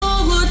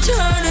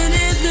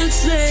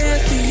said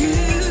to you.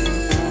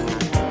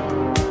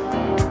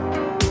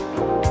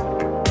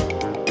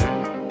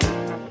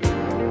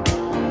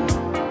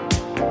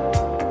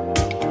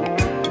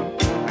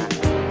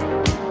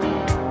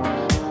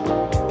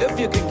 If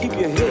you can keep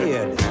your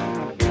head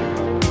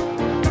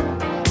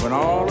when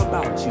all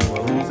about you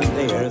are losing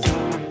theirs,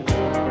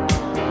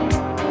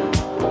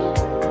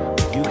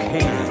 you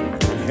can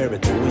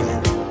inherit the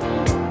wind.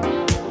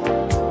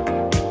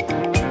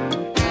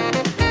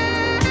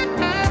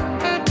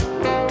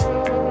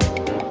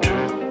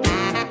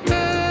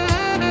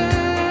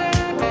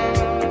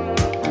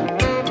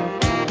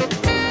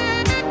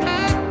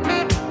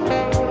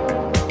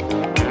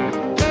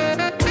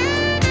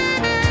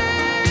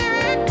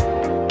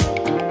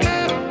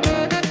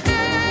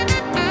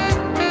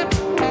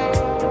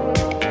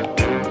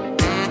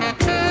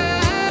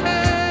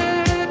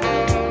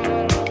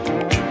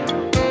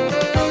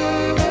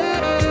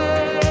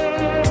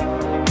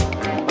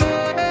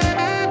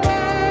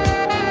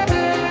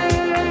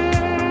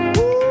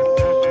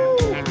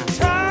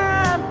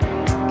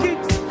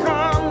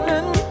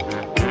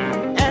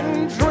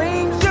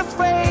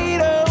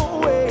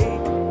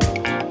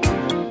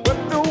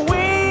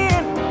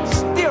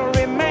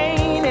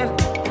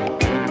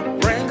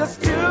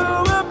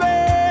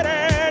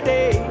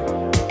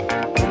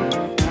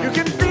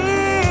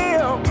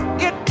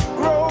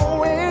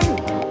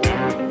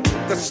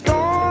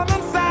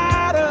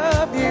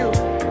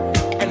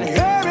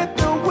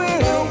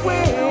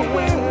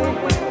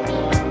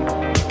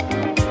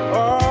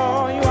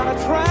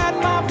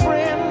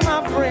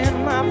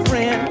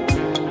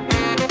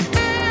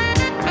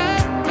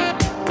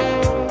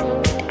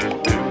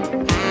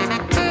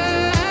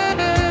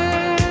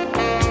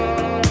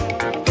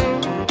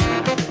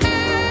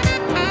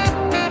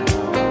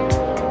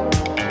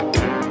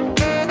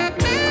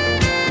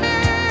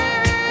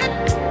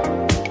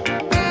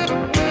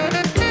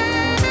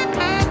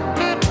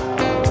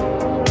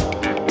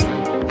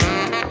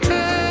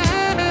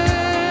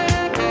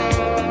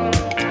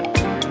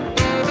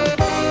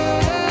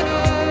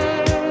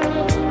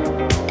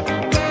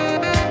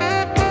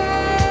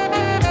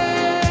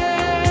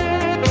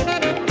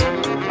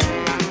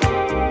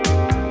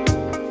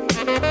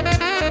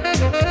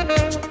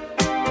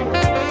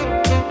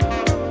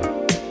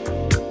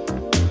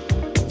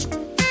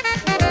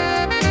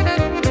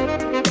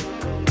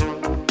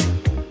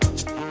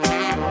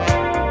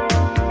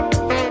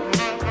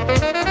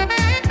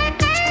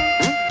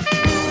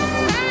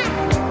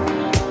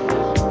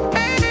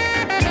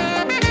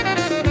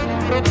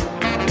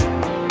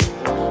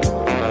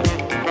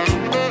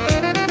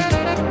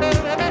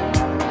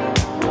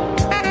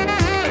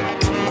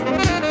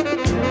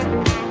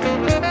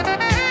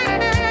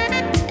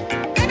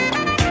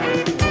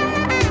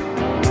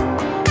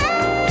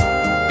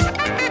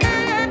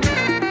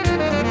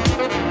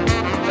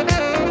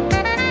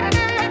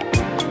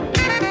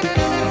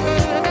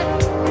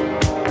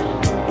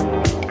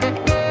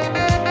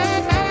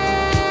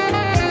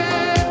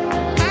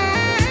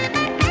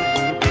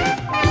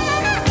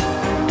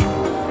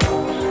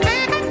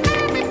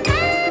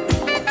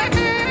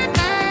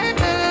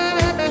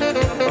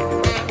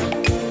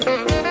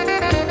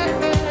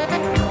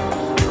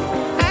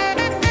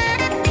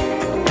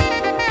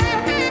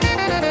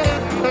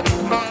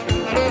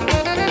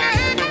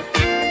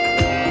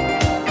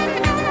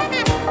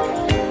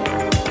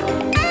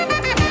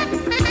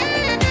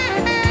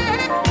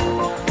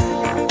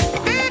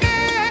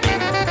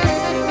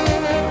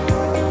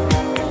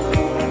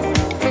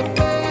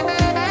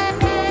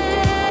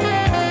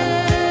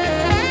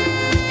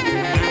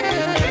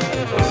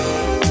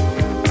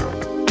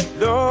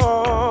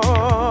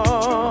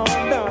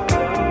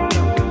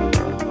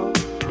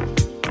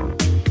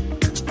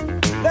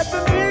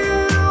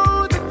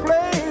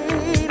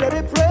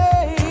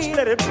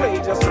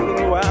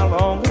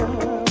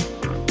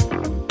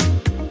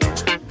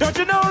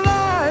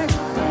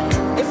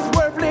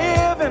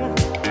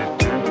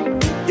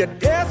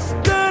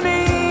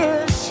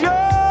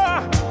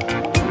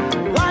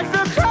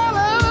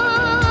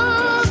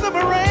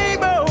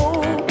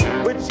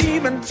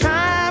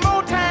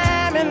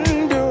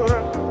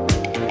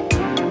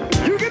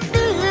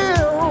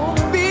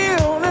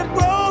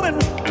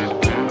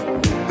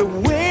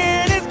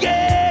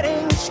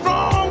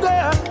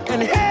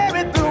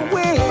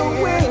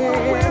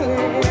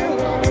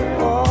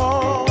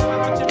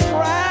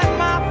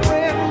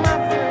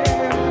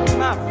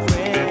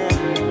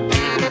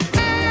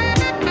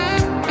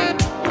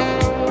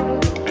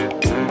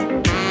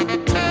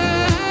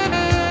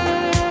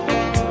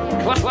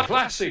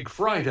 Classic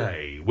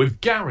Friday with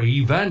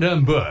Gary Van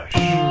Bush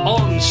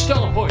on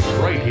Starpoint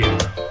Radio.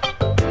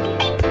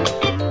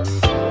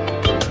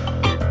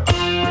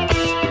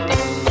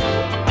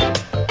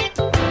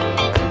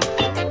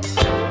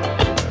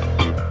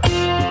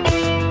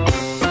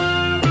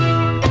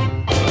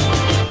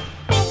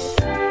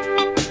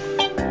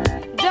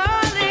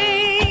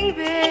 Darling,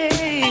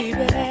 baby,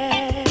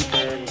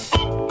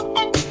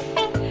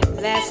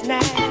 last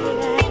night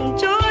I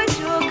enjoyed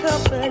your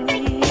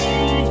company.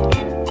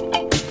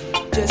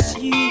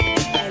 Just you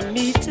and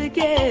me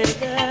together.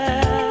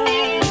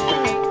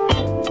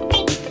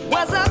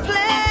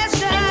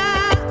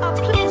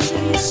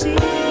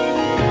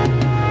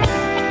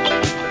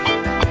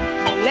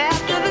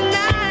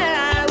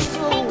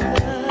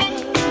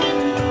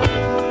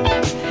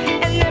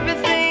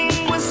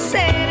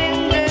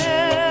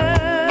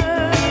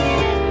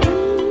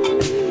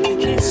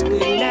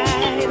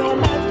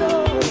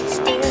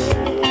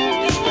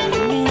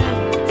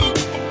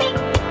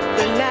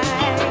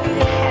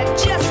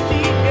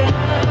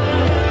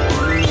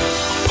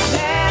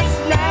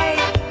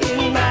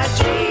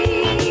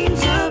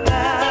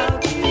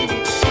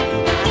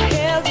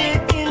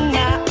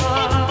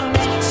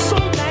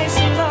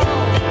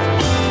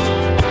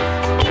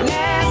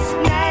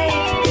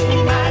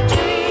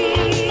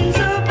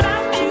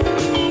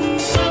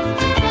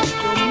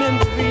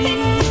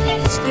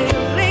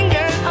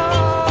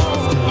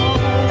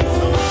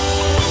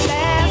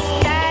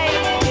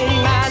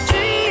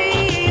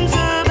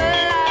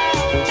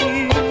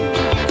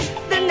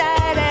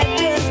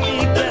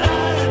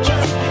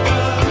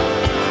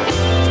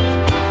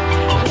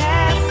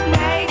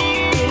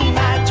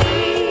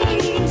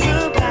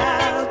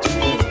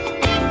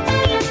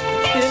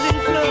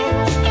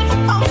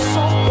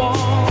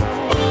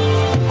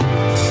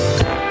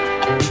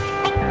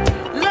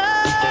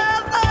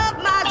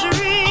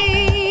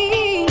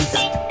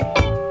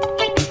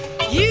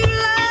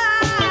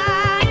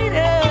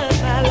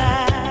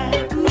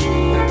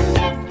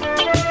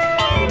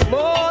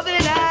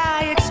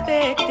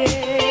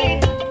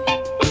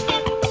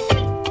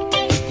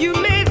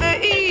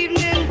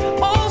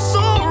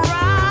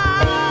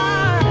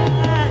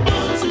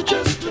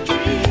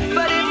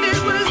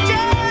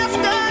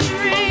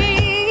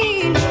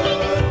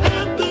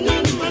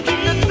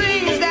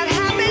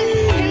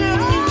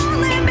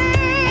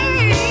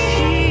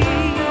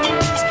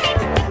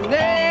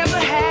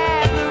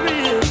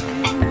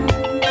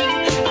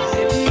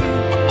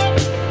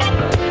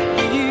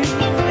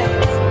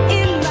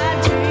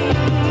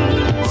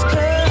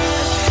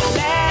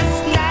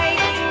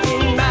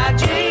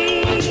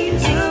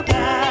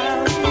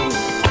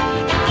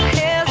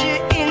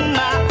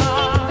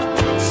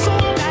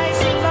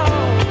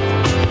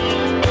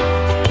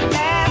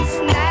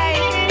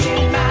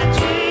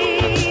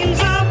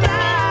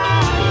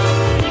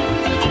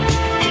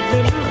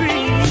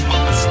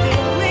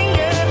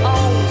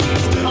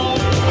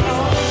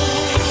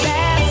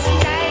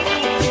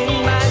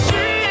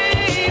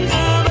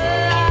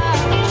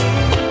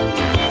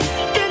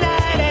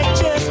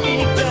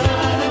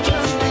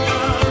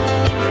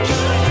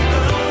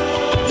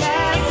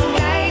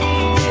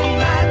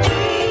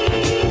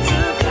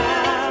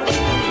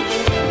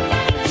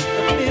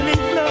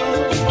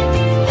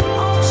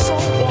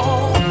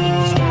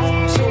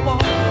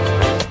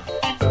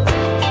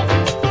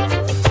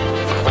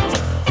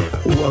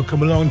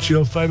 Welcome along to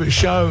your favourite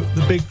show,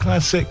 the Big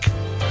Classic,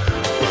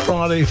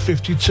 Friday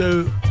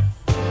 52.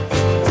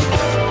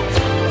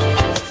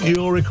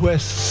 Your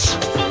requests.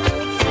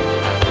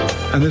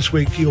 And this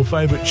week, your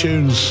favourite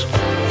tunes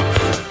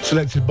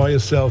selected by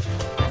yourself.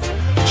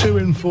 2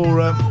 in for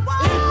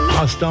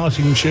our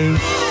starting tune.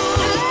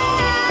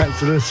 Thanks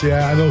to Alicia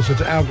and also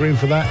to Al Green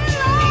for that.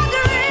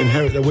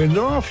 Inherit the Wind.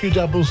 There are a few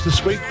doubles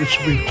this week, which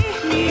we,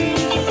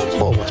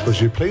 well, I suppose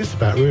you're pleased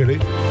about, really.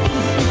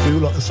 We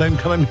all like the same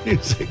kind of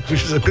music,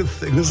 which is a good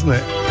thing, isn't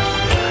it?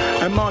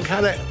 And Mark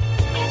Hallett,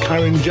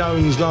 Karen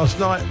Jones last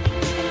night.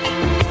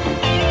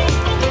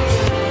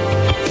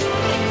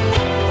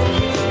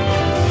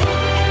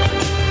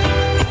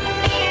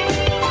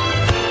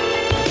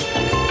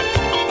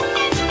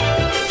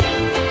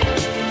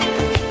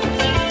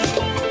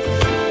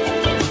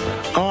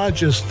 I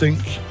just think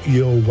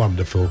you're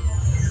wonderful.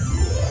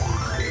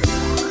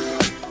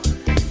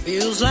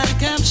 Feels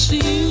like I've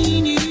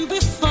seen you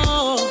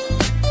before.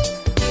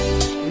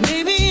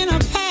 Maybe in a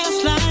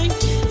past life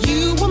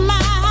you were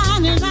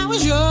mine and I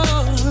was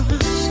yours.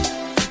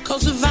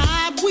 'Cause the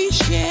vibe we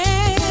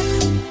share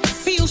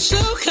feels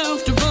so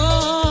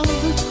comfortable.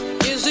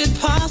 Is it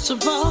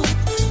possible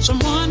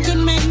someone could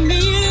make me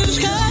lose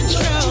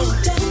control?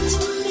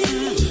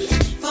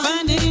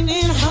 Finding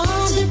it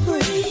hard to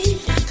breathe.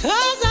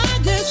 'Cause I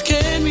just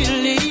can't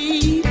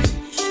believe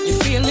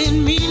you're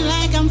feeling me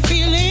like I'm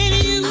feeling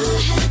you. I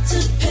had to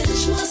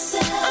pinch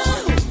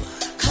myself,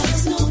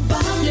 'cause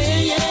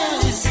nobody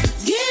else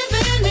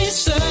giving me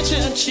such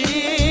a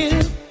chill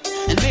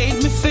and made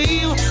me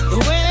feel the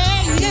way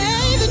that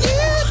you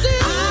do.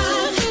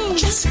 I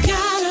just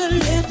gotta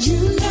let you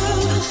know,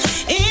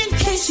 in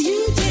case you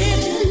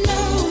didn't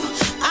know,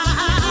 I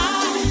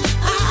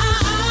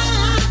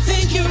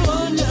think you're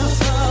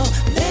wonderful.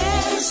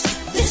 There's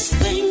this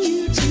thing you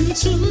do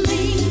to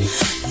me,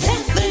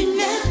 that thing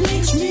that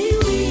makes me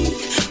weak.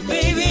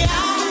 Baby, I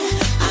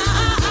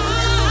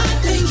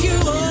think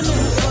you're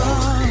wonderful.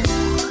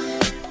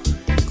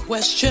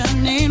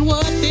 Questioning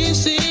what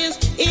this is,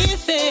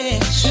 if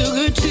it's too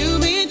good to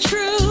be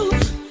true.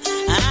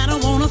 I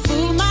don't wanna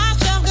fool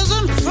myself, 'cause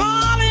I'm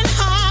falling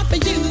hard for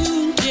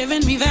you.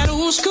 Giving me that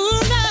old school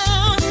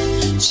love,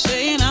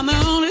 saying I'm the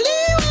only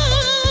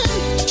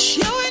one,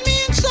 showing me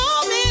in so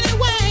many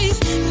ways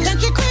that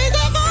you're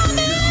crazy for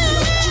me.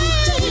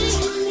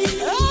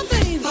 Oh,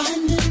 baby,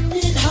 finding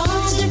it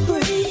hard to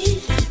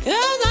breathe.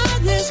 'Cause I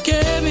just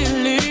can't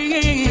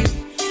believe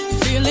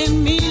feeling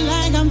me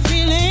like I'm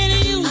feeling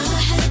you. I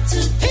had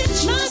to pinch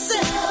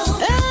myself,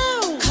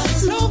 oh,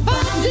 'cause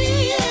nobody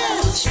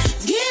else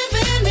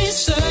giving me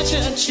such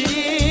a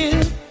chill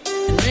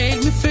and made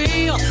me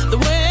feel the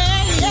way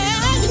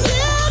that you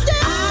do.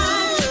 I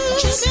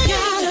just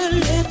gotta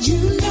let you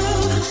know,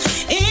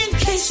 in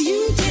case you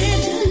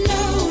didn't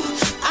know,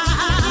 I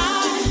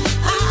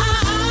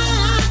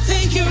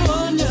think you're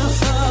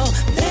wonderful.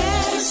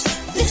 There's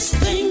this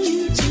thing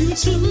you do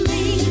to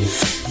me,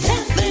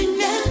 that thing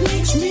that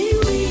makes me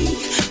weak.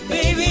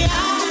 Baby, I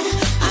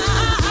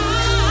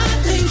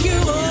think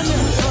you're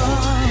wonderful.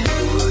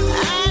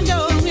 I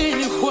know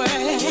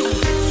anywhere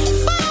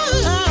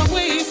far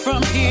away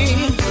from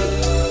here,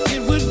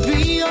 it would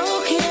be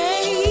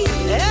okay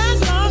as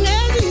long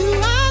as you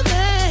are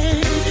there.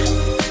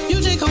 You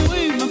take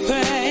away my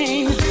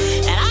pain,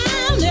 and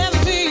I'll never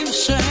be the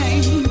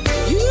same.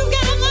 You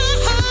got my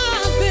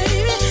heart,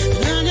 baby,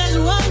 and I just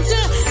want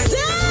to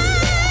say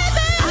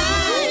that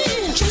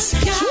I just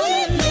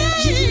gotta let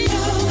you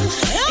know,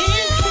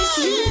 in case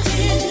you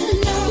didn't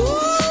know,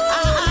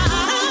 I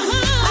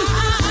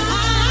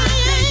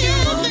think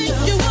you're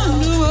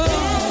wonderful,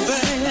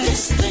 baby.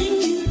 This thing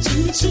you do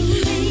to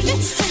me,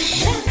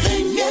 that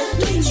thing that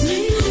makes me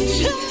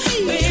weak.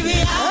 Baby,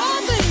 I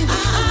think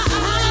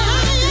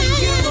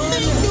you're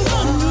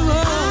wonderful.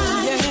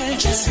 I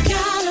just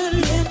gotta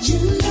let you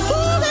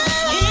know,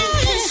 in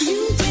case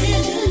you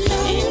didn't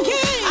know,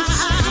 I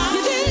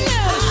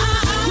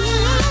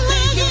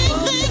think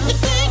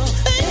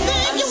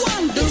you're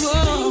wonderful.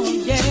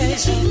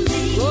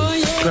 Oh,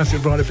 yeah.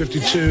 Classic Friday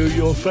 52,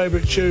 your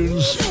favourite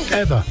tunes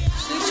ever.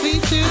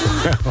 62.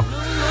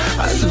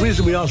 The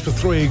reason we asked for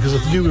 3, because I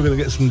knew we were going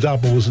to get some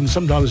doubles, and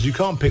sometimes you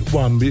can't pick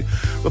one. But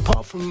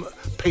apart from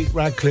Pete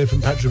Radcliffe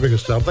and Patrick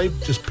Biggerstaff, they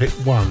just picked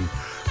one.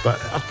 But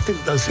I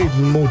think that's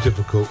even more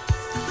difficult.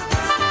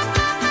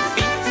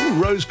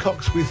 Rose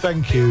Cox, we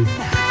thank you.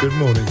 Good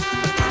morning.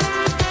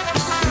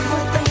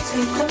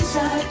 Dancing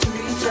closer to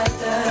each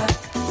other,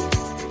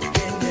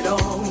 getting it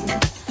on,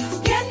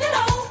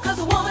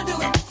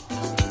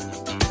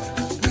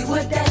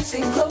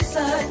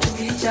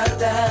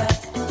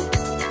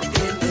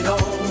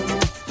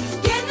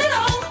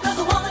 'cause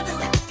I wanna do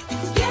it,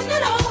 getting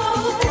it on,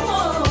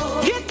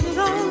 getting it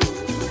on,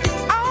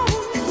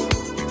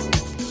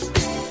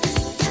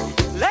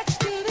 let's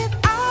get it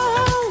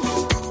on,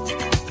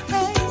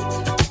 hey,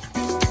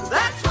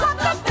 that's what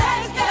the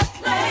band kept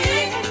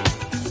playing,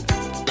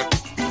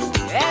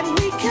 and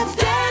we kept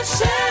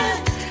dancing,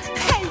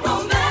 hey,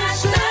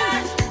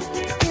 romancing,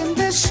 in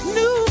this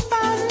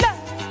newfound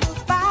love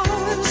of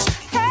ours,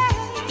 hey,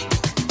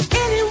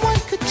 anyway.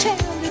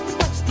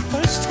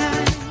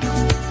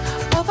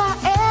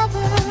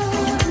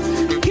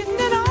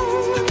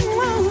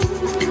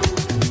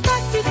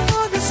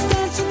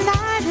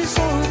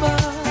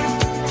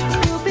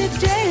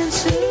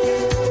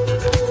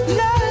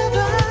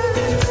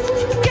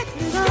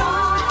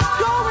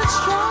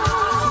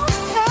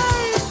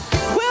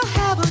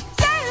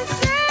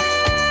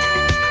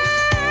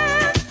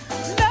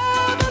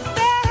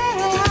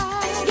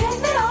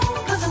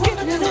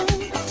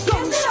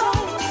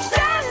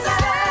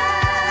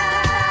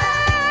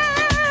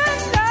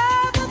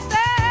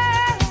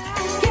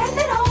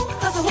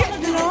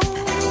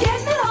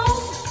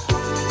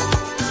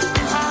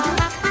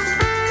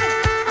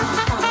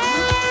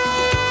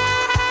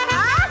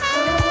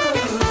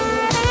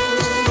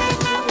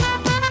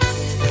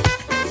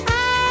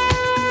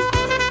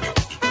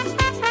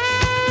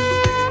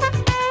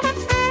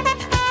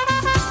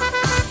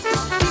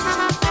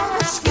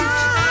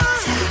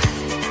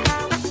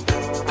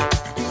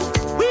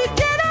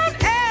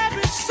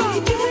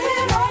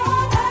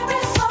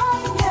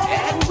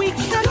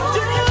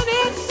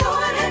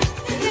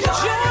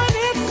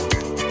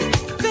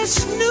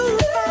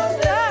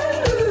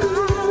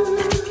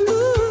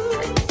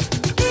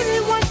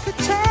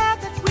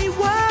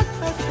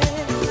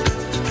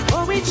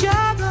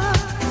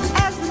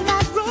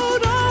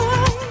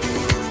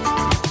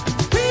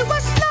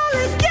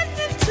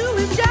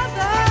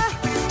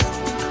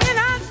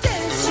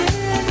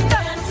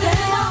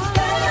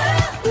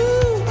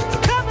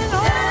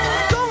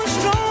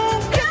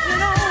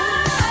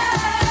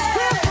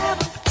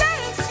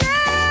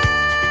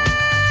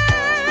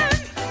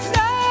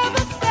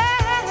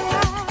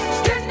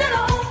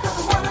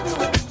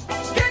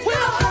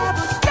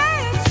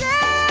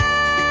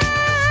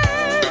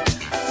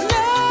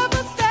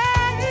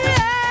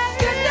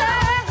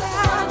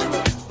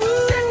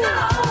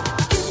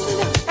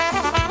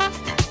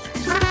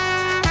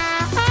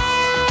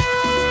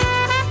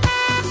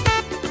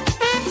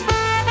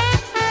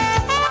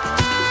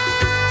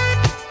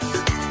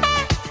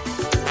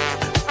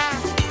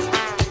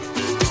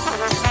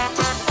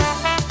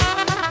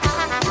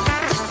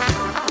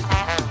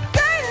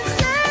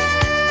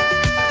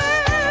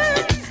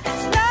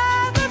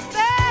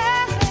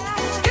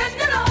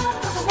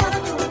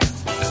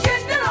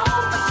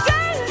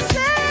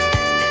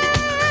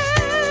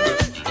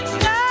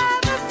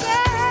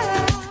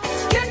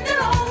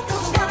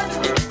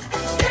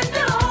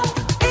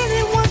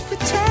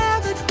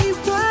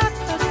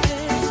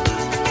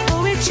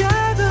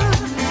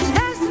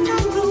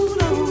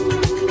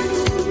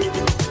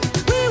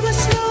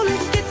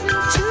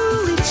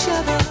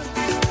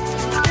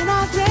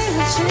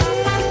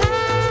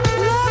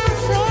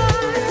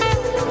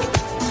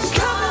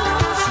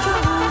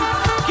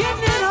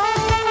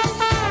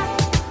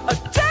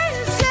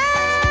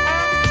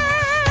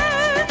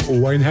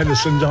 Wayne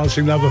Henderson,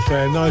 Dancing Love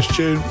Affair. Nice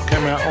tune.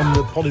 Came out on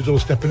the Polydor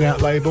Stepping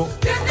Out label.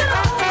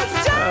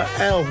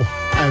 Elle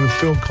and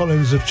Phil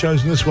Collins have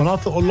chosen this one. I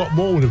thought a lot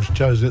more would have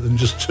chosen it than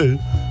just two,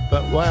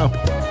 but wow.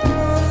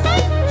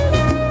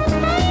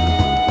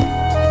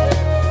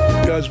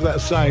 Goes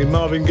without saying,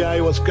 Marvin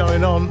Gaye, What's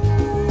Going On?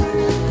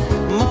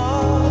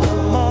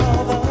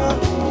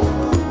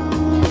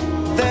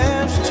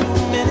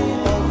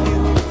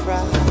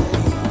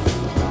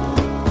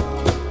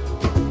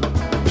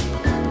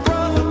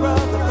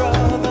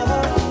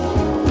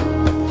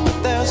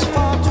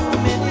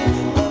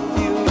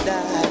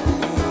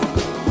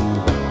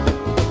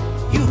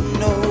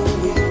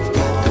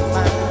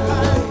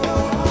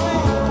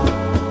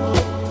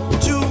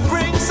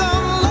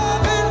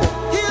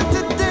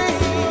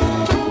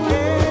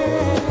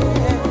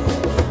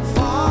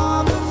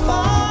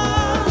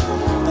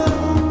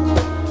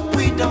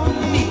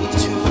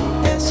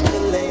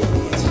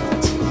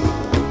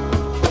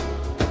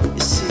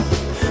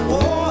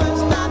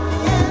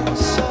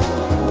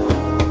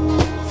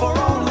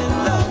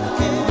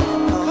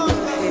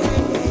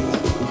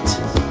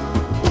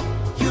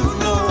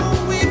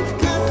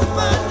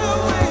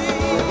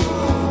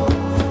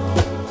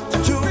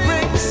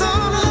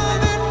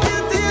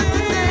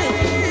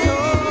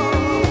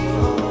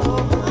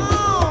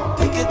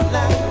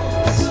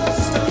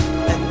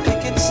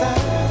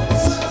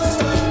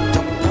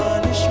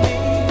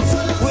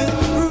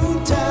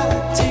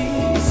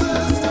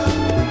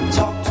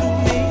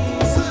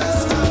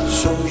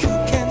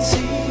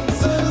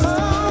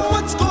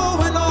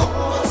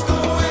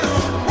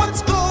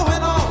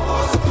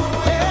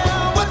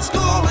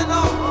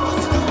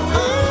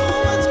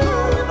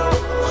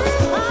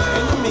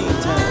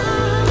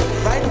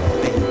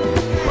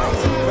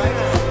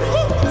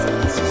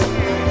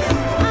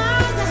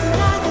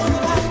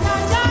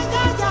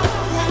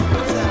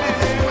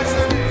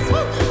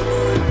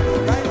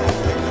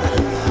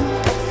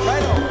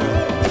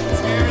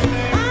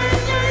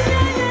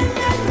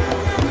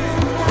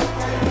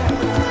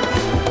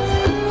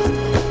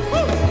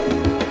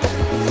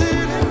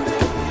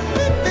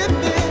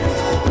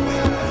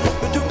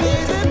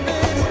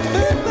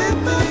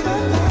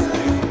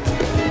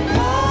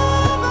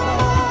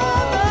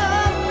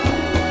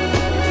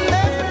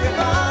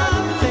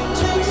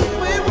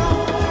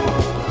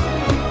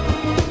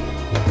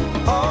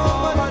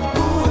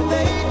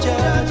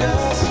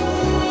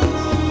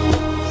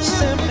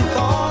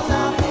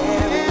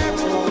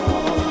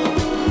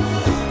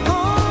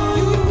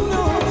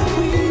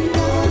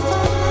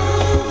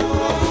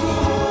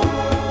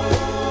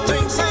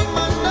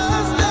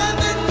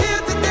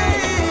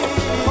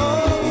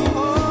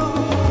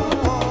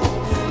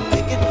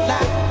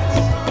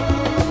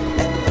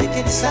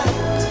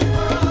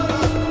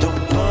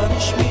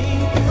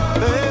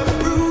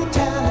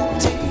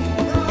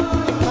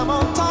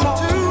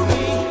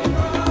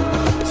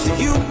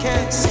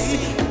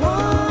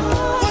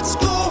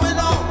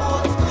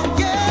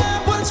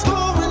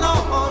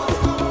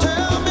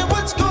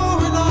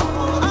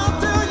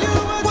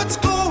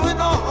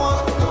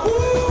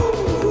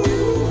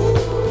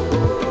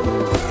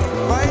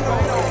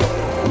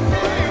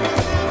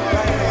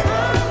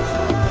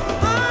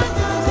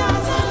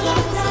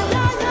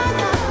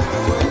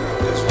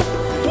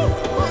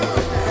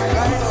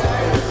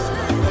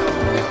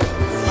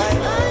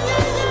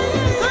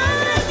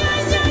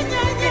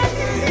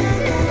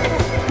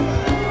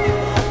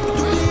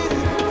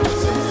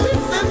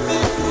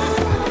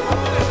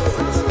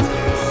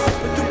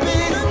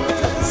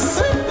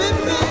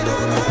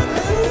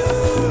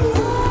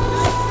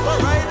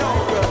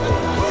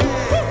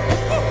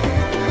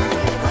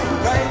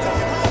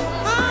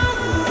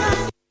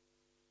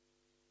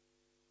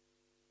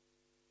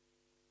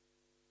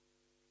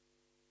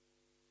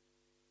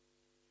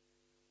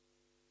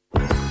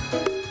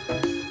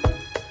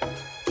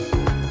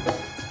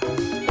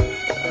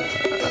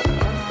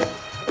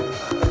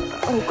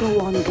 Go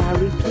on,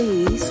 Gary,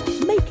 please.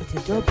 Make it a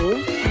double.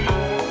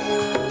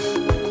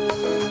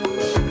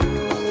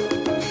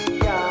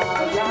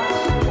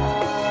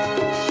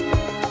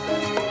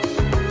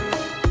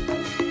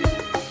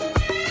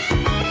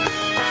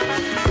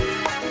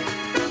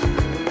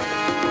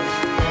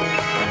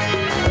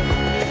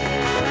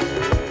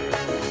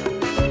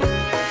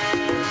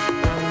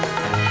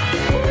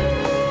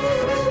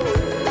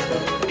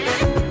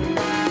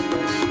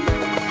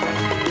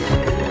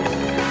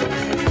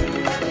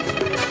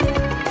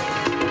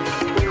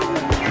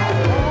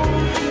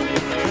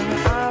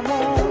 I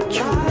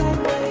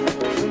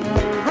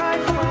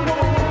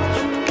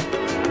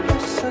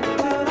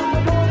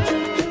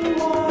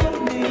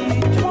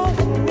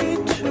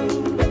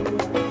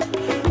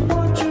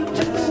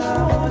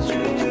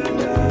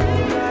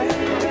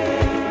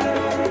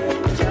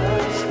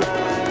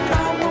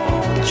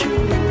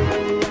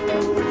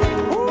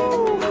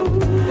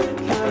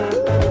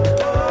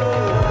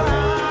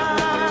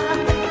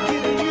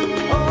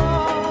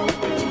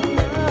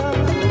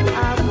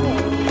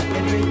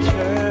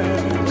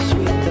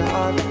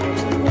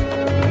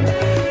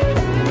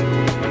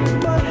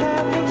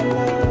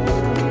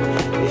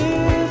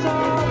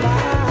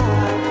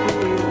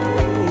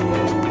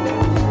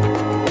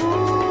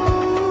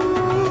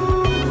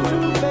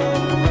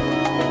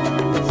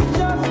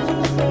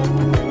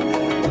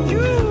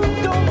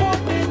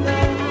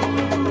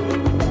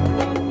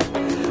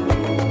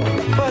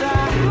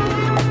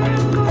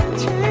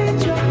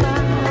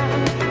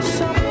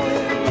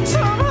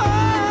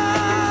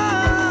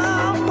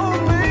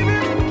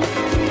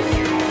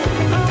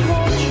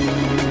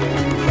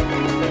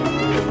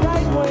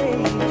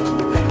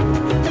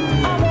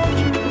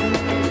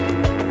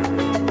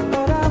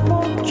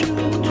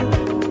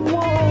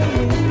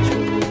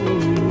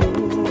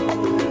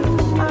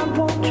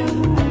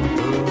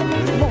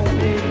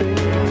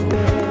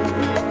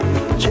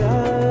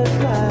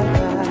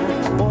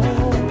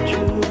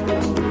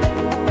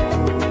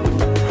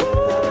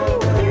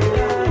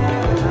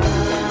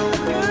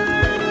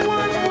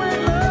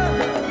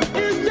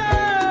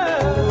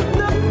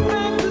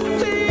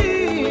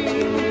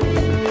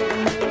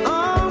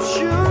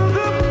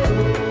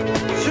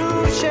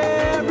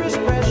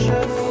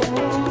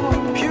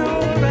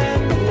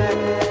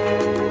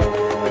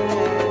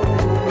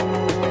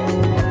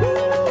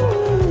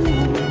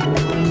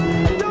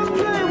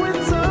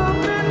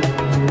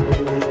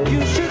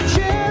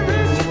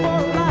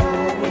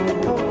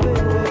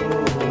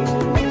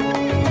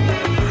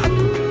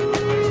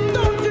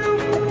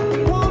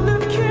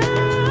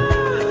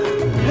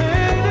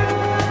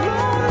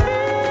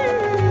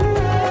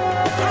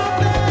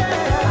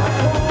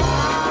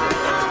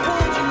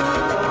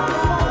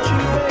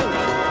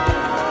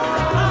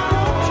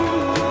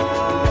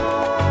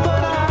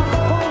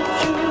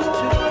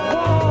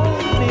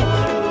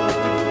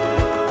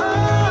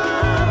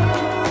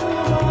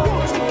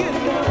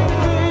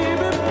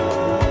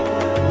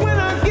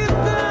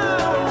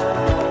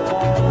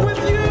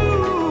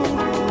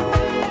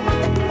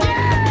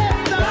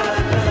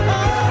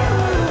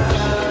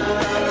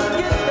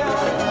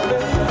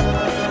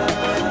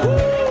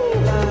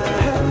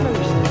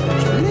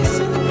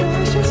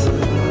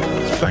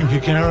Thank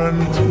you, Karen.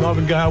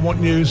 Marvin Gaye, I Want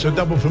You, so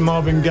double from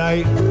Marvin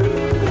Gaye.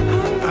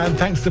 And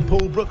thanks to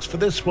Paul Brooks for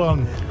this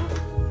one.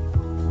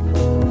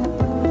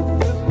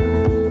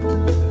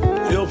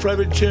 Your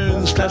favourite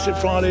tunes, Classic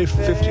Friday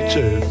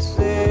 52.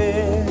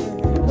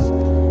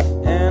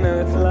 An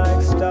earth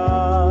like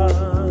star,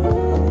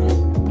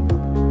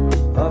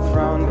 a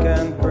frown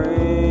can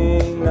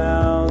bring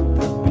out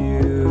the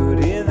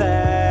beauty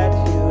that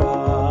you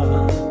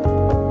are.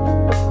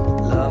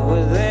 Love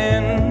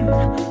within,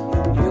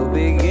 you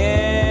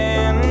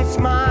begin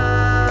smiling.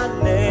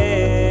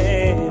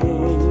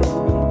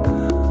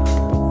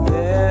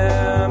 There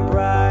are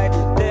bright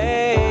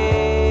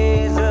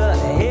days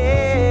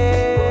ahead.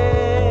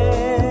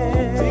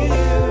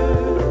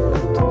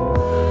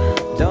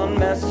 Don't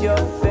mess your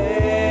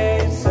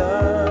face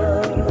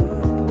up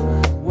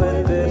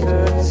with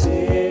bitter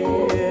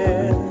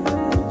tears,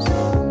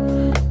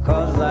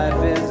 'cause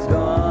life is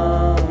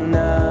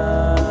gonna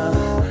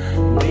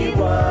be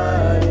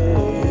what it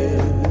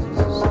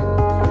is.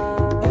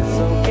 It's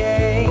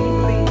okay,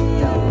 please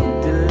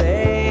don't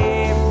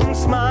delay from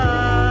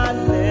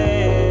smiling.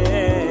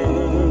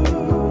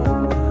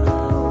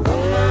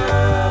 There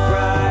are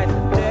bright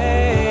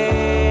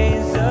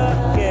days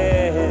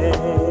ahead.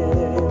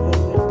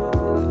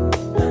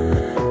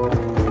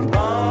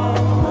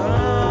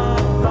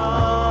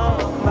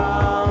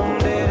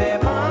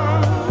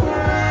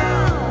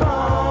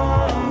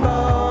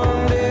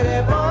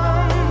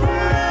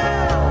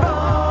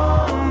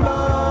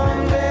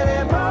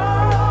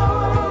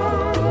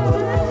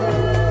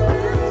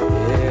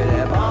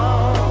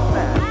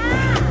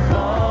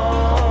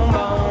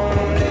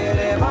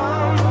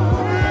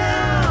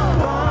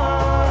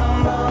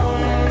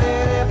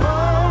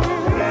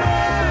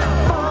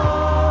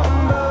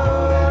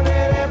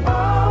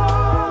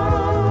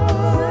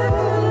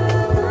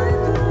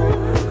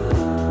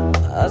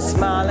 A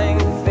smiling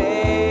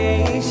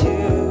face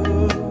you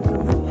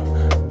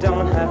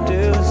don't have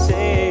to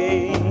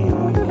see,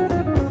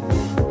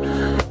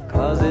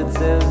 'cause it's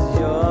as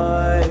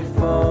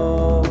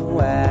joyful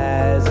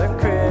as a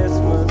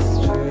Christmas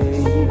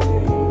tree.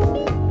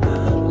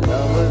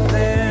 Love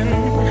within,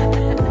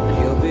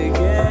 you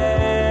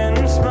begin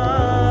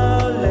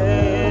smiling.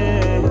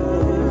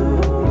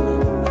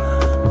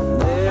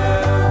 There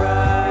are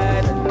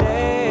bright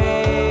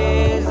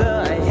days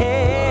ahead.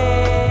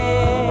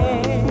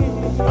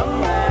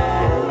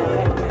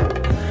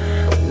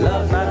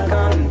 Love's not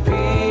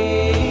competing,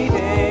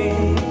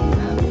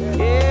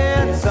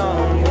 it's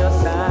on your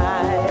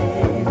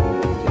side.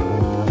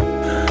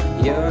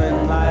 You're in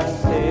life's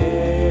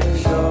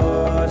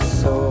picture,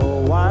 so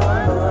why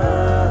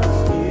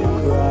must you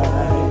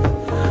cry?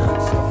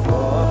 So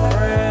for a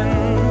friend,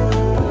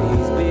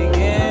 please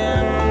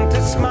begin to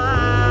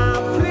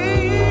smile,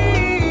 please.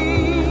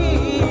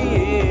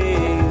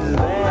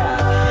 There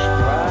are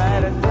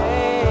brighter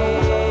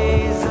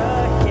days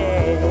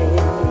ahead.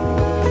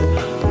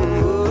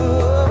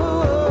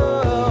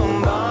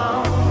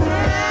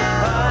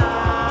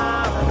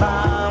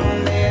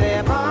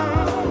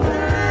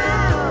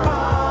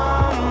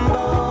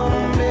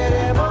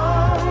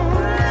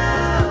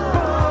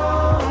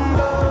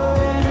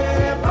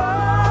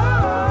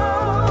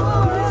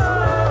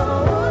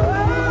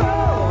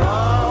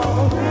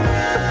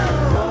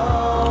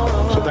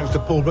 So thanks to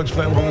Paul Brooks for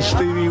that one.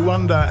 Stevie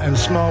Wonder and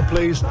Smile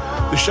Please.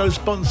 The show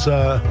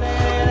sponsor,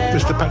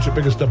 Mr. Patrick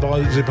Biggerstuff,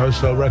 Zippo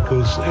Soul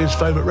Records, his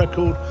favourite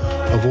record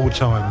of all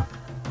time.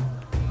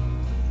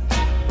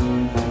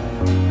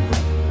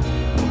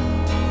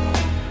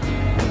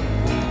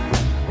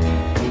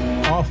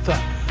 Arthur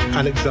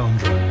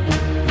Alexandra.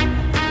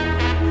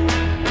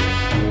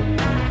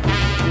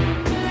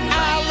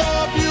 I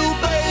love you,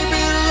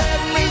 baby,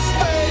 let me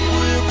stay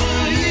with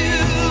you.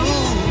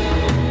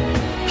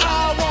 I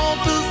want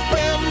to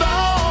spend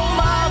all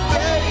my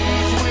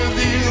days with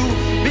you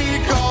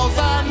because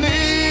I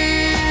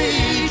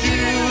need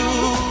you.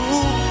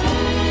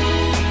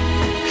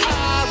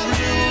 I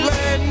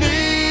really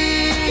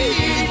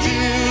need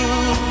you.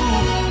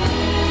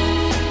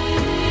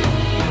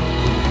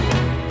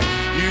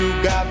 You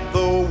got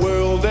the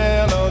world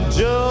in a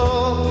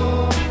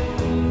jug,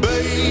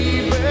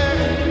 baby.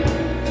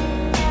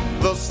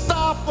 The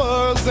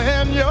stopper's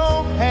in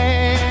your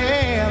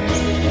hands,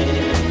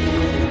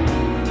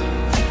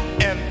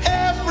 and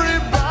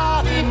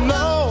everybody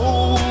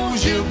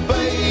knows you,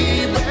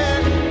 baby.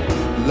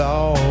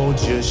 Lord,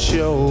 you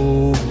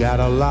sure got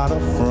a lot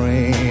of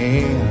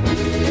friends.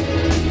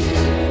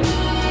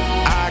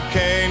 I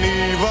can't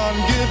even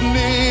get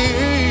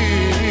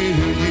near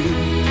you,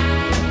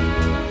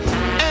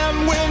 and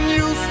when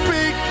you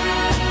speak,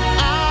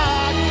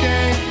 I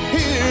can't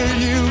hear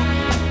you,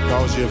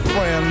 'cause your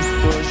friends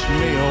push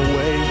me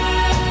away,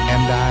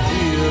 and I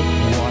hear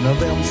one of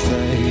them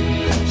say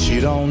she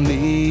don't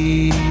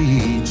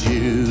need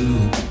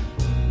you.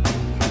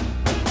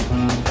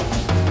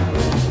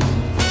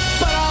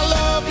 But I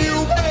love you,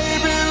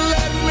 baby,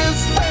 let me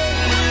stay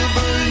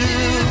with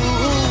you.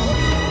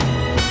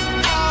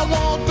 I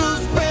want to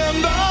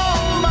spend all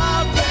my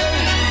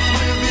days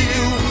with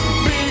you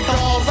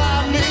because I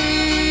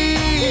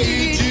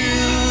need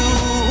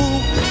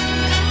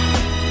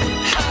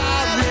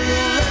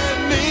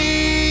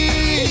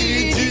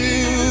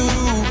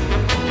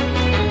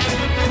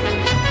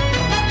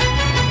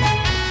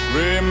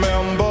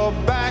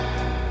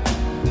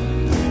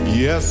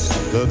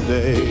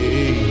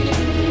day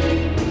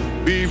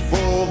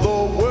before the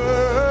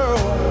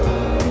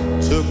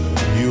world took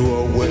you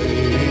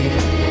away.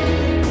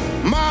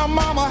 My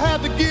mama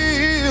had to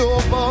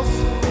give us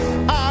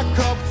our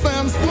cups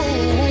and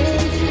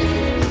spoons.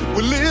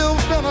 We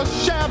lived in a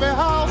shabby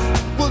house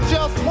with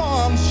just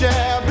one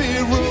shabby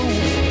room.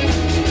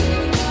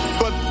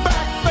 But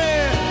back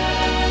then,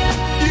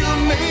 you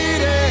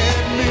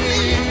needed me.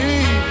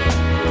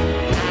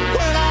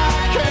 When I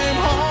came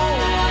home,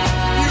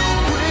 you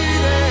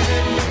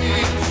greeted me.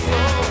 So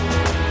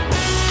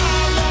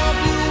I love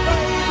you,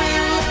 baby,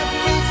 let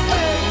me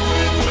stay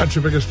with you.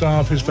 Patrick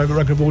Biggerstaff, his favourite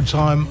record of all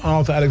time,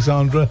 Arthur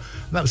Alexandra.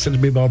 That was sent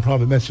to me by a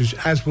private message,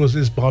 as was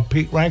this by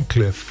Pete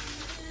Radcliffe.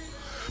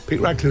 Pete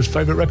Radcliffe's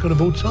favourite record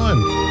of all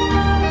time.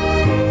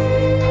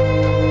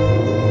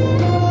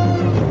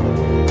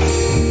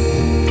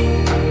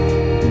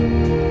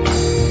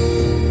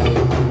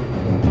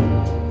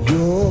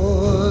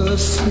 Your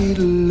sweet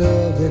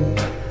loving,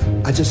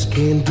 I just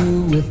can't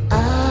do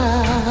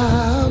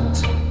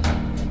without.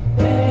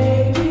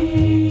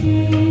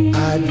 Baby,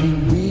 I'd be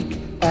weak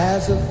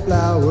as a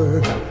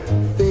flower,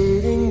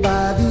 fading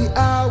by the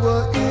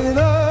hour in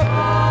a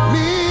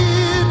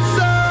midsummer's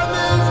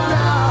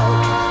cloud.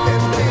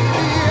 And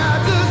baby, I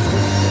just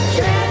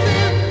can't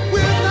live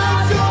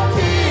without your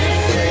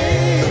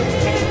kisses.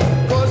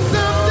 For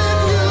something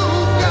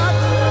you've got,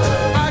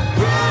 I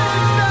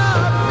can't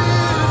stop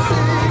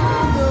missing.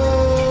 No,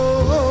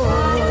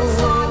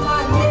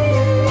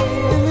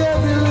 in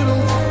every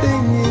little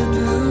thing you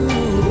do,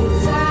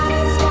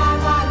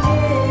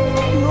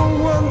 no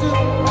wonder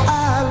I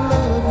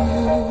love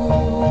you.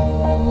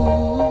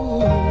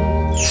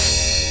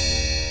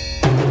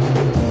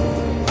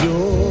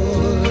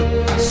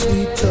 Your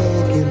sweet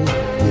talking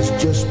is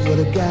just what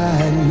a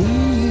guy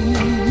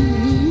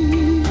needs.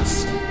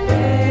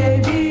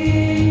 Baby,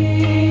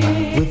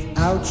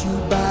 without you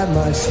by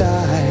my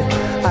side,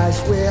 I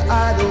swear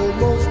I'd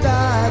almost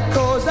die.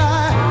 'Cause I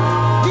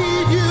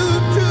need you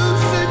to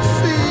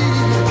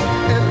succeed,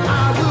 and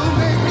I will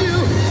make you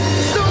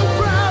so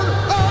proud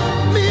of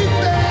me,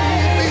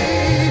 baby.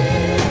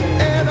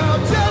 And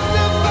I'll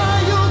testify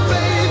your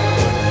faith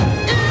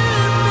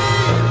in me,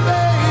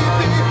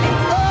 baby.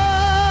 Oh,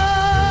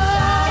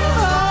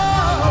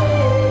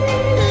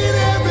 in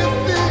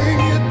everything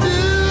you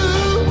do,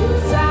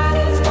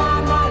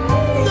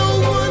 no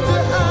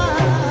wonder I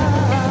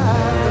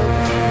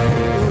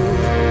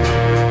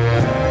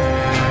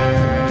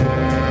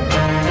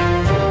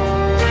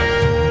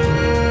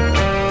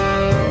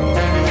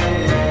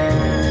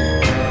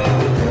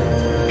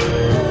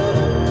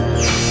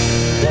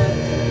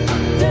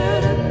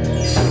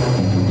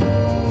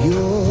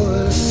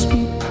your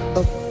sweet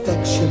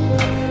affection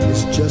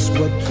is just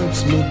what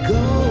keeps me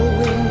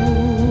going.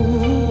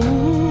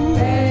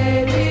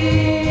 Baby,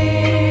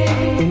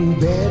 in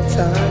bad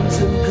times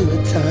and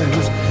good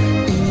times,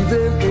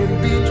 even in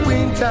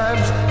between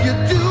times, you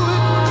do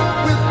it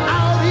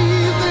without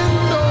even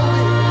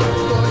knowing.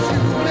 'Cause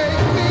you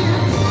make me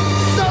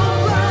so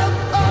proud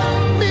of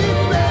me,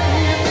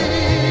 baby.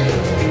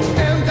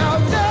 And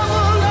I'll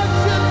never let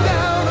you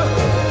down.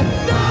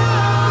 No,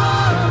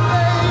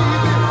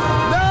 baby,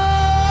 no.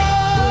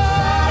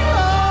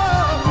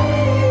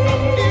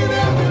 In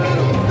every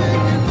little thing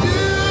you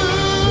do,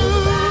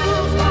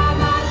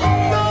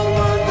 no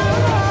wonder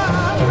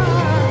I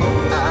love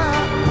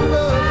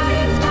you.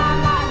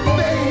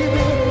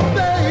 Baby,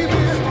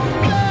 baby,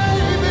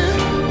 baby,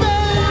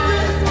 baby,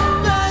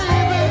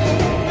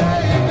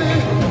 baby,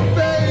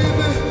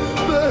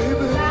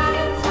 baby.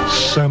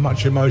 So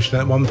much emotion in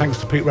that one. Thanks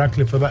to Pete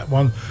Radcliffe for that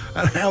one.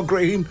 And Hal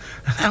Green.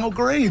 Hal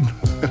Green.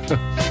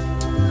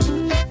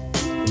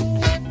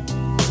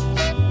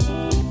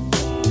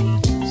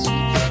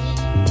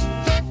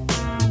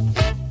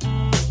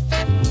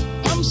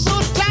 I'm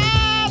so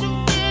tired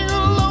of being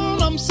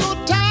alone. I'm so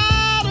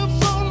tired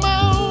of on my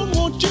own.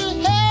 Won't you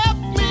help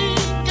me,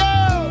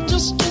 girl,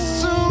 just as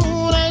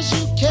soon as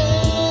you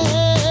can?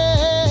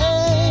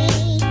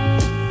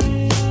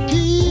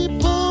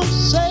 People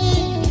say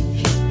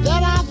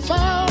that I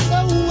found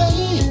a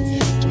way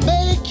to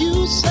make you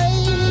say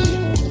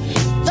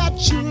that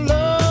you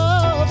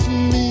love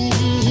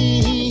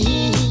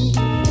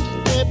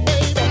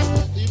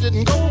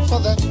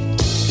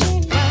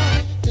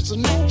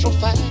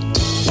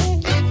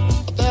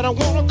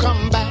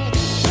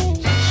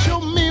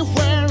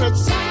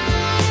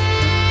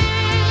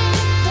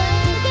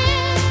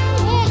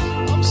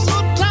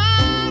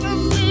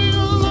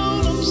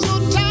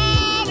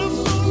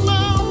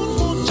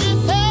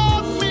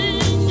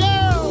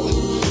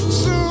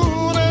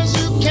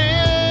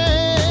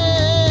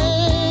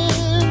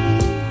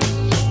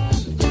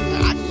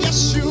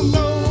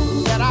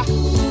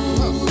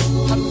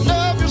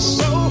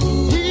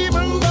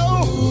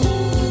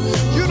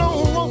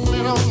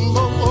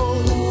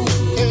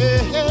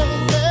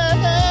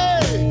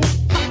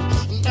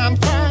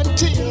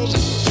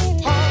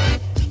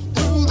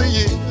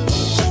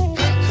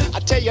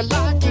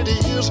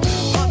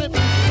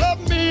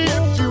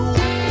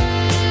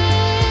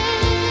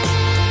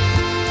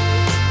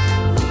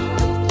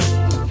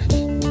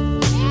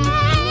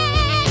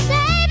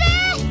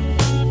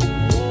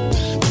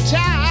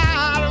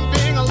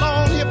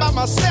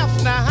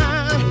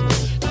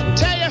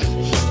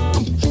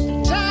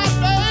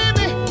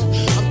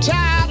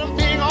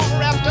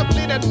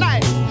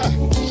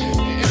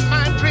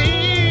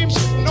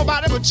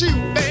with you,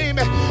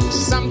 baby.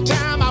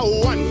 Sometime I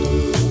wonder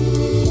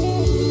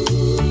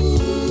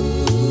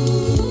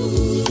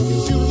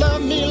if you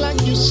love me like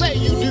you say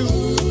you do.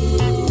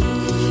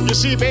 You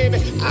see, baby,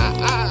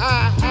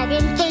 I've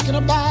been thinking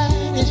about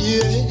it,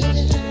 yeah.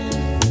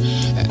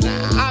 And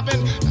I've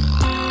been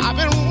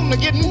wanting to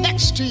get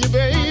next to you,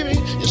 baby.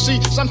 You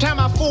see, sometimes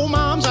I fool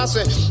moms, I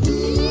say,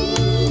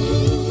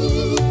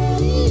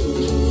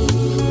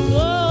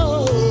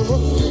 oh,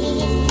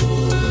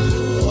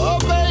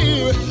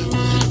 baby,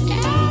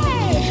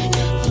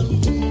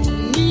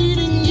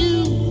 needing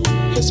you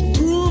has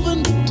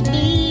proven to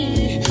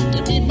me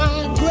to be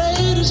my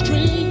greatest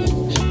dream,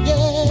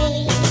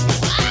 yeah.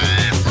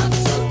 I'm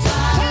so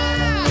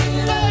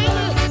tired,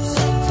 baby.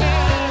 So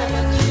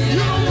tired. You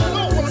don't know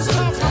what I'm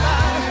talking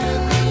about.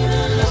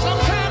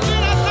 Sometimes in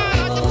the night I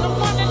get to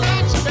wonder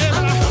about you, baby.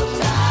 I'm so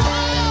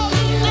tired,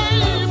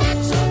 baby.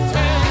 So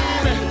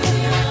tired, baby.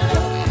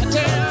 I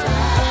tell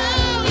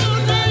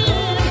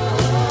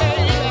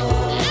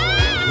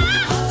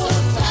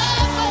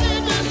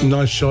you,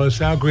 Nice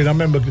choice, Al Green. I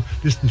remember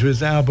listening to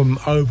his album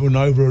over and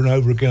over and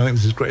over again. I think it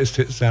was his greatest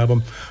hits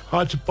album.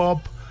 Hi to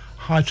Bob,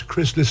 hi to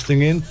Chris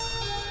listening in,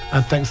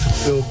 and thanks to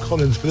Phil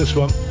Collins for this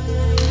one.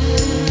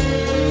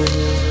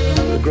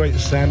 The great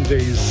Sam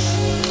Dees.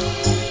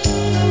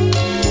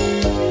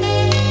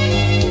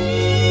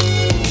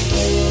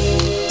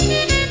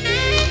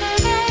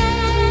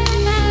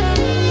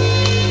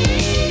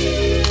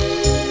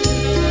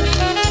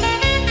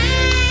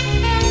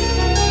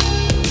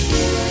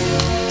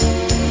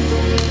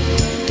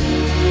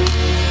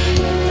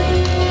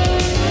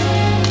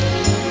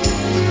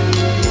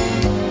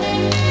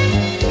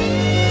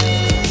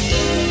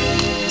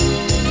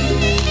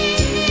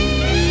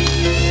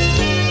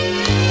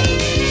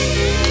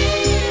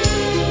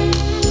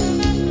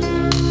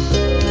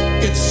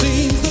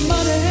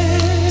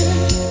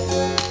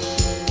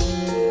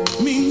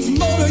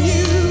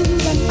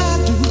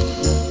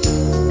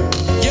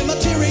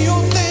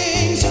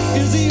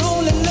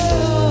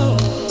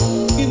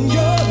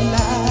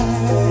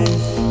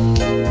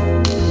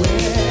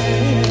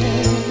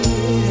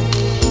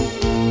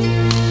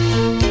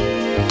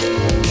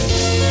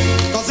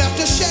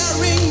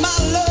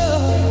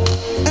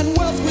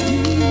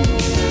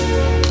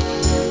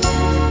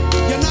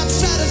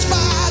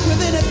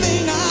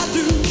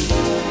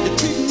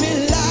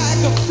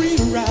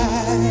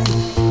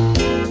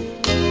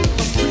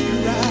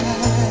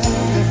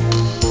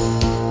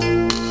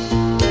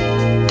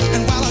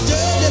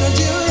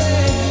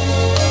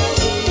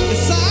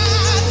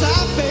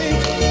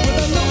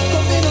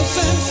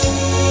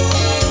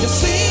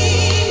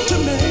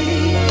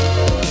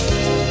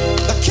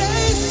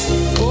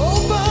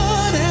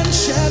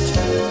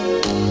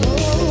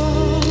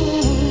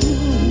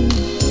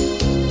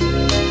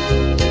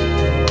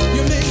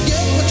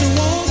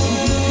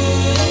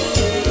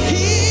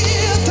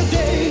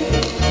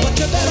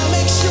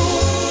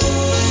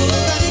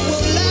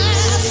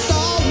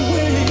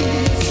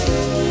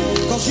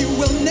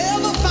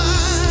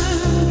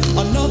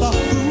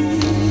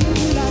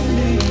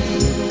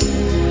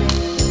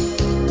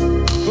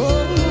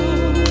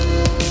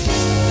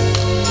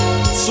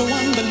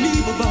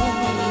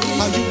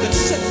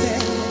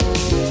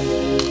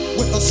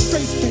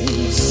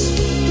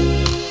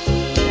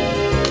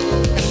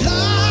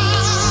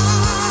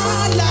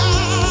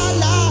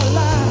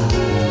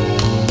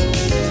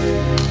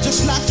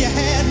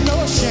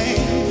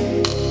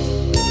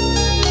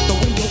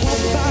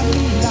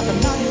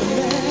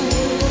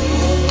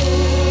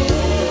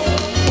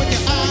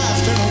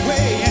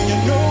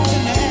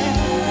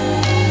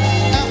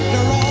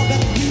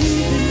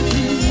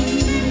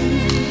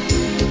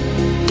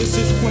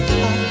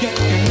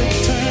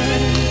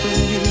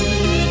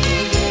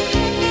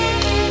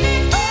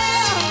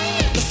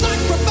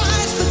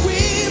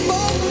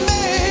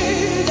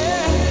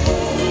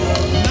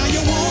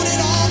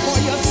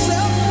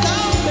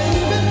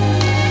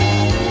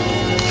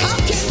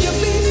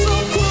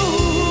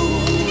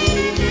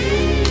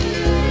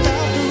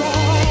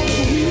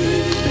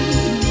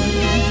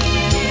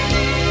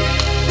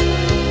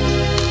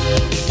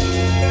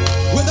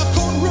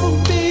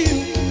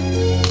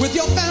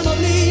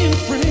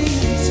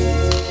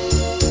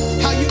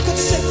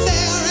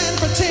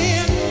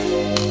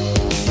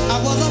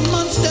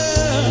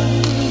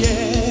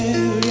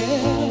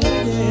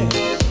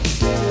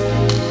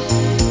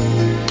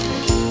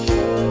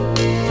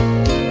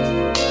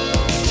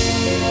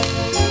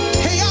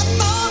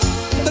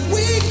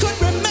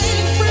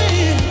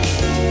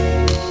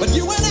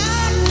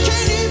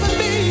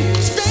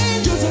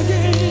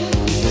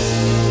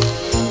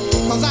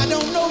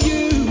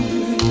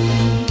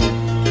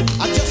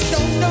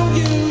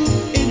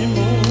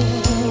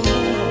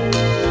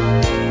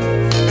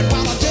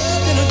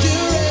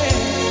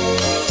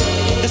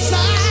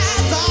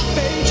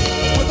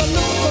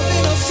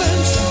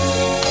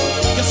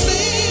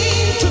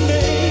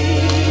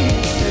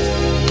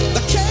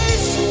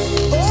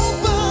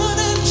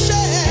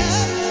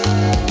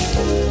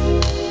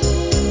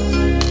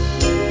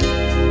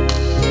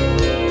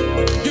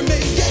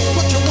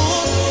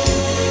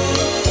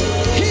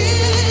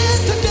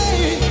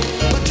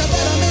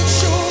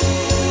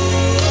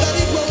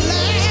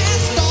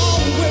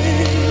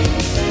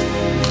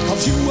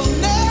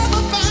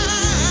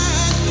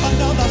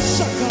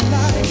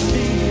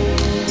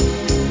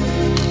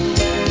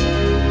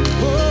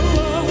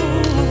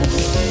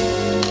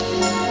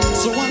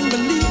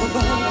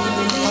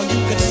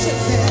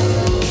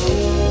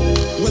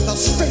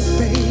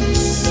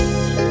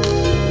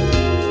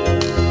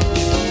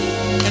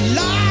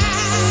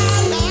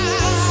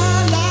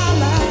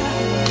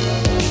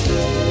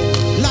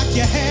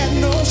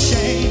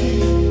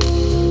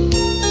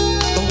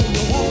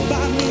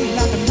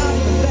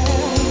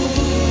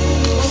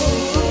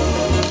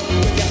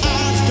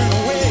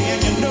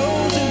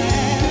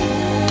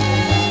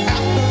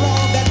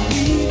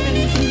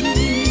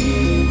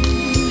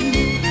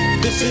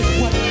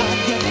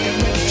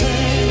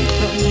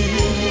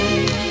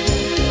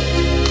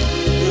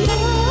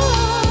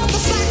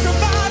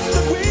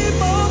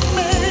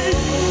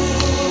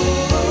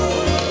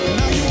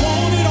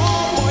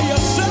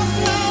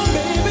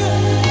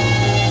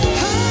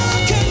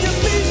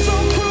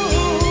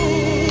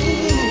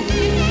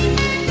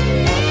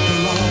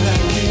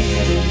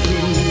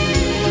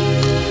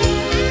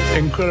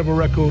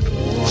 incredible record.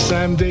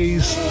 Sam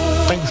Dees,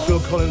 thanks Phil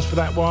Collins for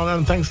that one,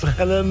 and thanks to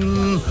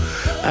Helen,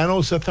 and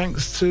also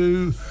thanks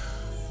to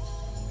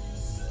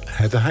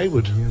Heather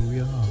Hayward. Here we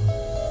are.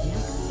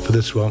 For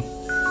this one.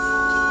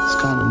 It's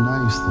kind of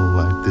nice though,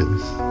 like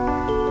this.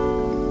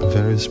 A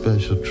very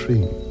special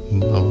treat, you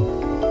know.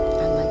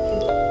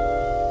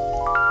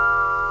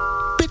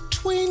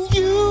 Between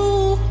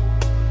you,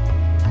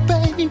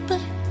 baby,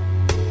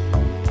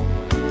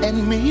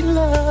 and me,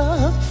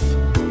 love,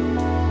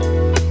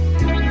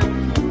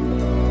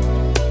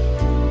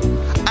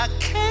 I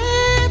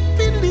can't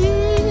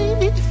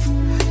believe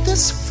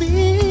this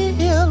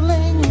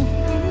feeling.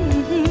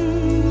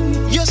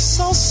 You're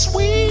so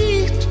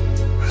sweet,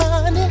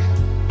 honey,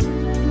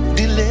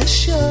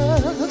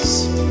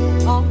 delicious.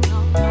 Oh,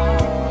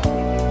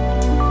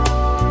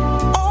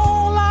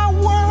 all our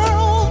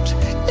world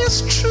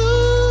is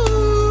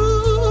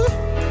true,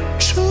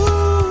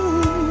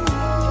 true.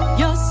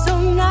 You're so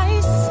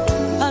nice,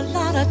 a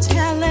lot of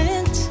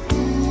talent.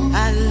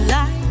 I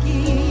like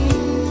it.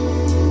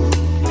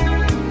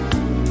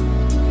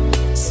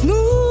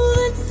 Smooth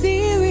and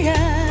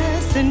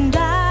serious, and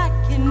I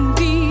can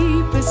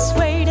be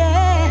persuaded.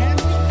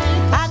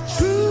 I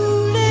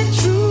truly,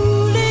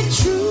 truly,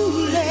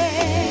 truly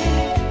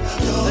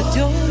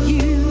adore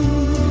you.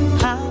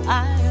 How I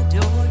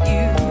adore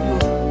you.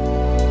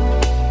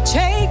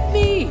 Take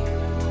me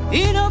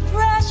in a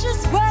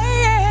precious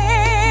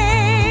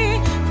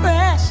way,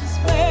 precious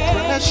way.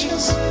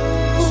 Precious.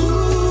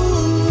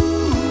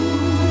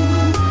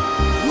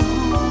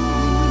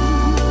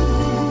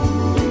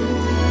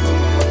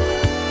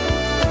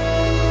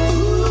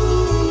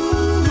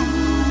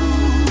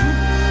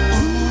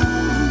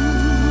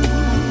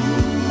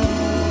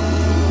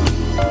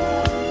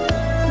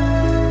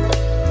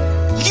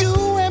 You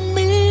and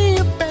me,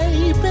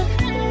 baby,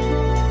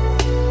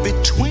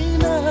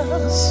 between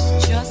us,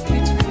 Just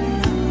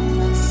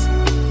between us.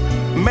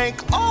 make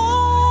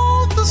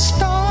all the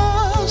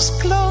stars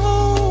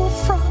glow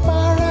from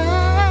our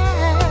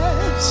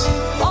eyes.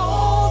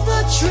 All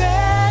the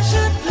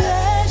treasured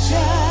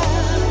pleasure,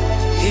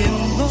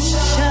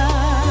 emotions,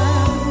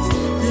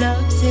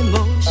 love's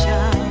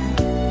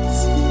emotions.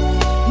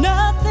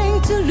 Nothing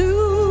to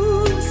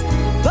lose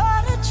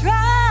but a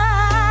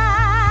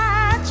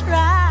try,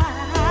 try.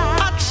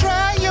 I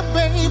try you,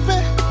 baby.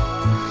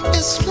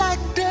 It's like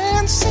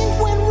dancing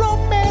when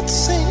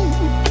romancing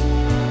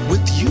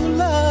with you,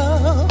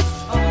 love.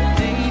 Oh,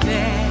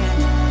 baby.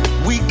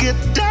 We get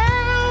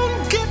down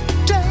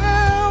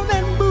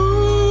and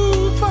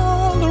move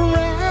all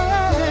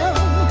around.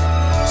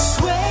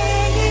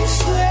 Swaying,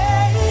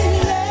 swaying,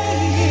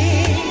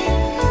 laying.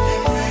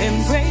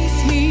 Embrace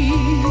me.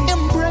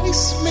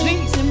 Embrace me.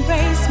 Please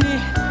embrace me.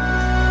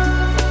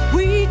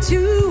 We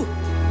two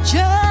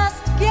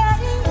just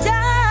getting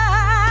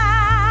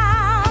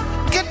down.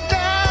 Get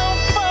down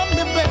from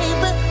me,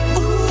 baby.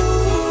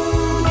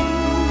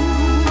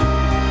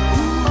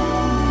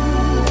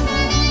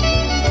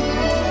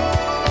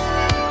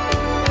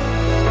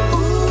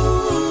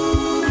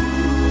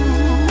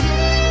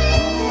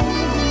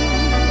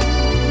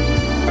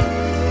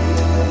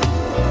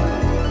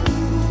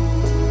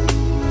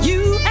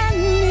 You and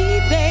me,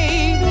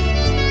 baby,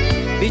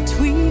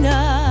 between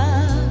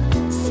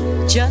us,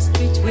 just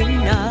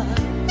between us.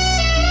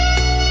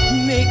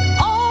 Make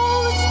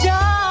all the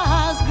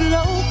stars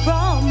glow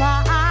from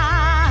our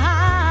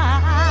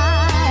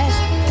eyes.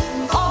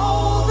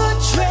 All the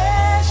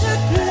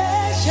treasured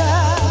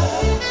pleasure,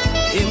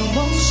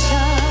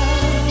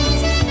 emotions,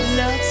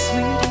 love,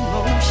 sweet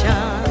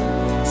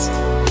emotions.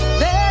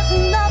 There's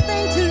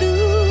nothing to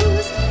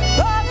lose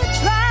but to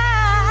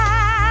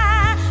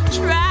try.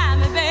 Try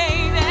me,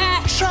 baby.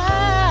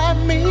 Try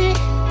me.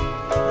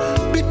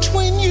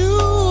 Between you,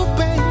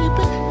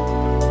 baby,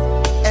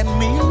 and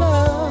me,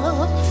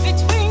 love.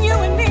 Between you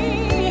and me,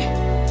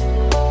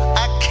 I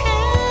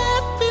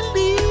can't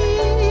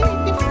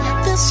believe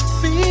this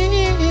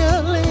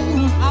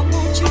feeling. I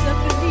want you to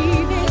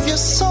believe it. You're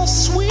so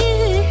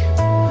sweet,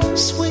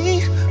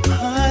 sweet,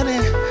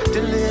 honey,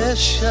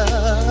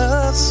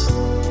 delicious.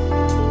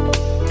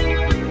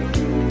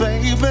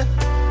 Baby,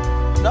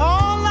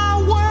 all our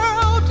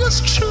world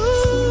is true.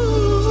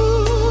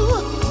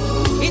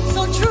 It's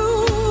so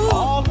true.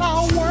 All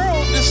our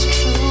world is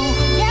true.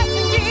 Yes,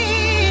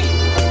 indeed.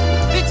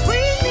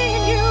 Between me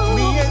and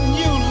Me you, and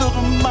you,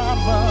 little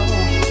mama.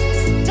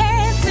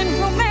 dancing,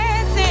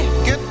 romancing.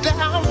 Get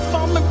down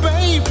for me,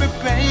 baby,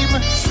 baby.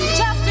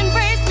 Just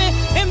embrace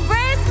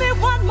me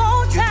one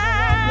more I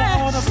time.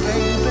 wanna,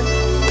 baby.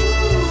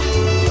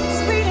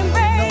 Sweet No,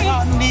 embrace. I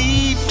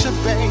need to,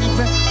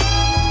 baby.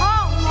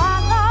 All my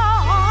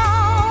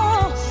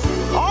love.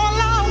 All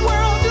our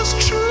world is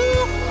true.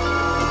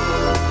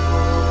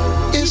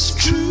 It's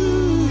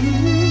true.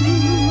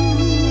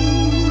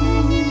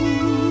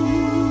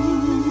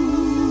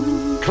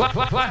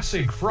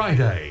 Classic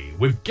Friday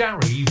with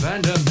Gary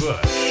Vanden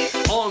Bush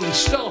on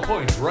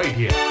Starpoint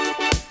Radio.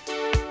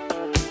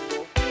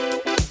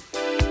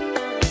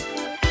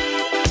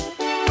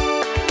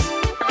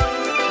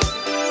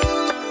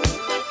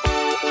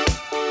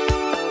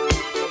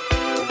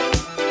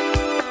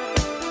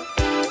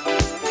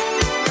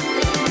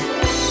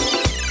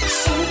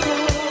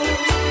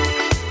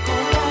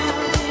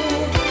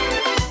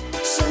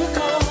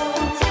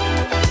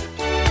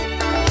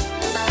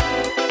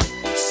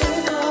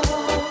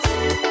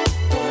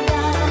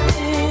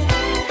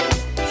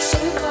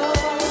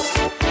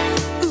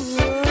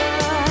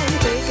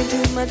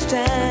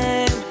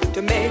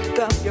 make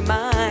up your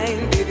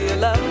mind. Either you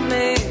love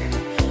me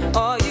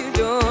or you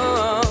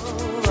don't.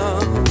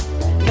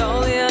 And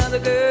all the other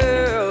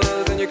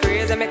girls in your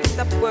crazy mixed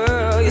up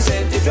world, you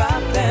said you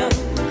drop them,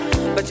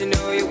 but you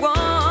know you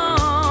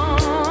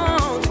won't.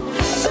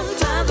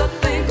 Sometimes I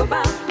think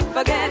about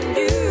forgetting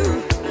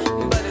you,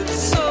 but it's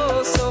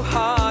so, so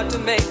hard to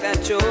make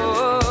that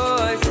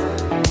choice.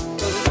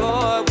 'Cause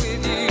boy,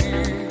 with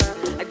you,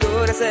 I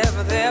go to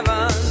seventh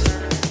heaven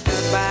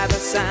just by the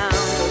sound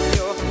of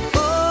your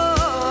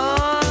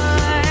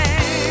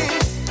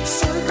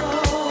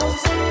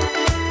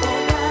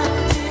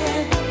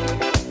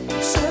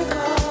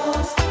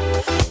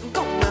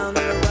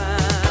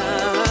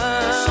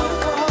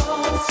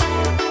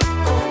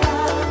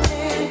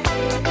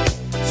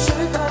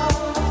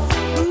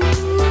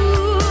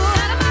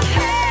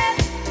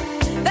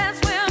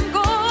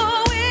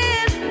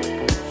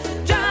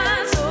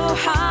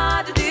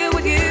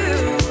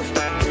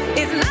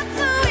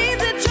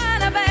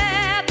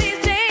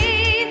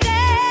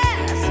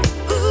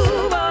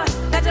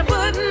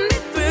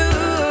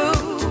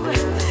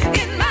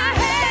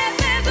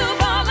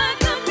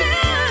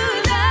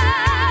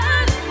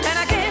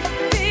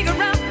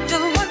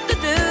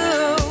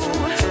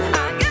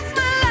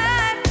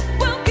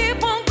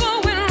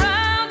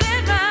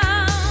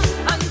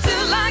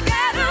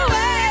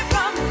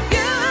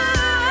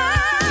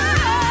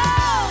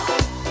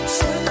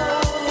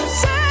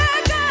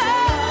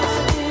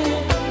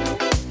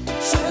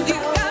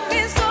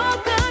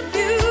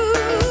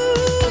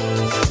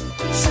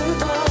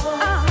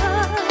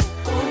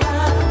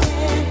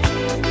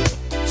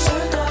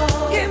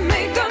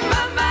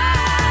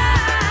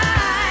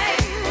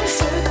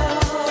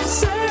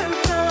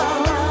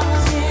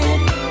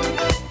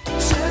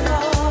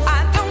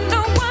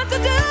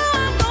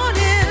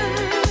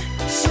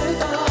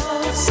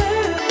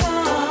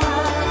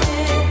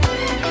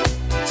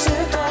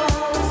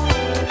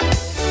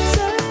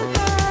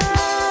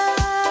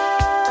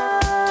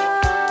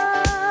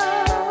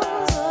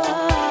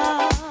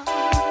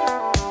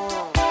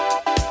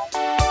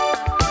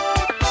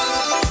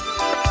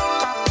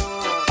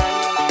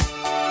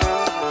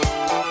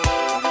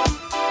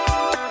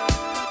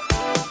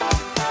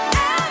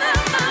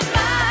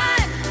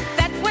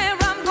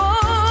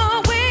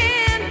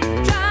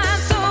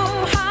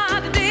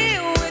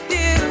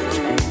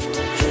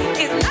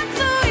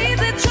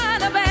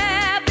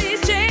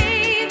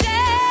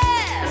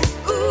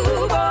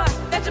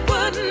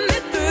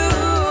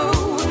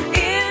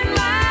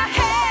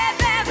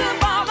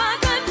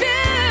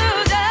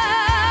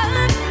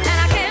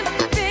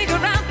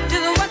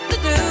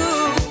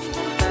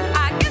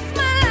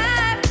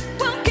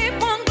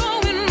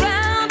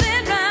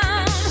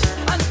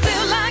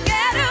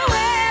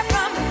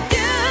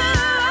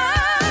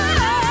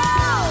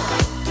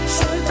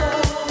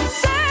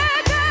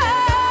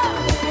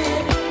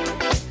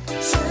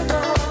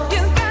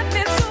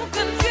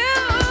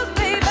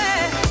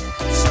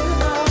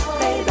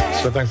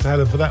Thanks to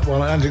Helen for that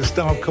one. Atlantic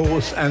Star, of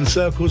course, and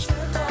Circles.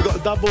 We've got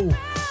a double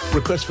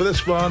request for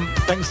this one.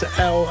 Thanks to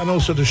Elle and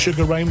also to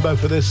Sugar Rainbow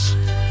for this.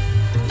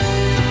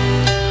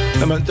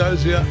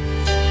 Amandosia.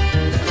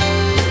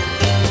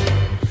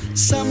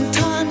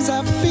 Sometimes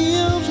I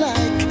feel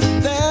like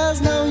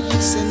there's no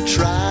use in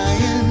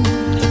trying.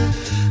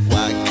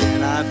 Why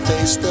can't I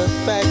face the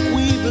fact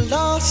we've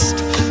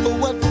lost what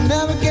we'll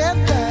never get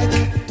back?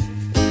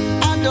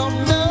 I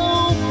don't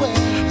know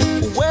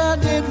where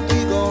did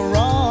we go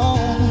wrong?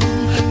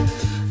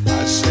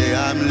 I say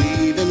I'm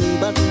leaving,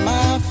 but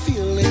my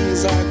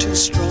feelings are too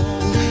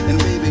strong. And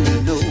baby,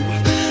 you know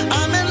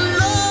I'm in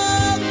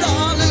love,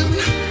 darling,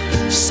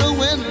 so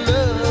in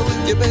love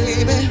with you,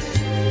 baby.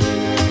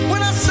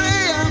 When I say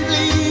I'm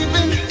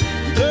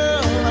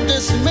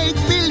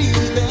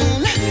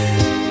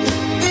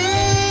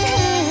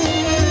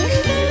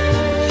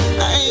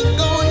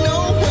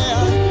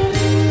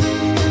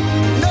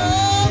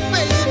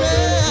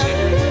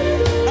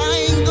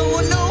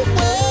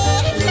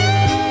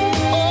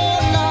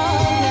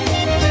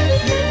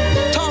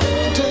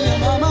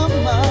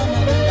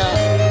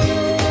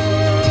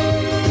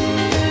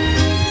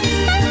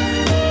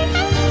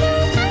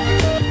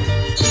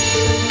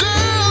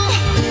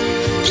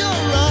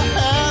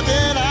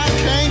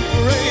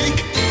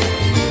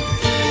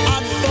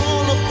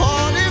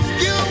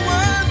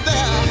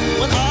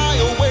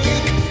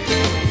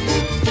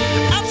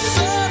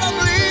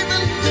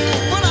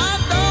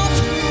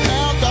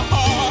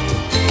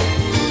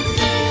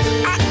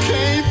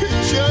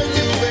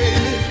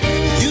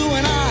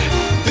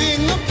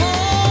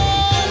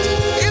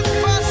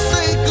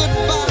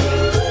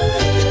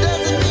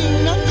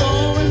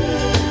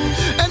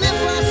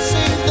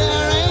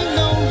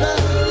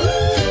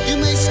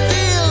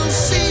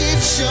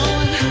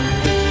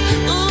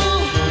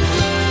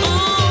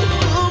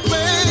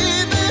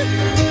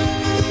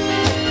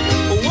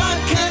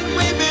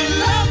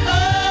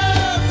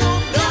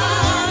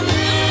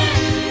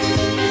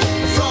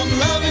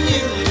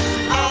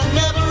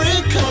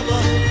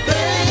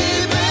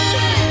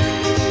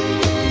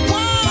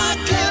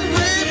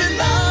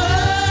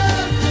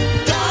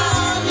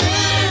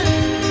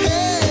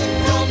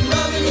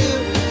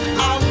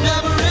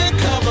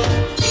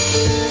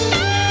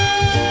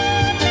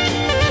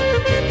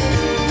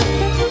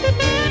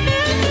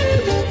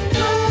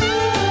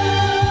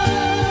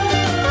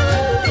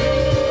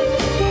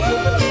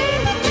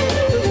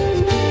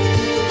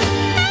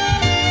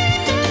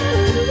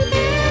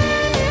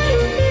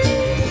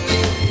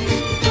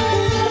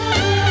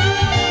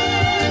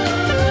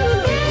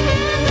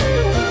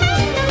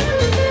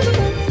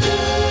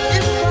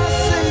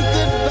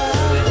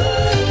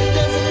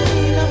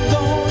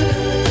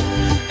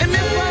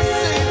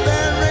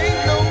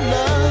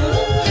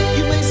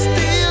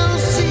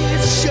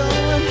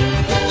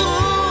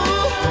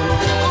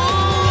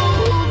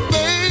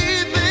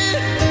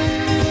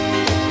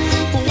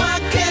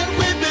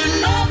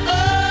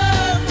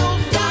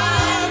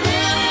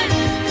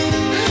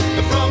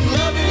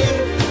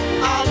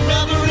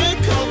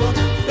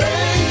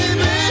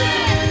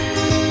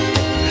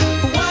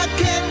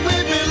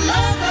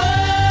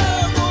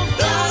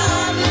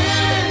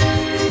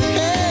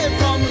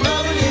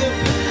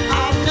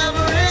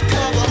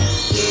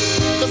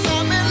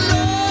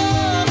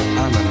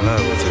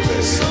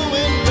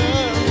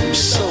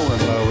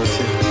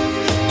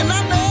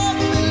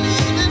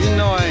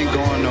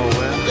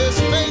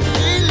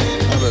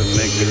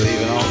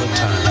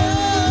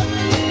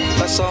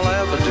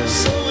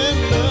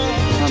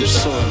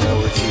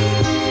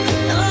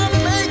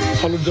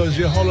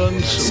Andalusia,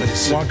 Holland.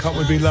 Why Can't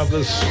We Be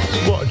Lovers?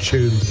 What a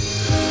tune.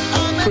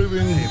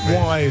 Proving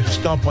why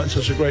Starpoint's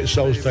such a great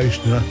soul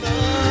station.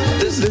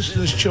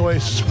 Listener's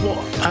choice, what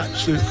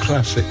absolute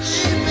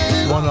classics.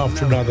 One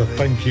after another.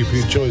 Thank you for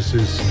your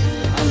choices.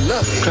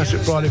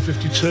 Classic Friday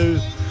 52.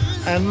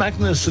 And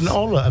Magnus and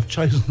Ola have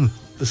chosen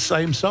the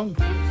same song.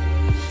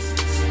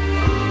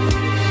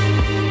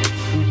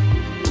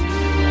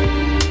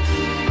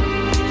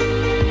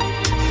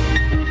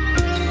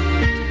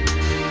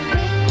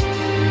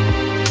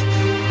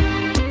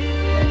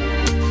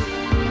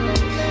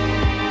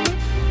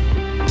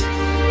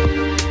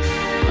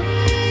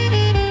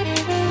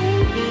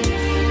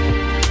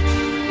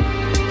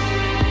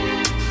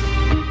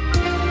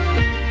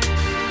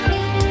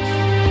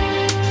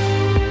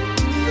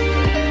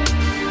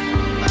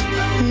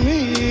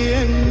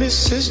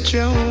 Mrs.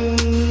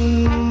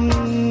 Jones,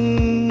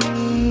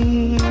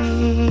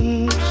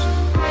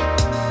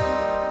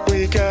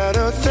 we got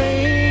a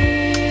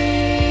thing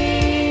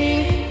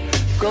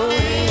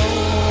going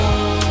on.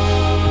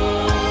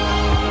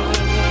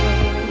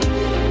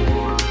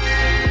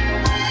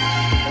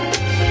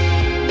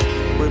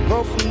 We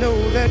both know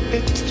that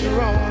it's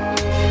wrong,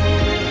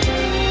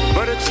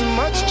 but it's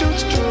much too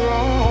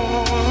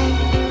strong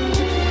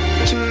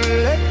to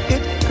let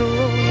it go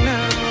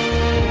now.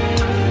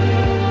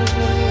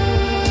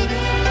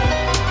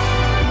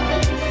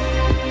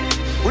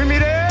 We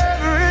meet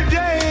every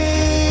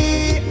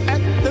day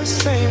at the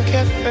same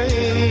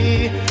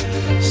cafe,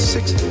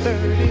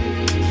 6:30,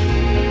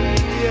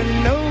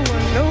 and no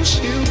one knows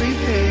she'll be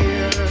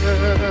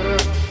there.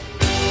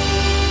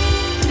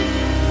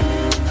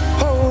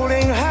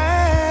 Holding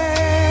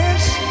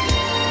hands,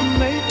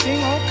 making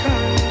all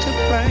kinds of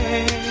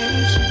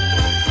plans,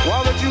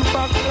 while the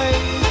jukebox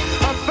plays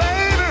our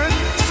favorite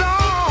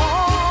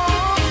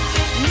song.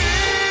 Me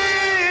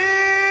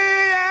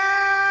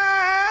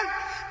and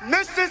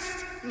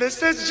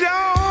Mrs.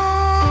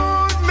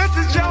 Jones,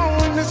 Mrs.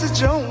 Jones, Mrs.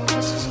 Jones,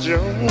 Mrs.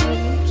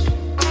 Jones,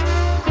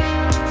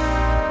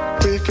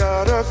 we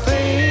got a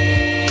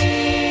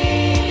thing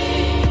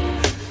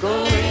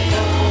going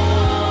on.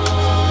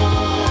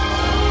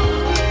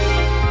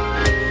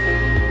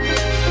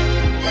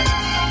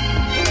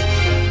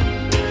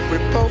 We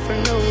both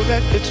know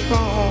that it's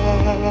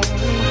wrong,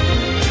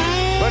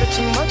 but it's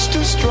much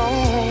too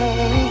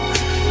strong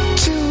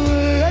to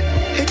let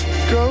it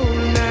go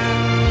now.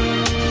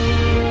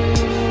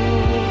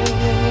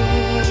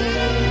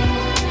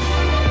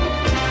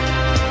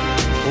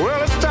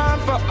 Well, it's time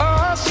for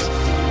us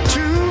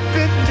to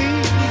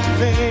believe.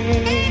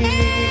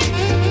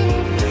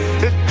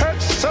 It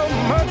hurts so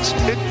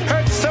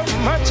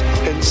much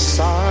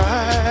inside.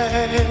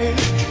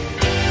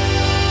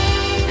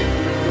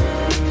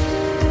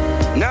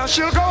 Now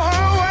she'll go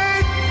her way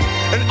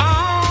and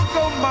I'll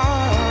go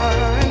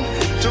mine.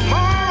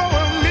 Tomorrow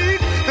we'll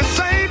meet the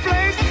same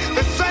place,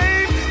 the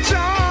same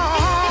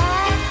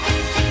time.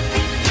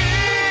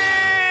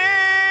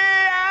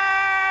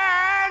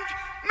 And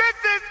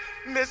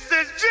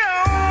Mrs.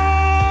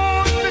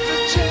 Jones,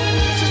 Mrs.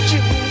 Jones,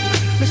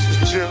 Mrs.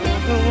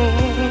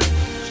 Jones,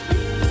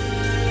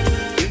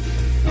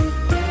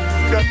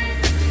 got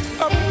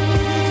a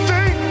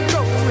thing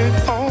going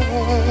on.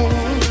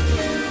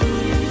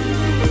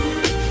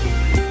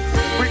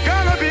 We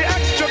gotta be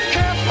extra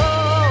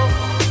careful.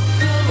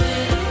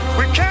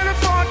 We can't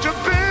afford to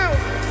build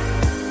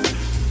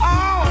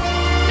our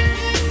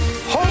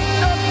hopes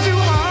up too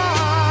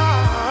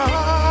high.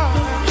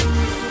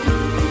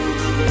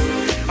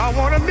 I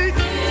wanna meet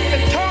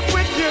and talk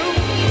with you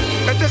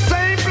at the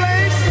same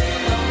place,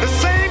 the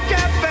same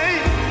cafe,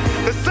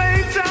 the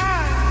same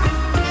time.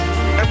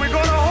 And we're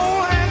gonna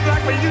hold hands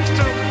like we used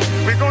to.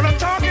 We're gonna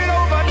talk it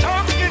over,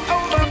 talk it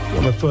over.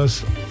 One of the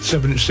first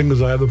 7-inch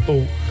singles I ever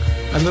bought.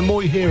 And the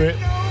more you hear it,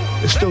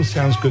 it still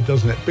sounds good,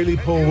 doesn't it? Billy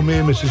Paul, me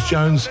and Mrs.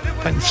 Jones,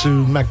 thanks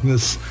to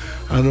Magnus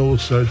and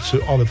also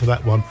to Oliver for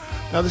that one.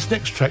 Now, this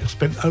next track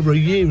spent over a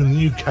year in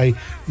the UK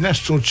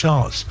national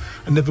charts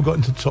and never got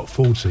into the top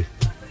 40.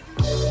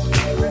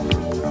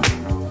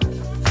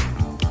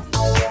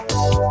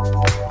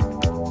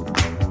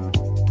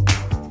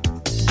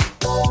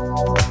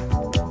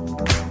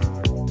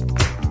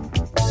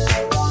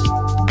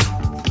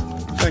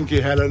 Thank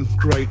you, Helen.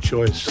 Great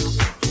choice.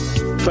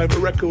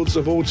 Favourite records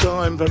of all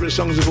time, favourite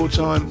songs of all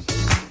time.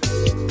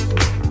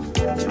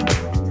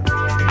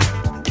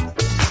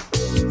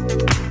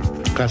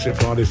 Classic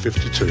Friday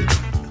 52.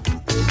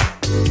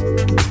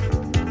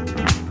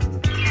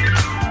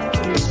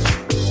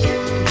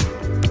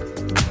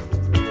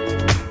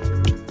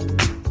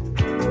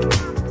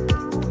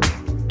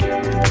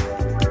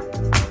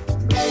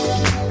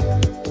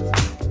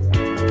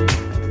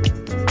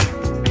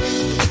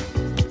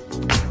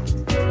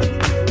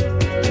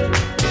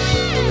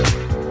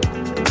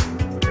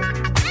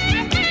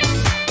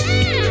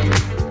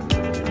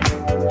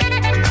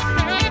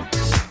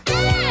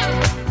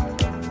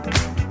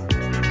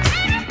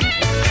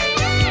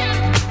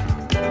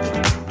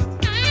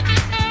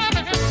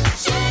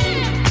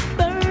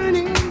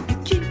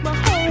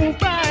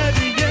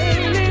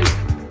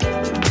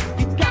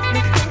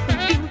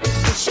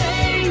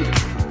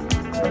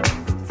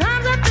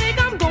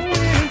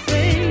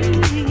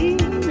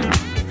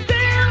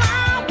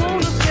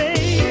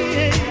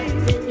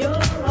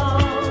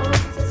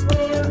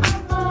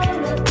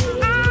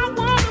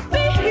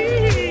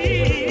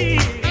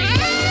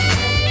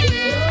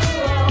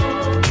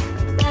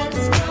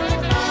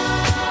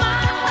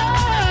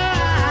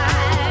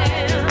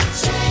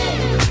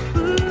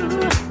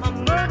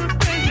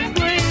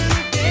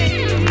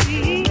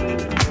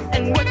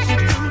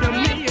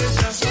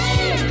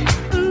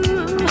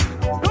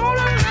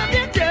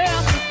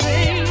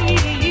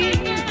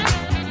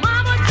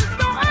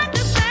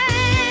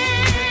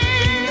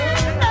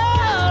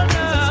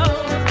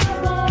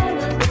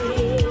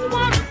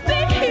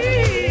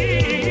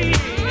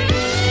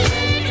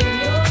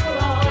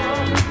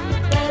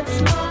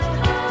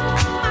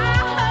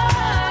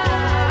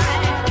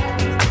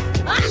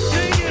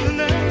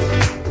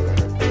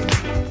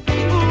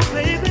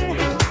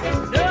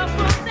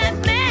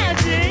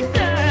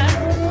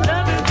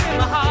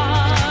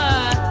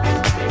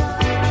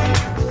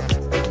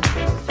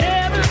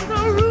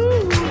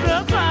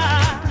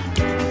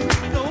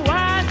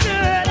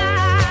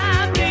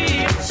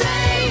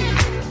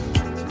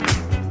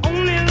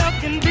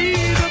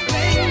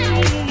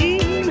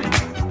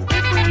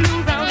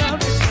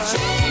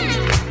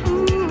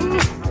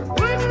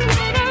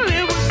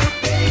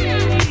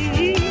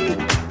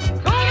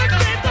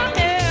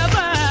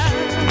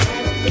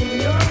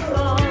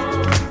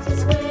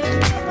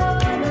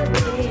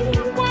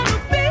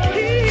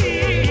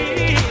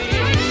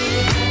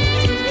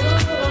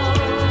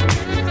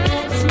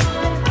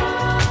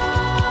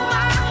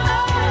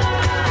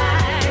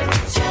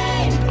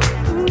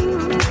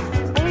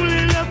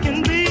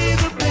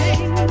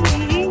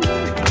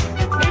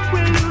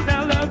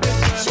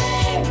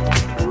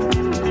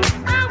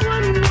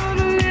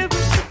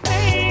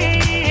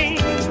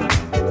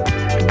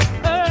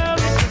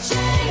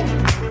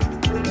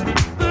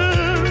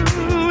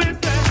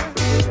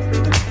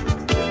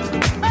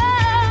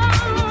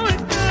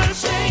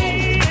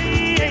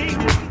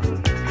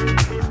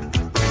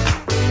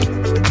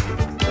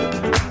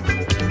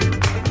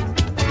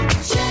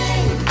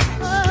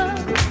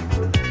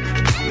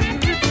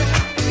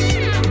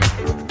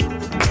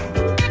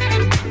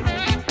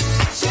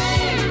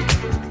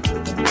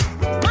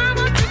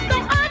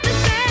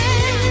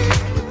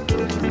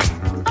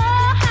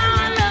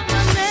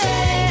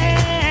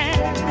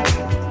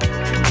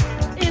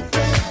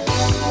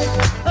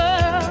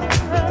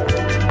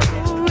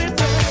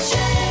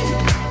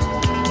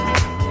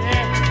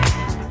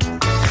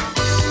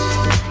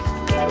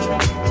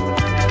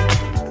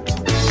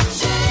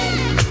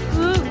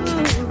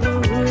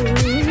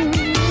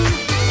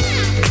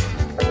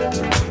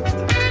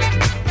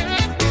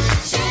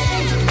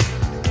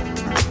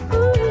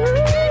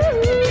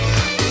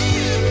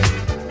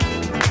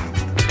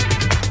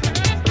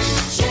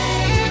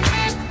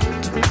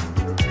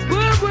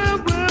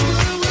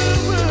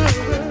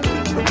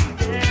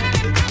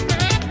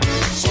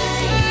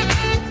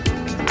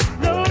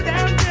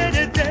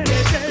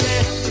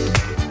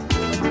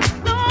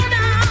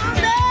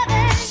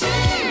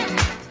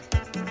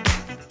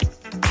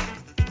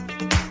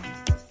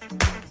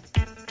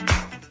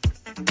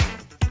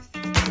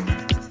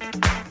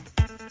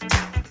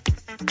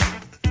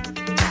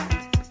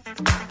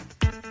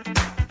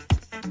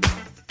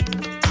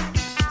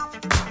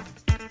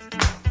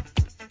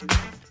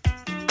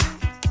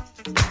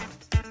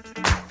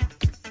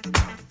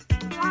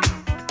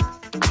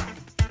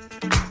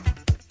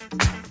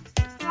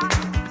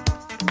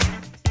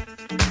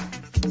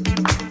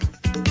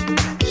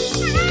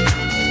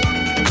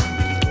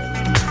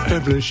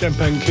 Evelyn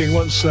Champagne King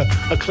wants a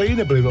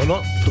cleaner, believe it or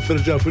not, for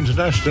Philadelphia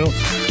International,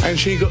 and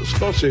she got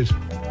spotted.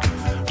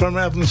 From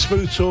Alvin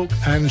Smooth Talk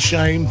and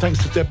Shame.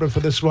 Thanks to Deborah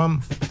for this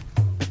one.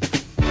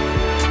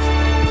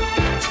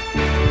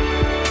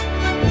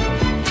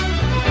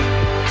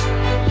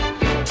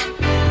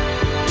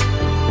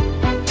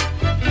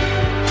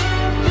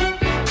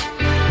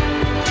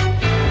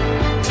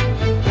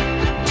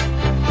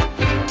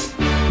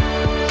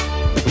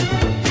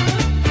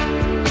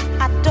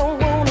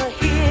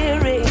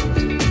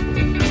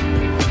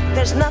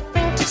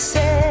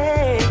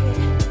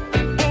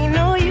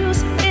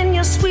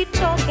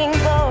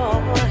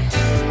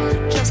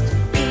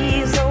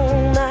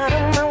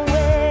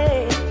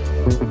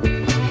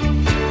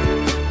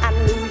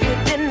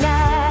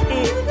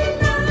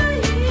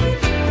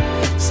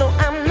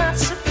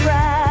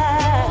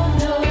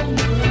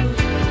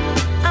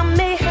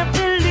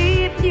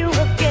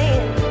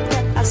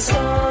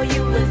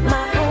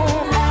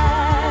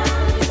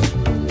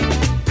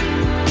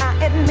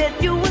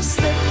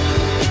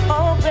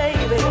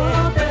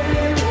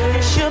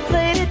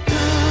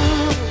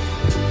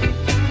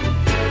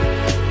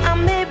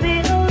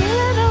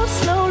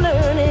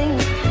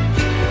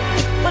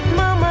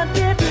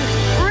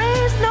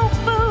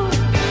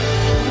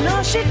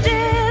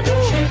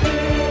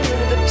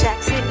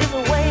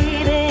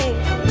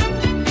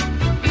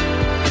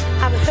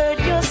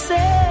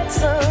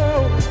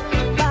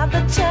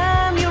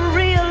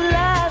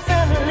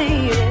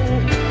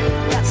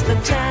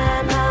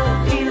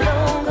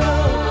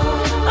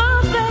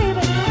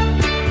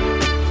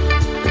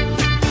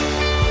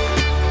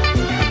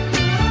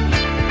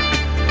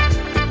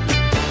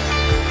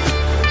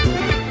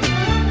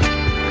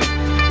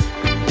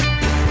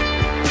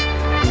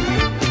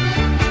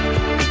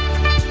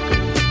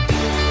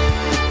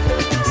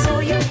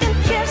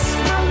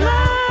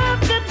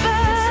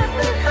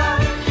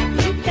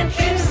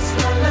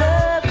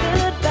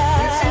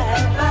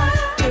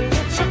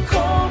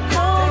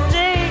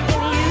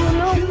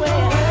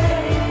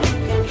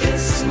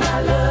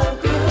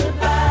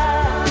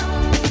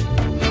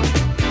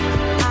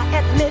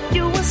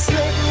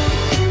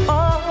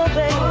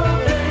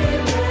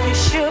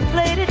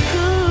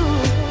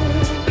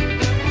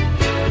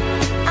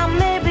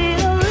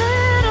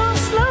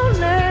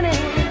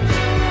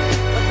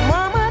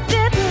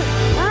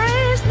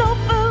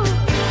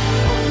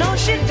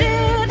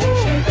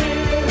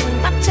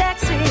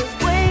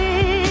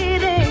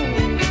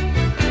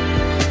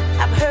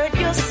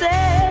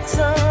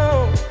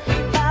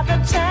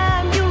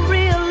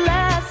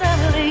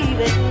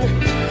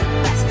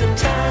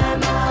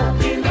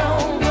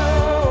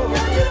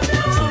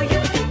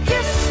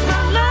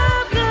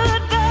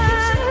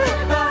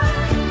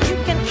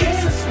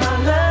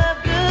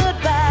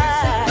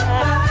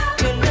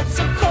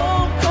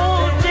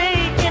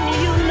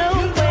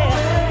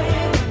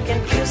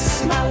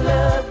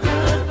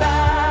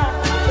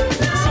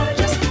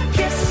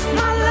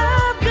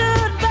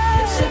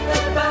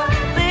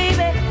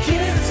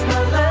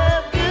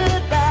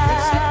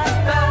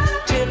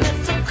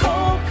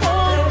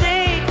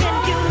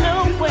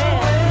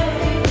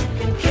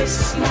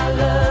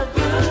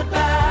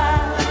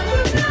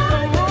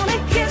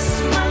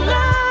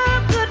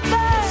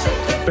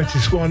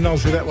 Swan, I'll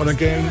see that one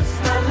again.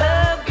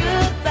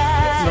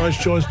 Nice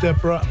choice,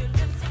 Deborah.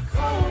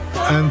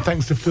 And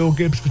thanks to Phil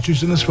Gibbs for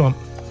choosing this one.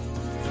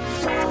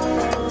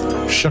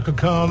 Shaka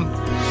Khan.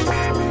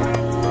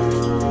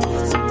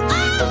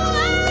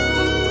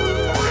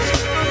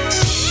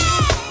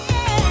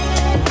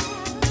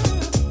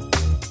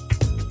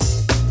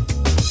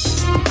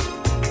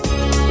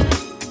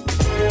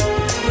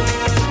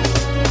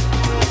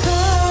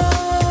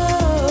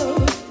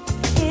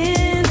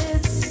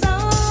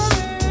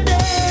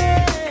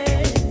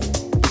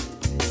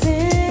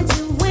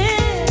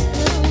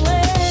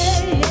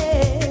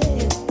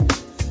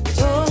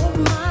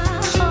 My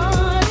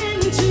heart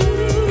into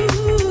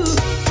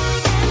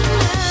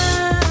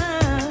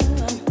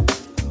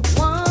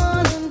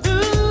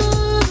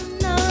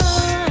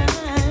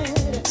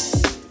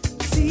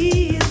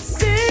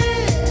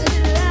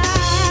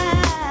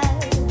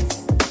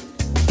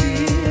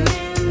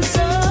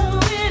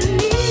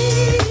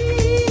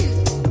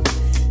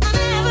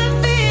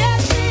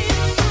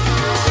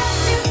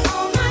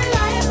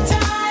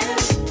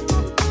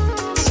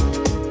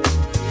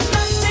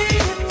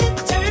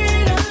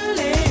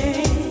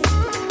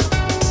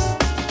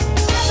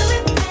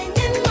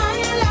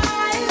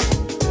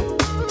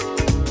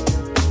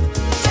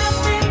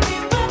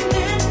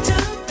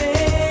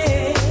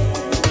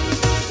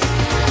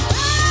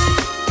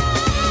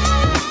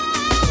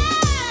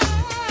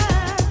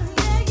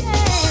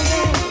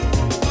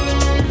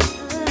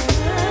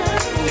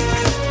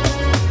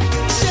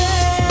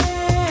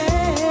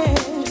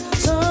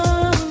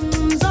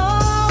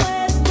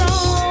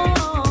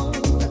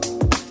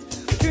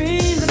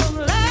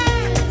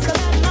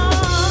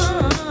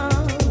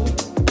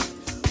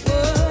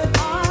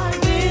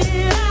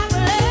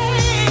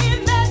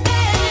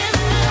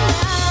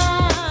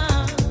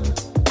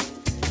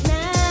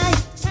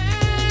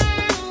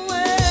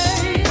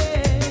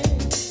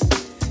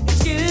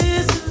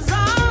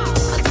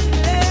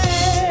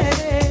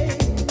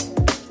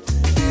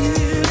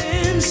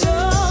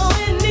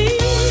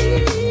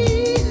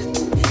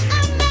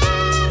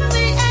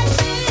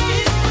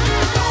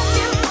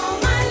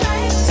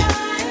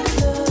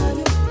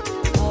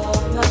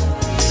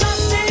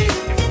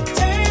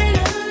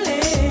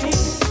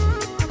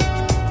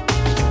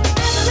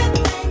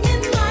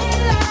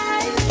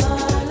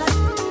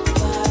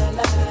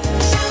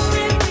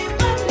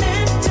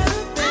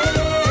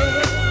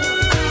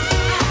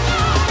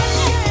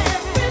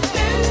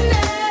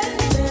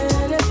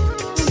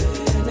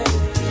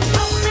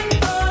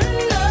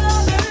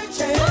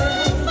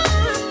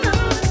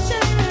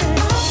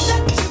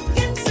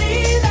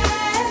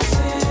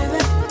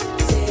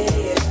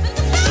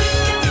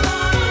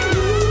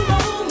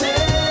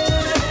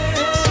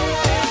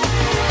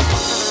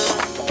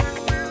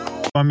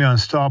me on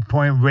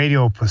Starpoint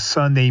Radio for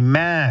Sunday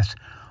Mass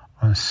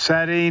on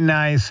Saturday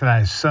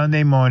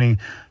night/Sunday morning,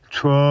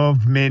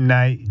 12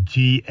 midnight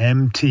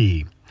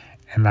GMT.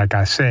 And like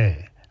I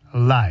said,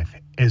 life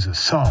is a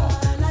song.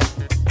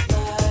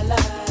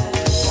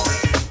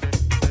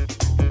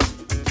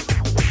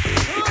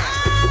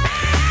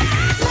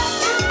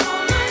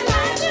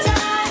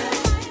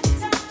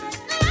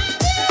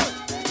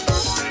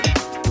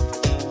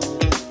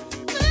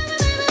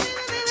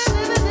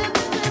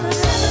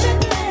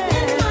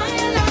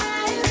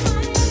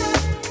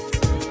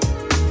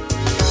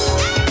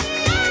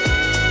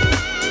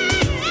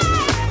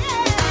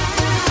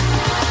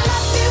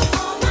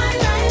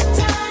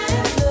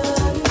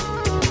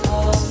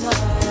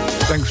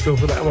 Thanks, Phil,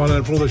 for that one,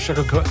 and for all the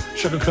Shaka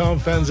Khan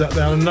fans out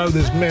there. I know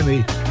there's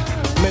many.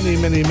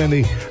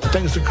 And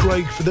thanks to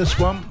Craig for this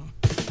one.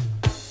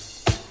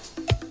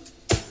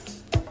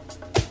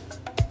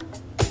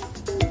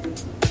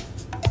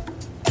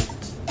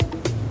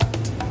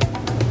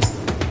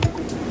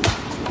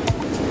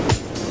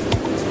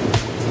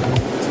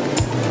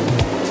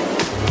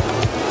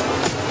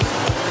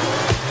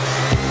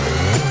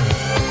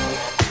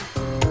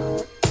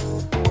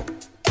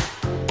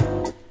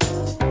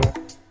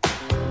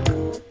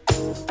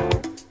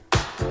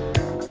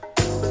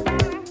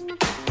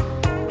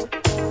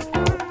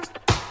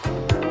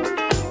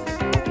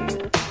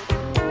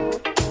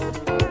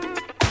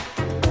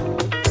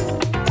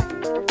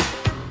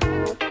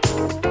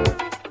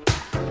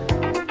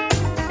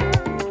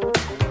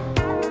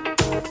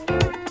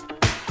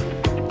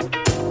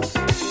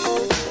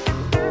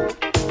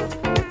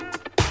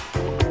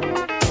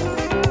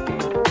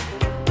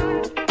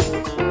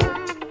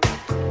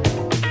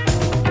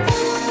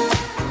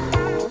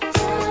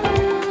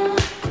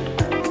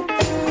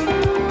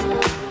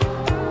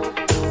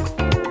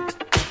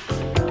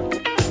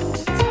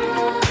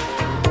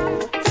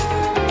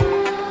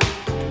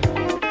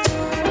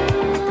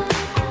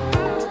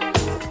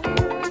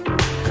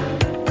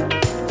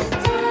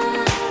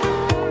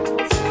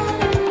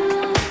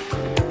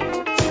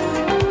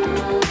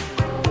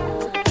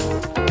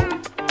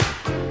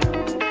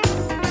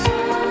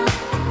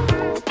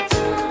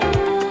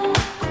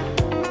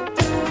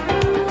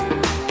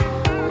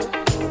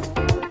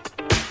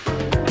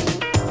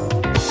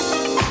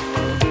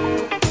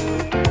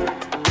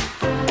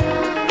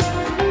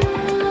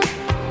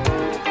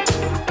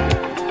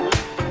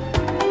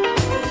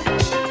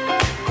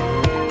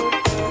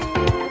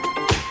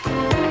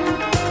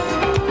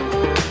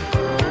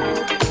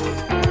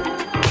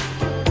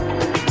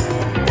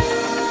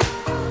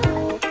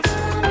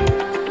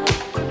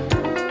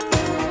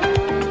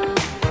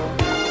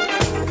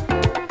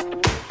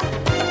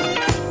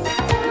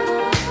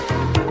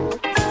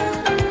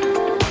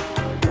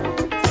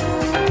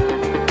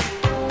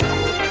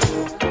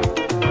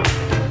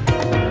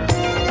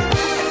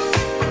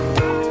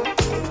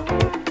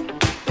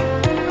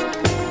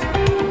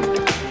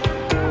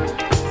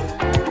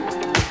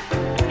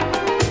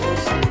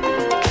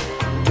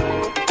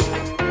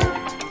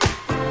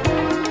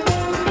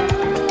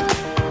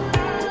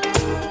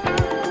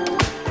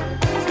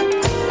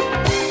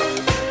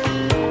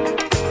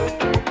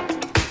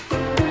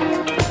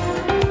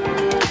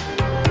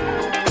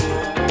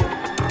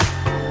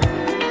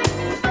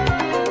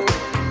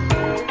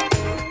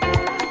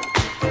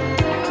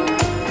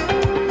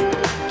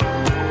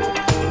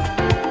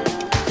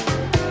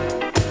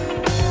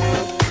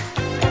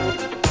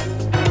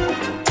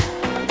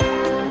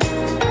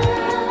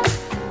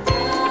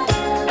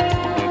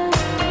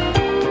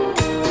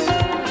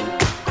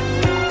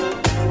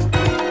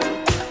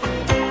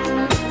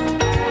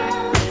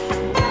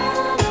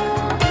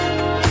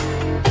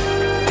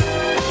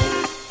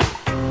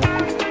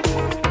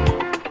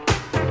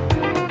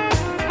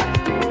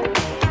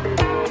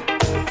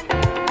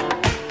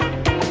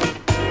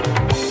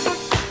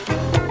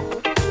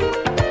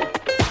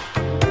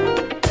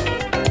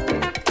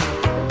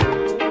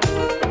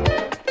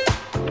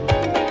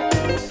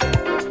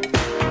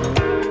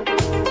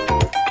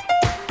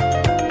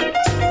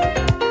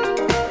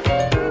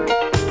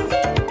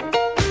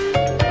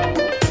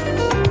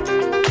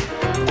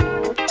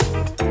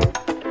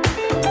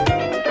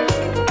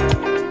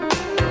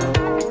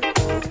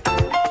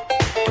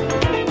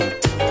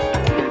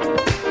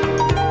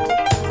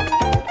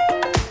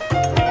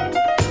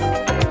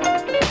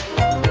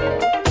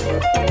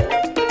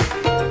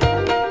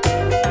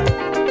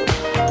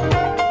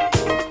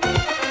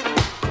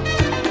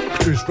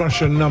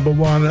 Russia number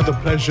one. Had the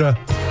pleasure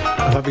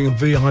of having a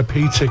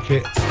VIP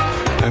ticket,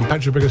 and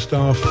Patrick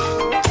Biggerstaff,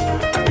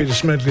 Peter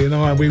Smedley and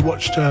I, we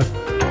watched her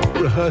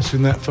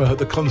rehearsing that for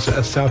the concert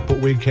at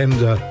Southport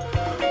Weekend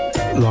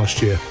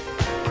last year.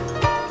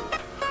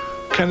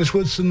 Candice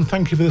Woodson,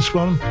 thank you for this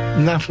one.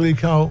 Natalie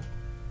Cole.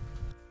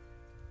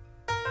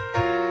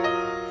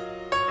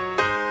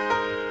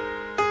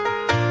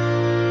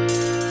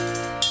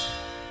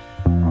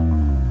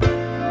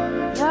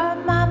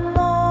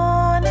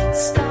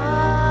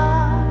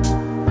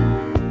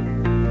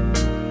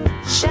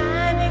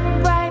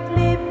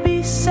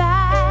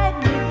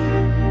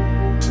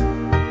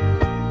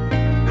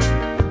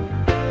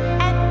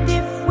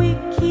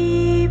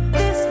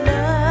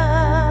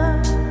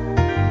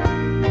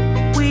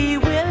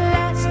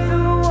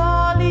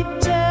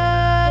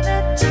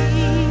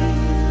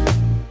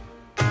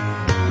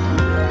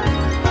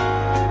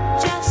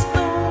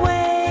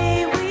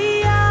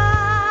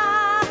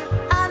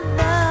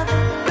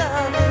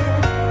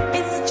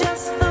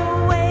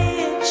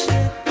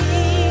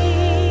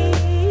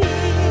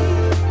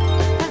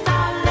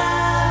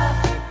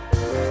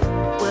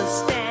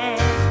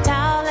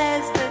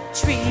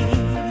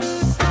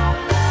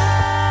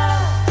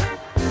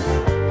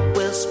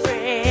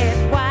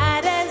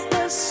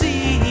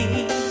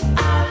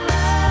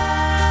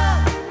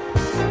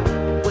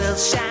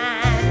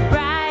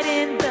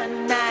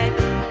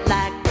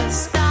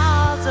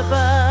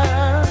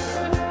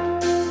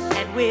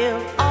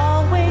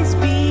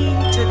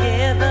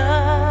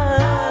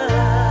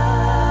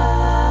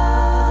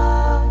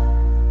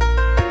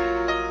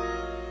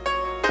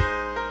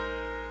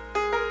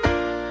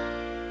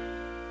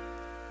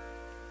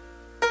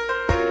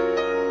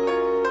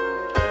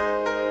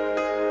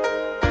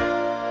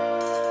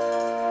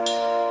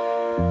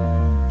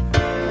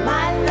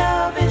 My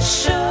love is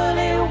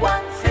surely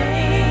one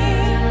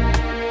thing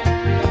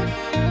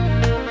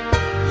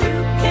you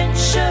can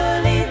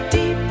surely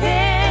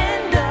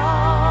depend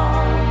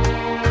on.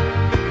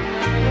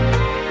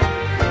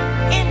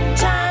 In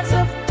times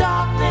of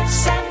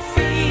darkness and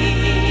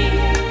fear,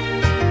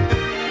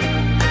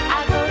 I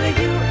go to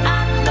you,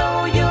 I know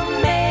you'll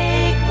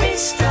make me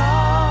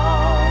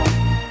strong.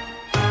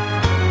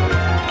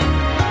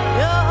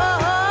 You're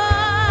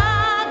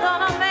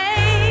gonna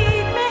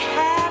make me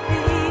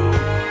happy.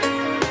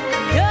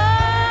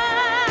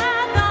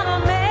 You're gonna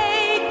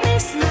make me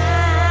smile.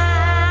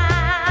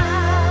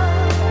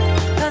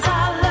 'Cause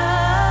our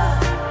love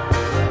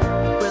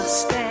will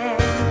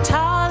stand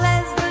tall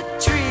as the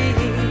tree.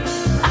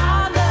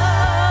 Our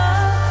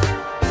love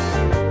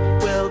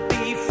will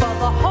be for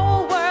the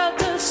whole world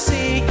to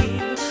see.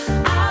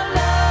 Our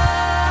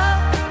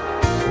love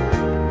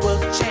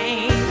will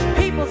change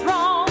people's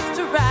wrongs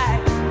to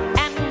right,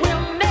 and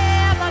we'll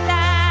never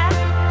die.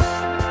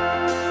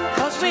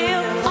 'Cause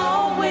we'll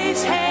always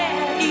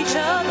have each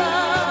other.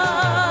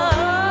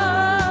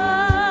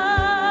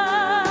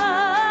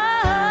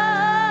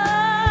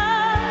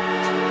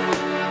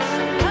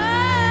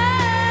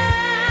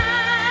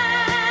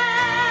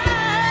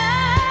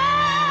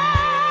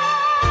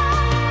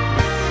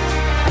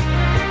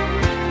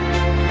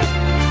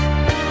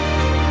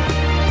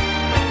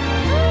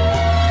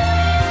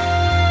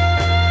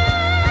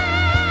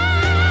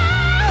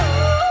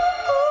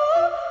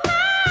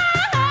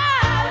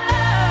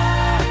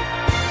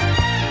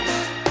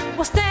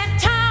 We'll stand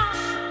tall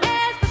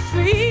as the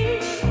tree.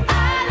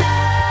 Our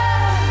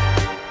love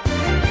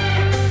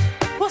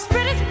will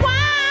spread its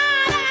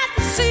wide as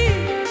the sea.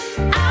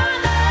 Our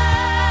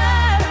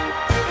love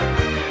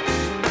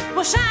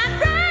will shine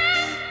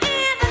bright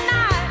in the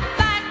night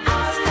like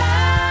our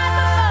stars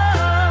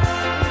above,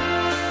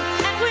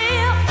 and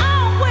we'll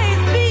always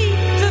be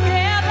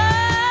together.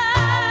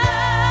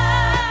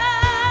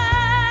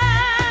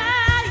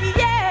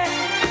 Yeah,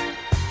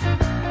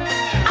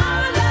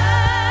 our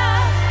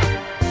love.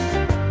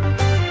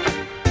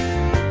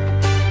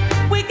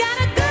 We got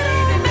a good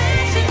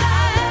old-fashioned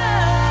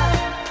love.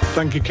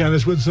 Thank you,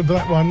 Candice Woodson, for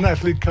that one.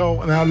 Natalie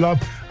Cole and Our Love.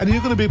 And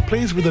you're going to be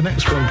pleased with the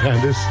next one,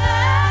 Candice.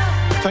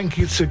 Thank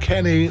you to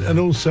Kenny and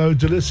also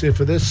Delicia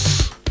for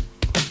this.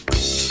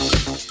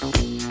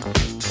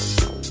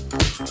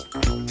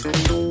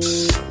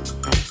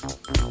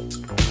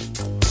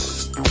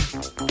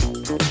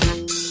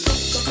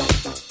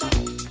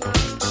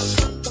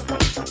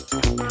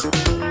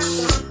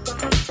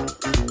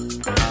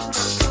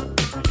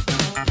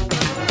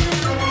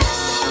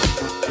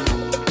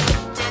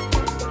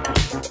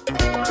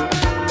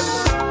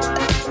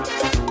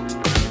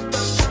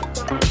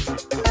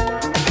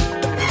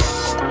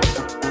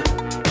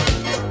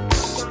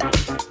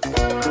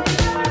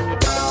 Our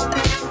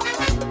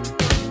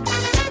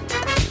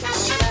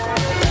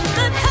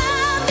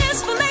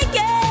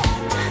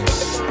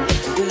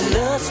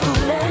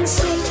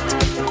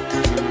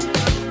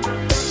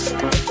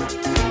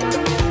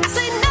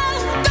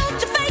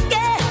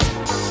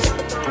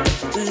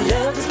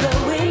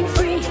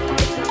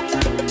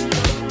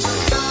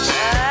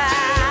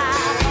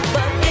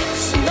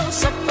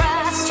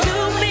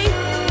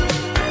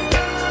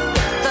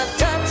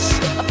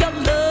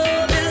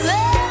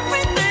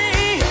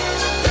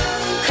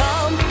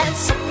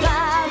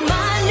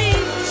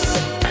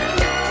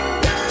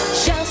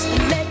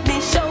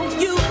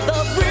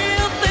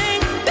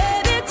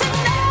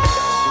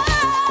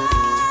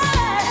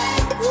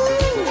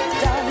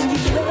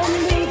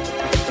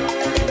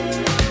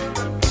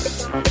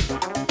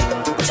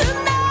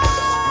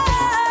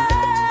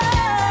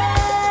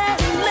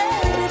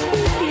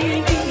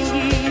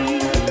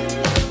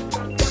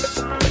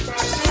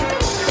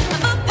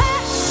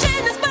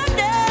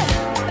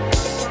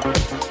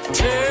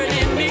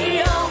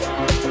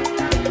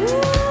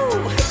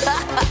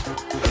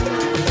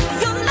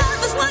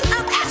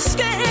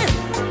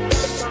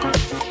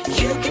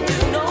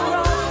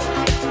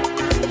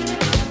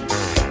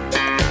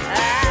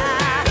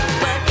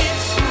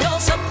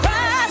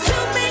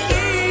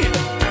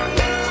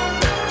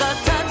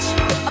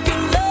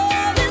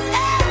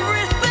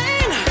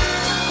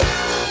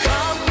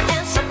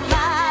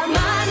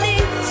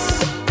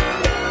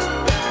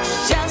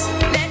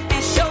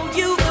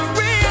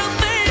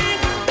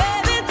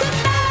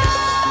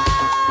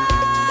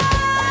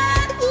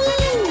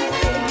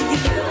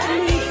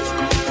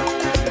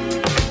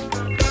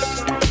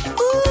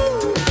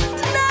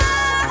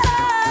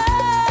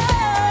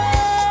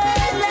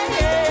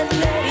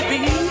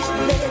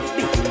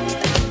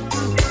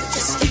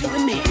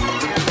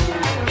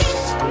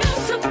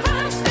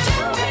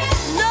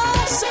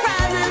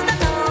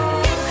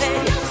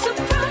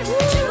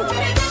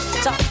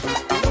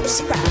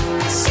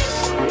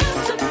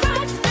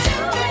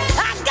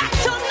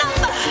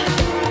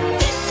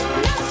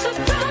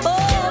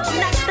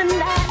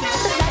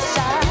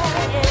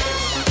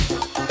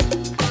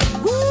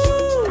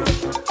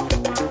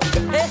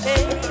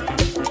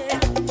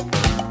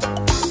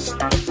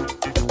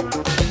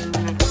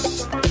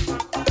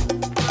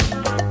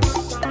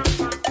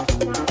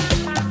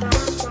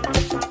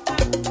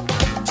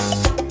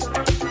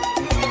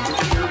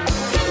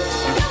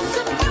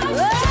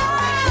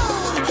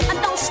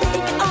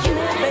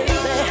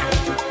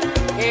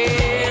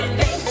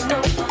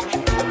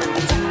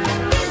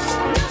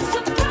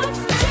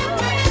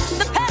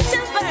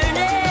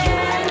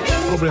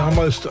probably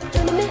our most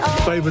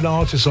favourite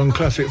artist on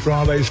Classic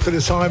Fridays,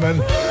 Phyllis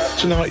Hyman.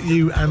 Tonight,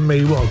 You and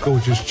Me. What a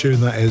gorgeous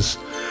tune that is.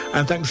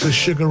 And thanks to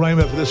Sugar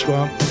Raymer for this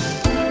one.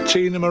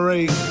 Tina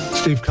Marie.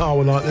 Steve Carr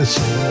will like this.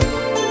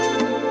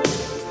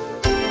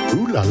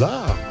 Ooh la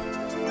la.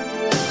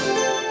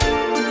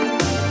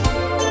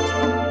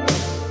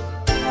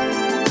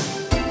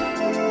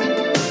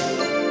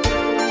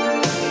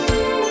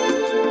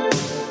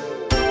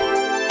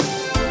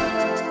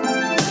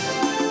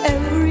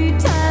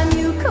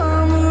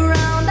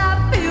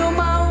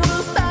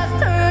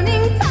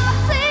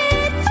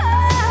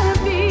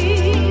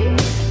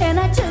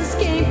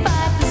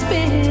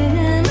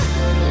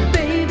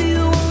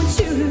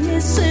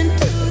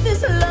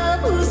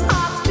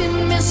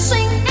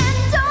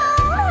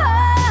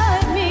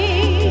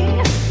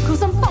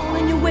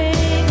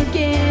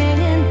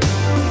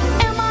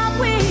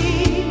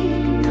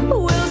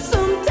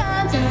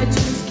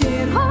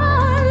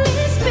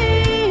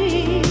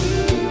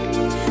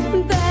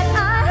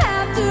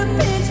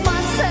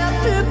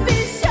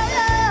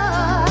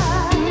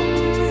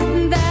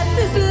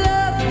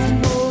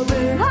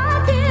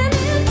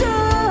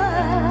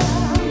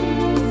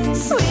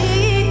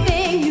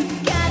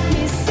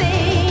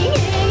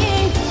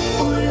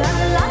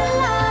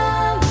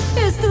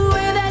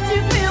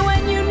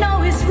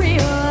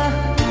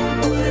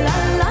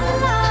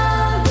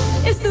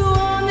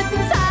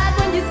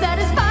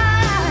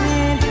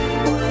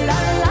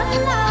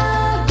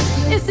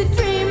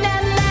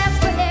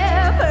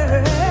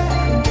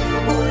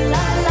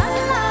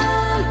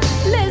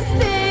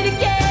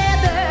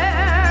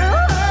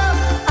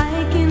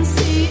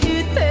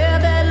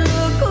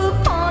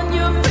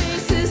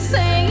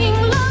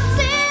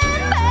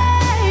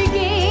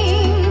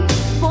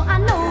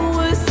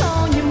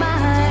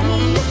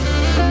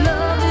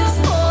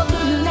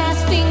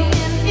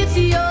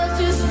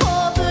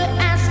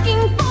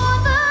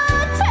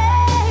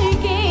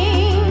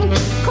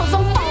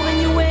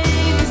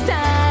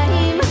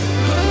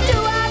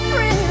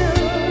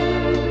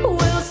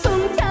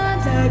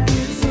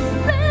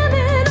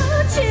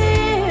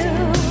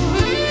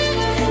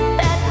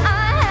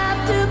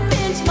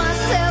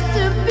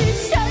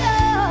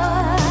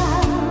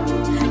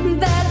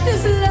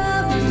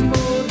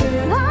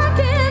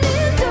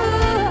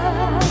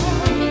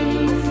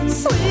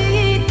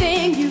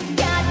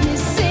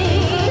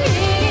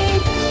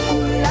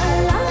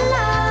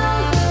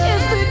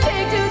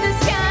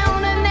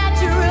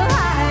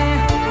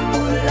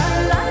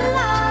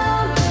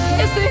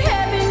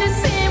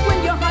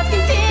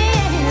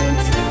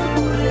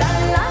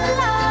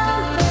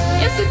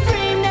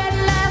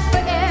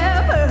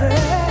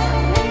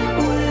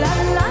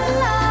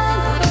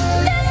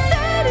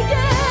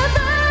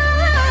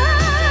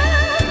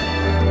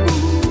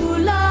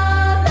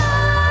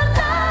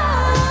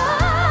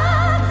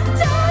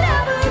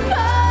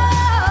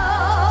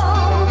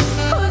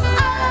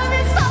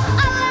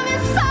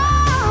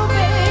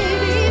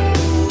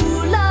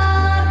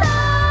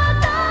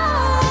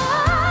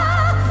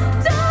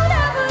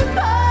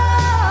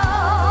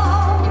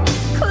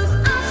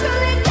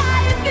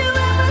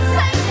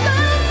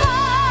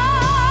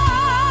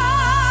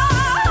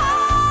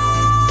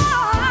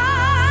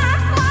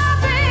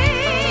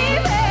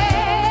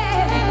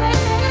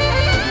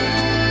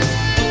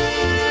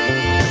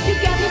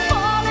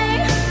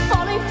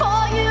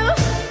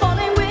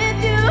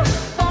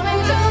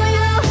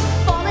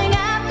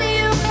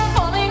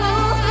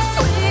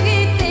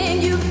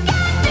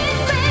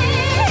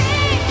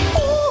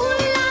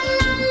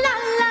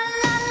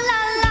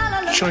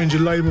 Change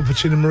of label for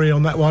Tina Marie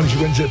on that one. She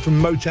went it from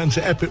Motown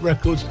to Epic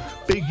Records,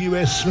 big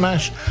US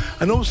smash,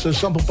 and also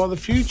sampled by the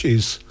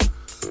Fugees.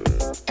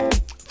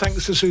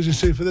 Thanks to Susie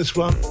Sue for this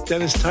one.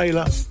 Dennis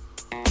Taylor.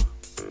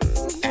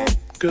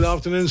 Good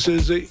afternoon,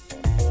 Susie.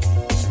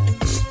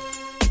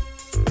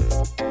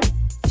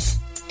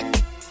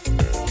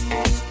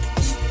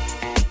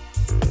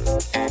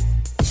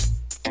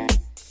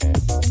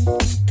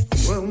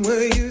 What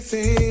were you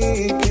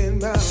thinking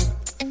about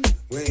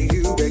when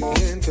you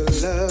began to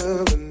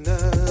love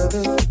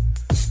another?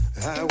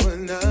 I would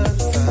not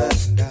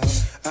find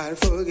out. I'd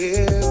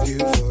forgive you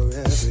for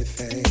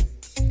everything.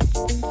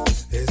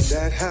 Is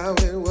that how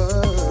it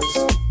was?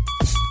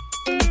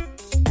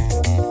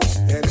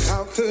 And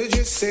how could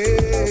you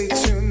say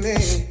to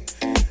me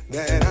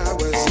that I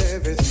was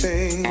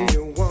everything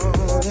you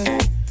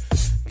wanted?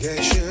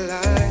 Guess you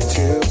lied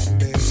to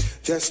me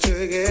just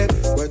to get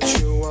what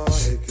you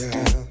wanted,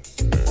 girl.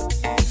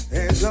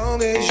 As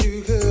long as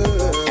you could,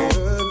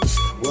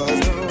 was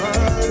no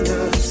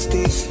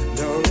honesty,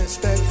 no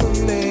respect for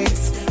me.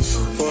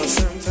 For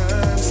some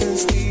time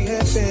since we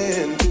had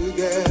been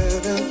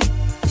together,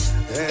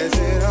 as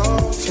it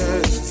all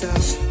turns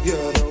out,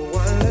 you're the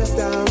one left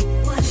out.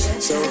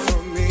 So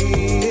for me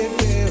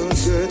it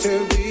feels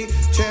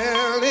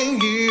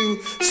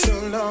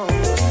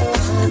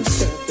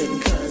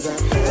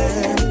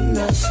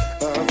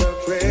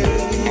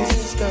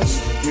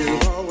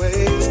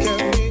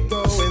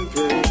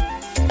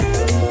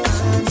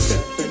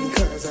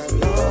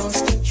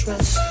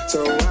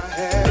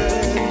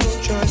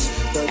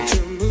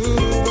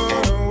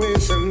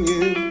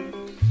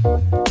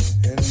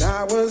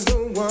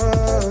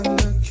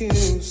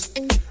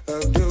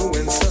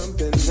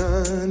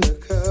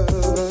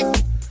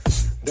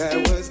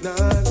That was not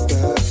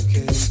the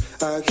case.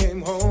 I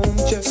came home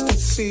just to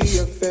see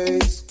your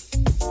face,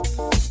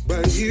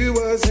 but you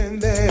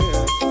wasn't there.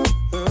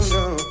 Oh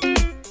no.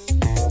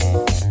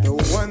 The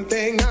one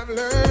thing I've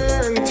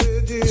learned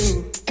to do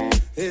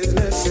is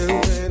listen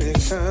when it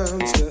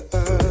comes to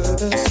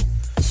others.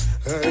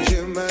 'Cause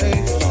you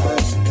might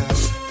find out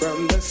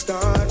from the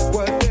start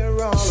what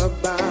they're all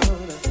about,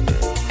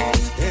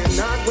 and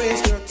not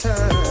waste your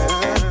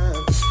time.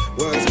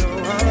 Was no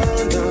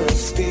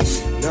honesty,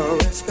 no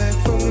respect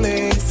for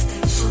me.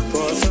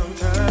 For some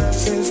time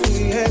since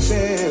we had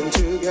been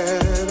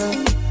together,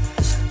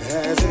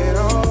 as it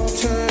all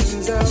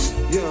turns out,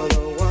 you're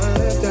the one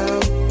left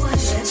out.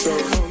 So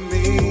for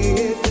me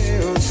it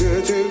feels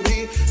good to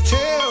be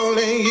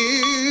telling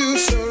you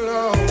so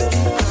long.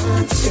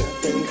 I'm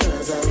stepping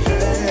 'cause I've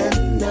had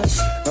enough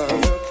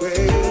of the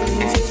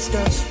crazy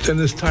stuff.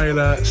 Dennis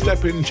Taylor,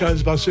 Step In,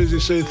 chosen by Susie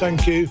Sue,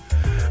 thank you.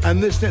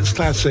 And this next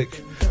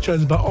classic,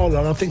 chosen by Ola,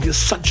 and I think it's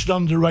such an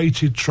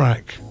underrated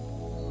track.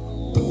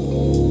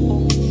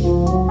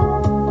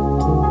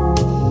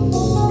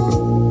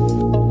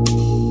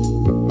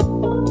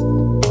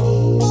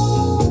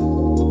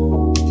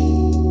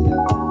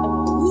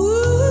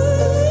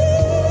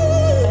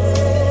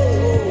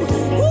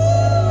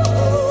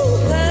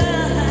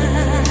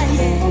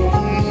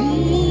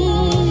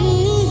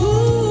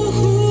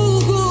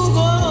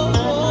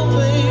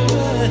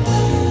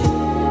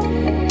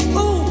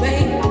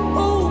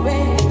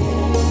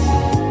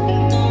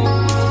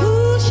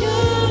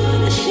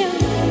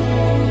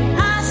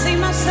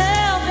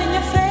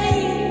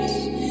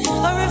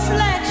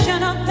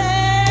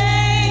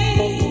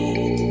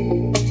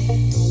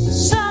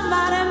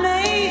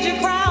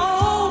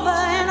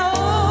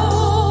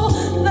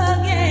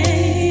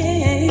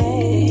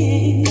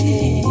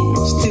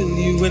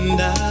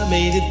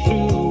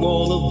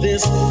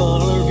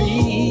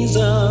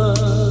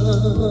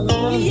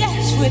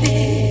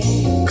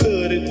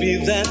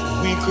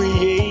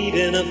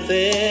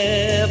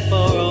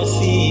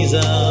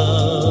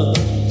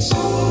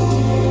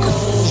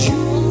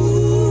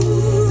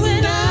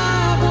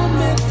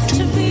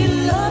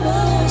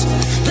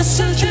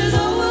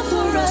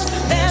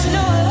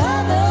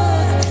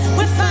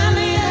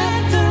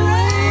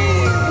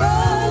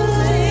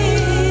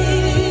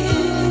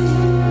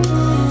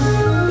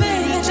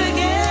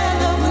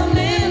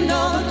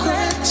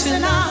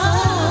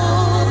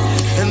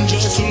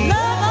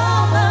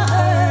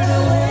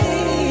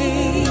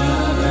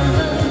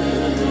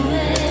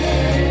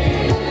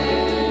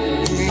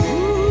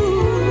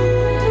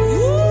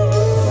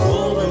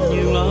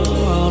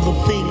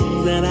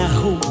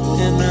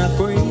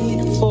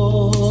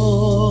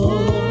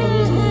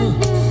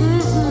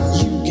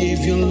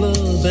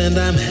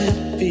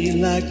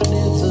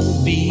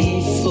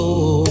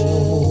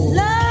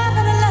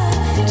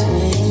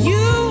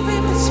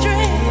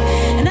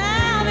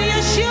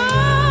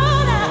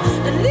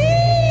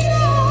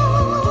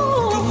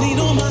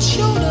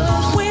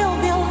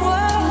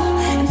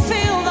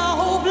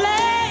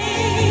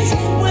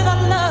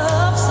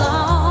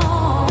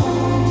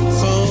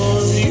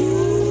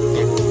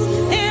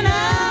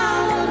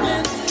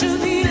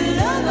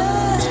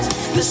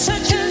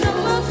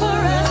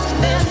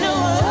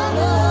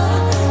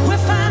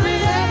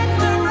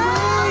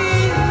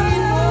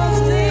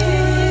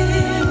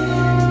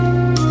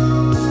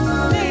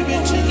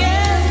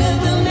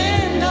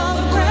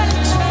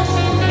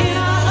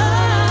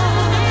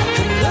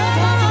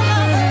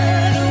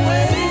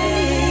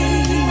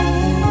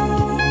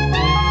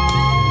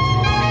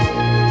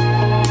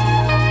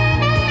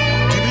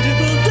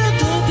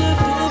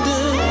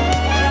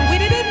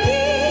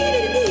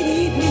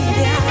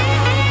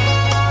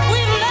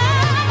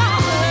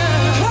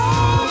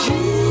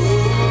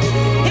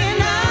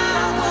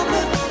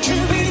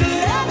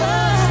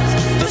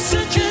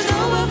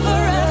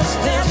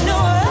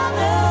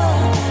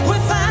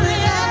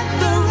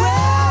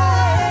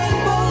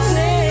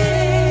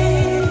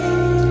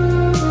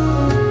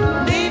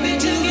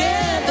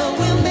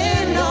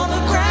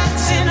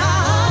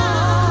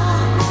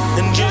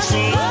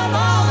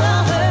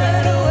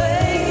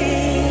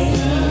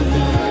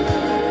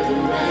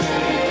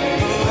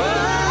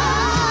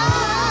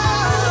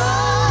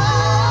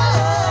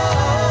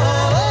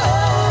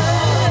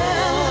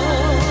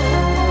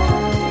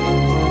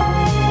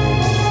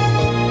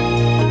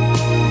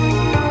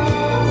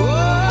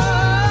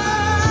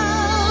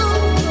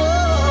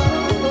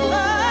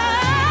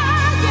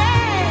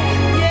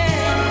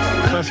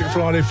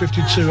 Friday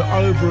 52,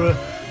 over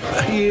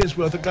a year's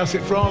worth of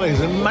Classic Fridays.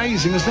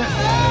 Amazing, isn't it?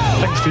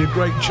 Thanks for your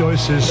great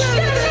choices.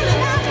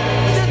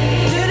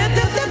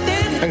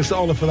 Thanks to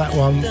Ola for that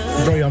one,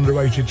 very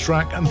underrated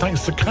track, and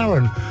thanks to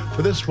Karen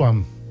for this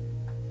one.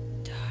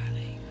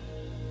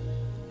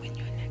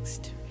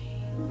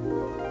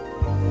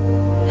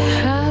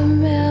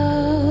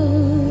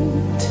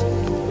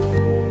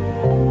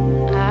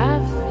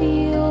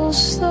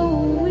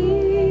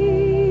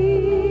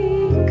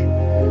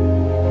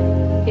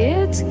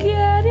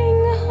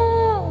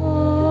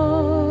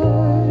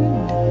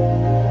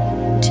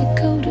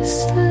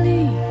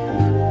 Sleep.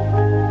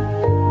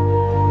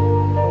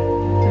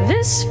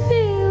 this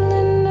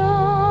feeling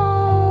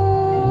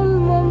on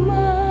my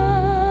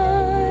mind.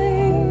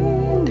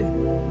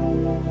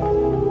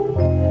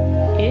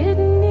 It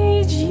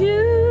needs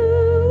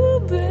you,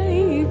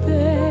 baby,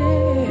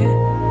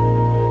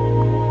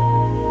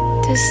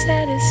 to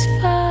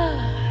satisfy.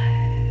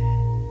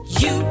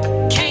 You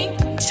can't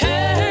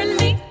turn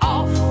me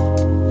off,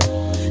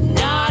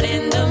 not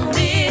in the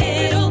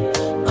middle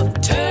of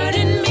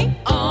turning me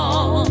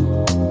on.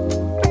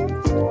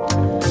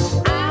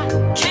 I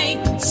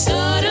can't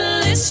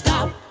suddenly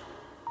stop.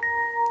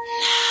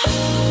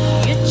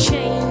 You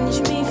change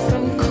me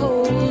from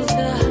cold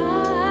to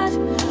hot.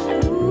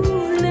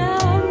 Ooh, now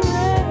I'm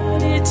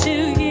ready to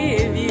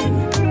give you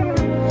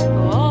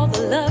all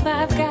the love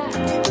I've got.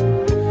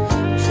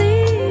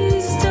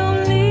 Please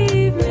don't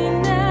leave me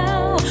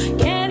now.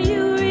 Can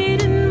you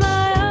read in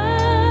my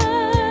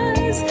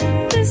eyes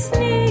this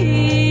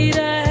need I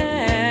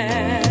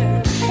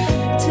have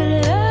to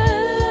love?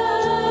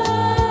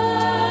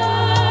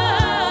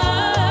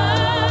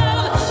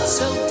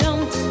 So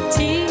don't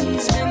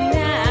tease me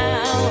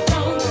now.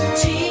 Don't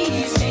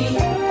tease me.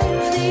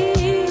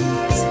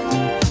 Please,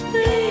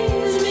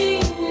 please me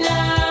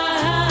now.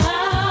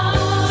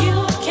 You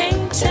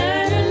can't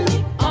turn me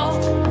off.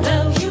 No,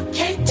 you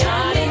can't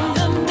turn me in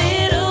the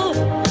middle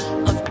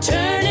of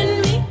turning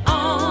me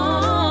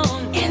on.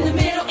 In the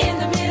middle,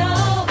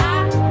 I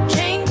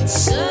can't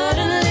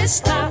suddenly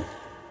stop.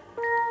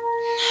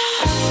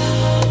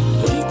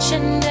 Each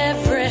and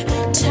every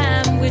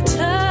time we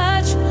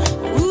touch,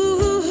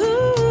 ooh,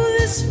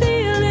 this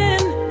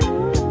feeling,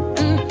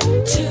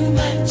 too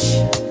much.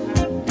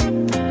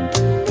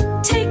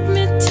 Take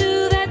me to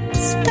that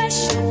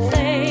special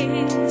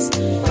place.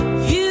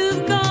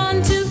 You've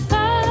gone too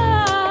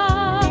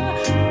far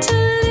to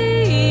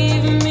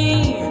leave me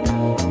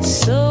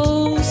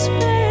so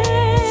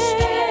space,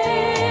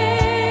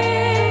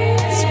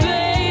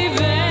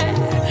 baby.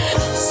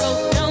 So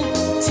don't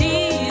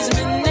tease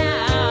me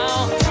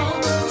now.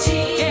 Don't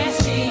tease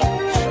me.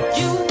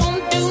 You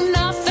won't do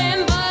nothing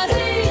but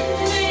leave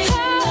me. Oh,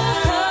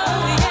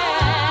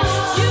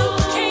 yeah. You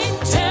can't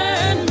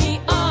turn me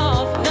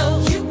off. No,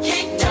 you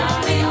can't turn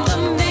me in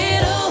the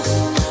middle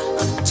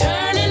of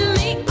turning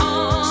me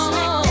on.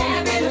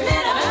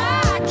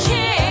 I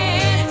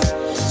can't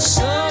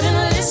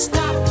suddenly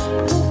stop.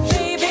 Ooh,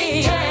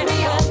 baby,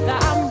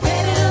 I'm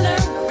ready to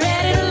learn,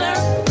 ready to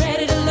learn,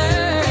 ready to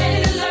learn,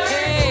 ready to learn.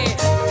 Hey,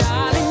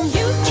 darling,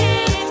 you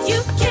can't, you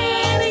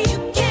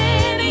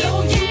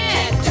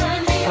can't turn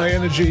me High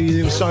energy,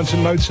 it was signed to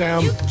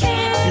Motown.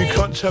 You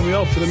can't turn me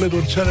off in the middle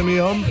of turning me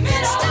on.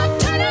 Stop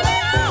turning me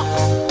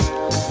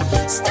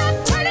off. Stop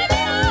turning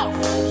me off.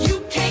 You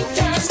can't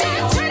turn me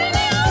on. Turning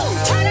me on.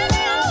 Turning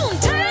me on.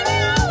 Turning me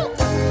on.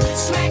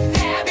 Smack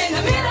dab in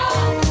the middle.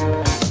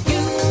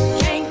 You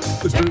can't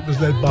The group was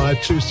led by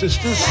two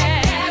sisters,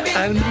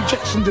 and Mickey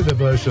Jackson did a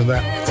version of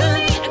that. turn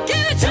me.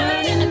 Give it to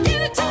me.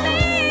 Give it to me.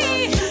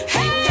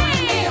 Hey,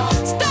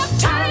 stop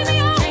turning me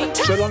on.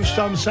 So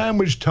lunchtime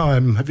sandwich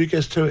time. Have you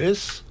guessed who it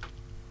is?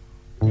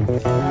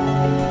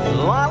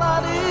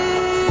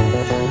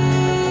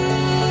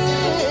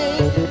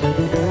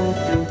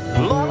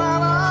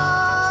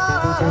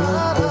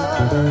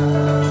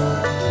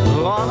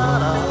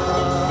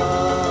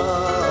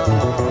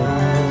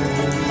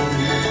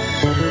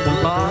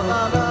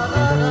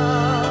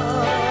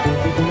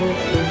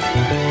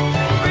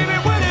 Baby,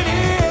 what it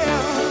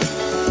is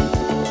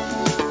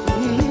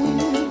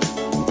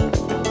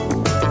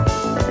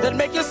that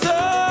make you so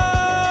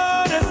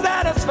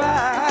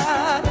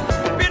dissatisfied?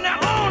 Being the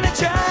only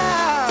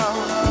child,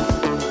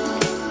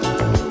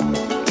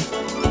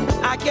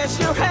 I guess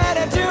you had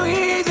it too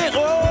easy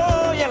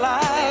all your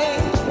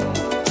life.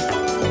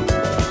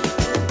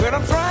 But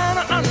I'm trying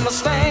to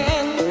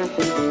understand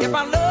if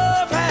our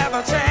love have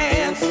a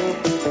chance.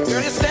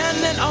 Girl, you're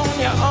standing on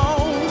your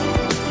own.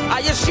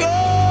 Are you sure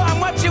I'm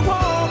what you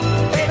want?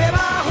 Baby,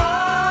 my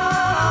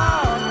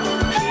heart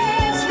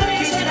keeps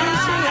reaching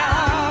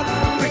out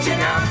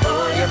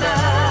for you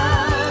now,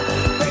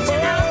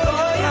 reaching out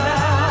for you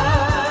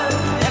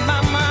now. And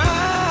my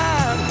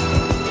mind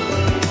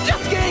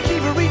just can't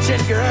keep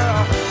reaching, girl,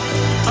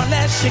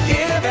 unless you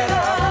give it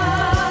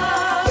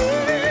up.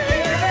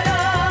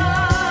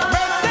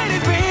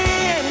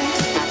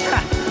 Mercedes-Benz,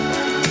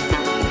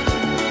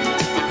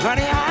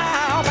 honey,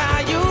 I'll buy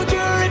you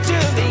jewelry to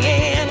the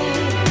end.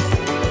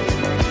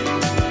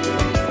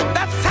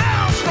 That's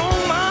how strong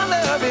my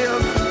love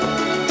is.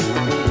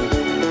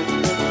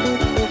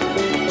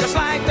 Just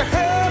like the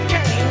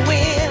hurricane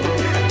wind.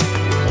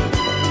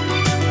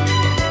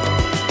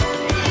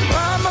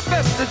 Try my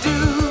best to do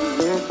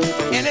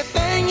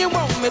anything you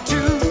want me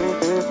to.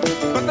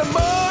 But the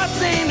more I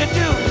seem to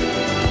do,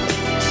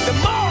 the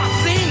more I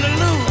seem to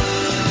lose.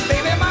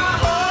 Baby, my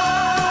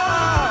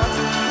heart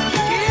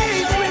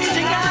keeps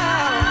reaching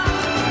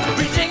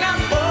out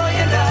for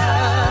you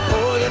now,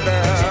 for you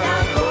now,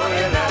 for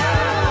you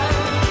now.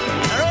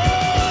 And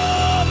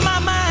oh, my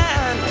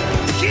mind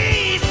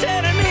keeps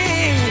telling me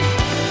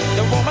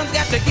the woman's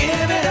got to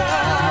give it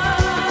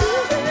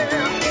up,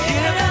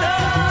 give it up.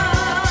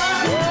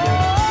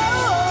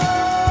 Oh,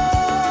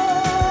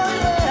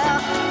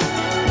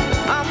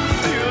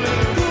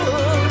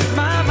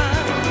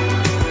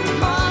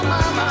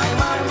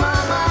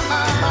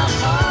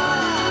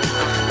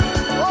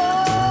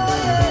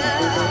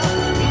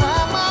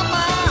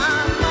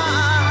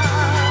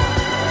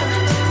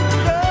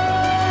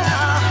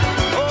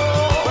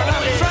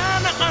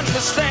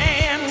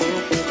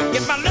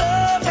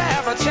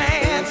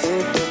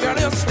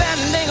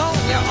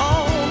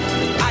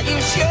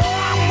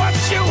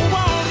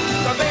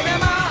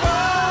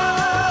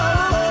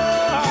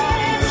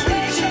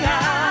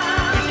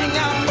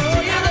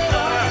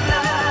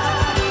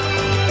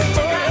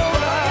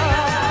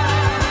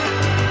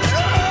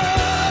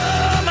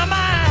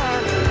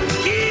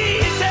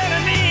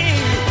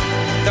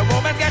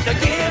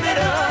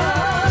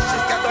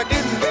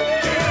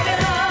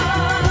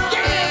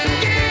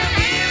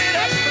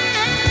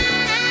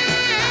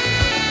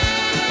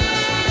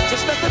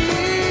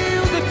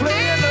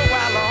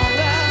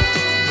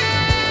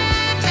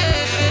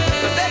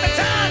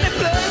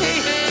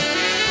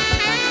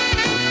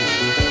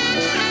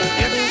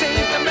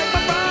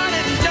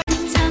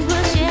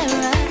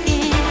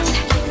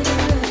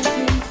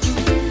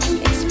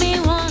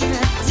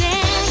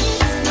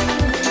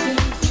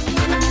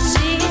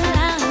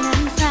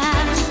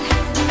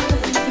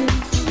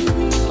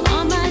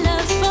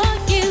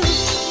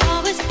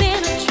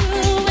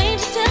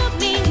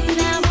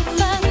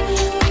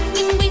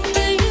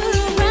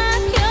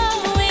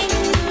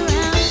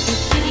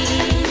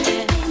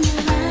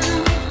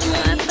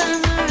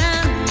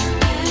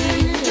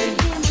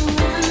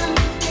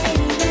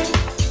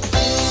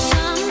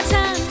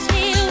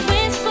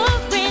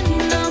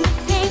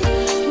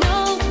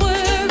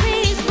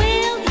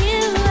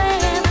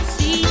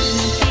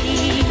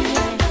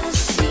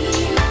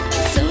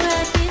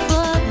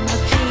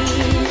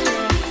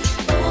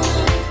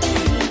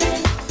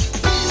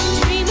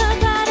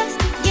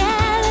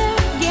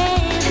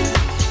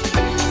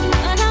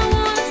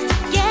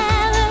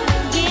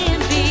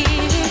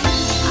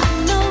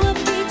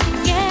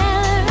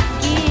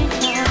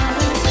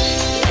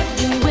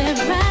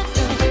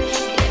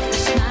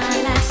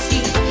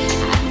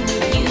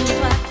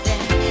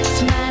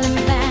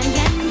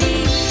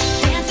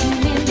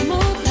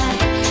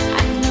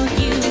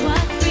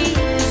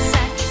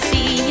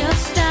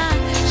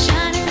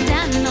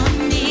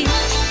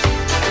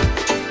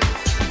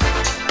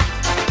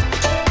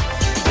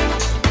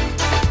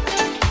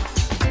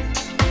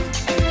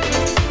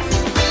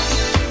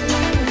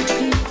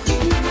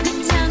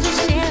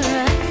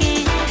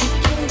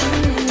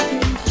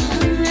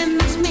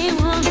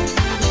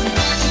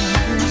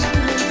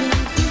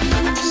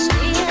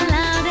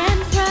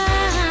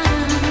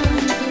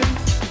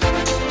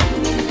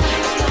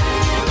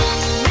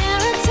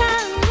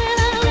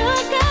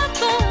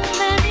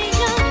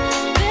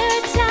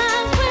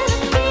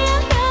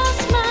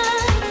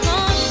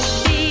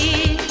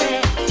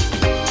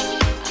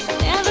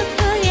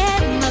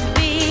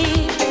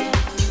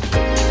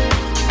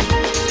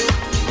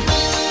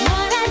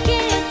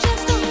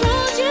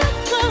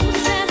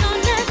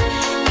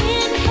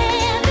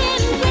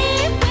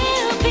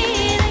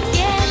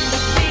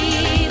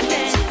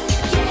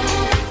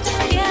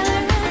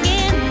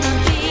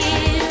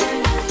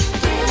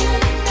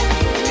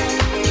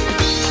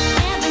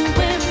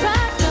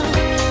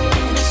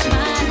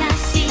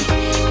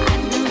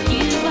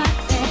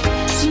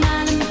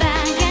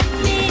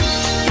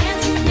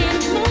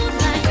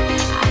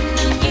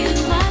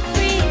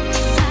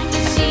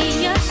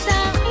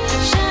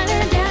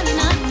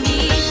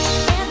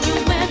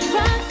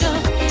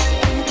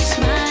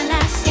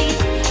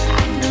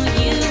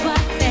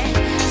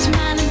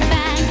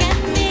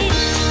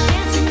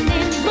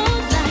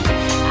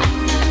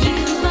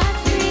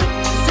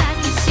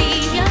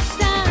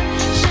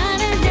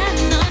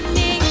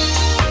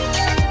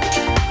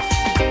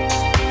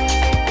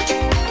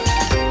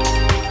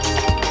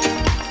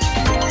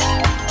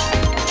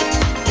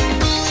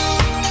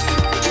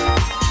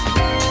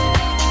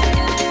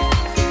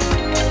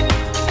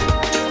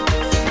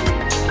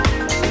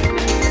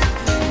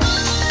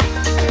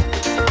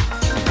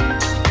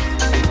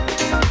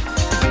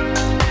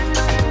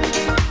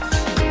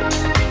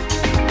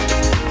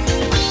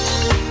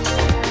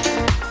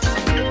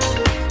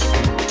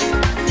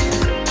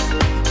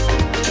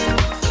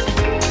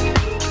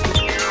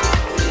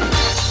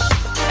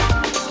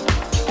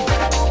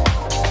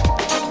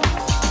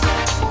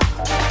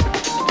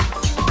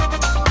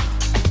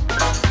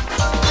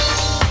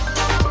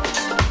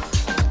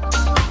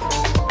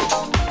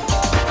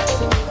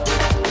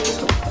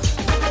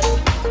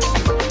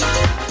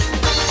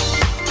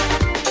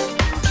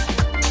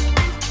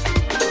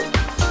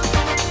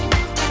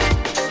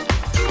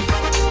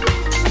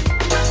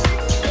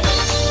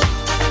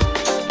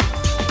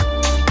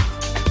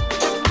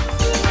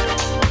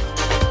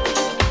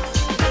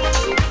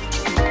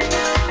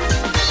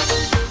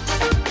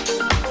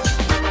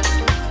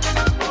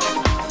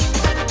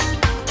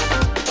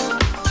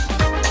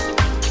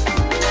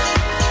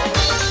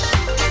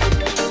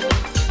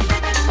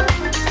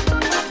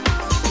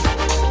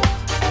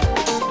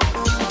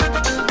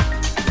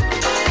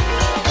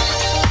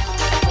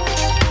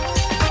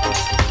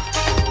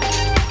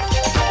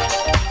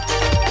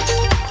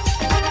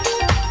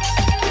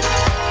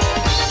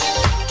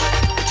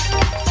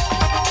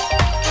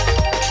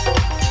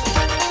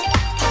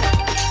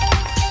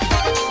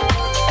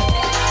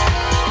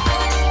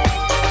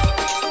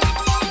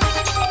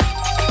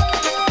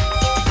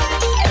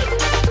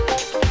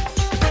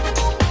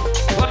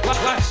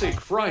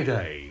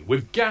 Friday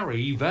with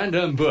Gary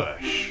Van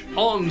Bush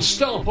on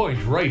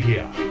Starpoint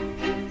Radio.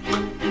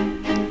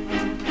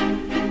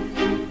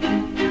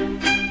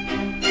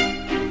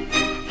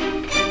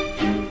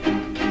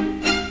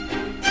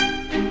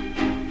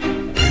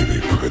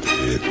 Baby, put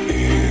it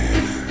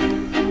in.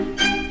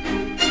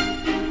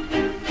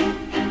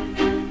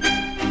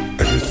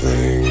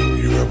 Everything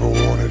you ever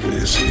wanted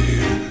is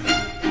here.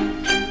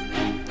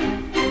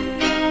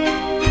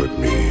 Put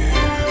me in.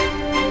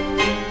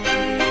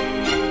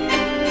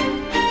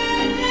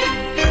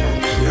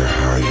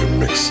 How you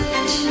mix it,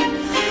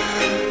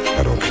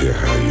 I don't care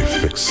how you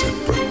fix it,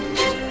 but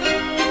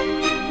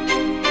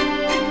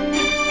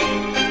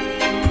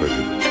put it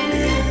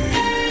in.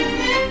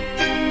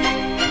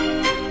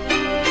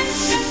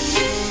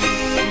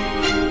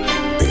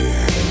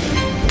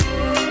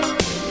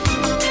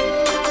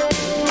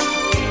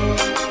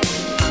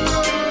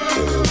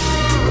 You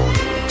want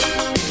it,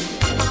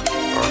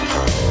 or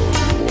how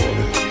you want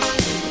it,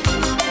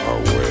 or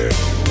where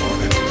you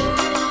want it.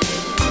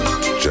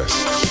 Just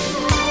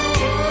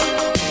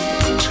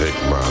take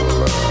my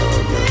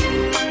love and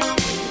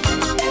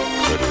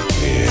put it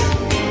in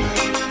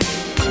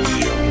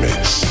your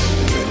mix.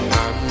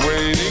 I'm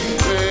waiting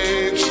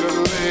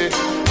patiently,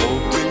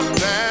 hoping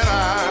that I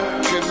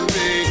can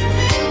be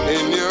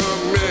in your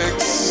mix.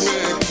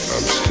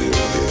 I'm still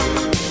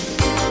here.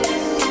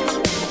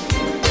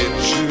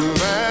 It's you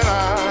that I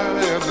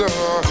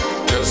adore.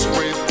 Just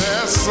wait,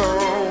 there's so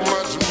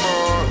much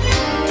more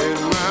in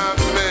my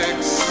mix.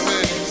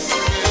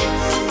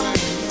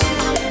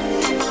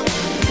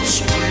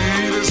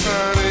 Sweet as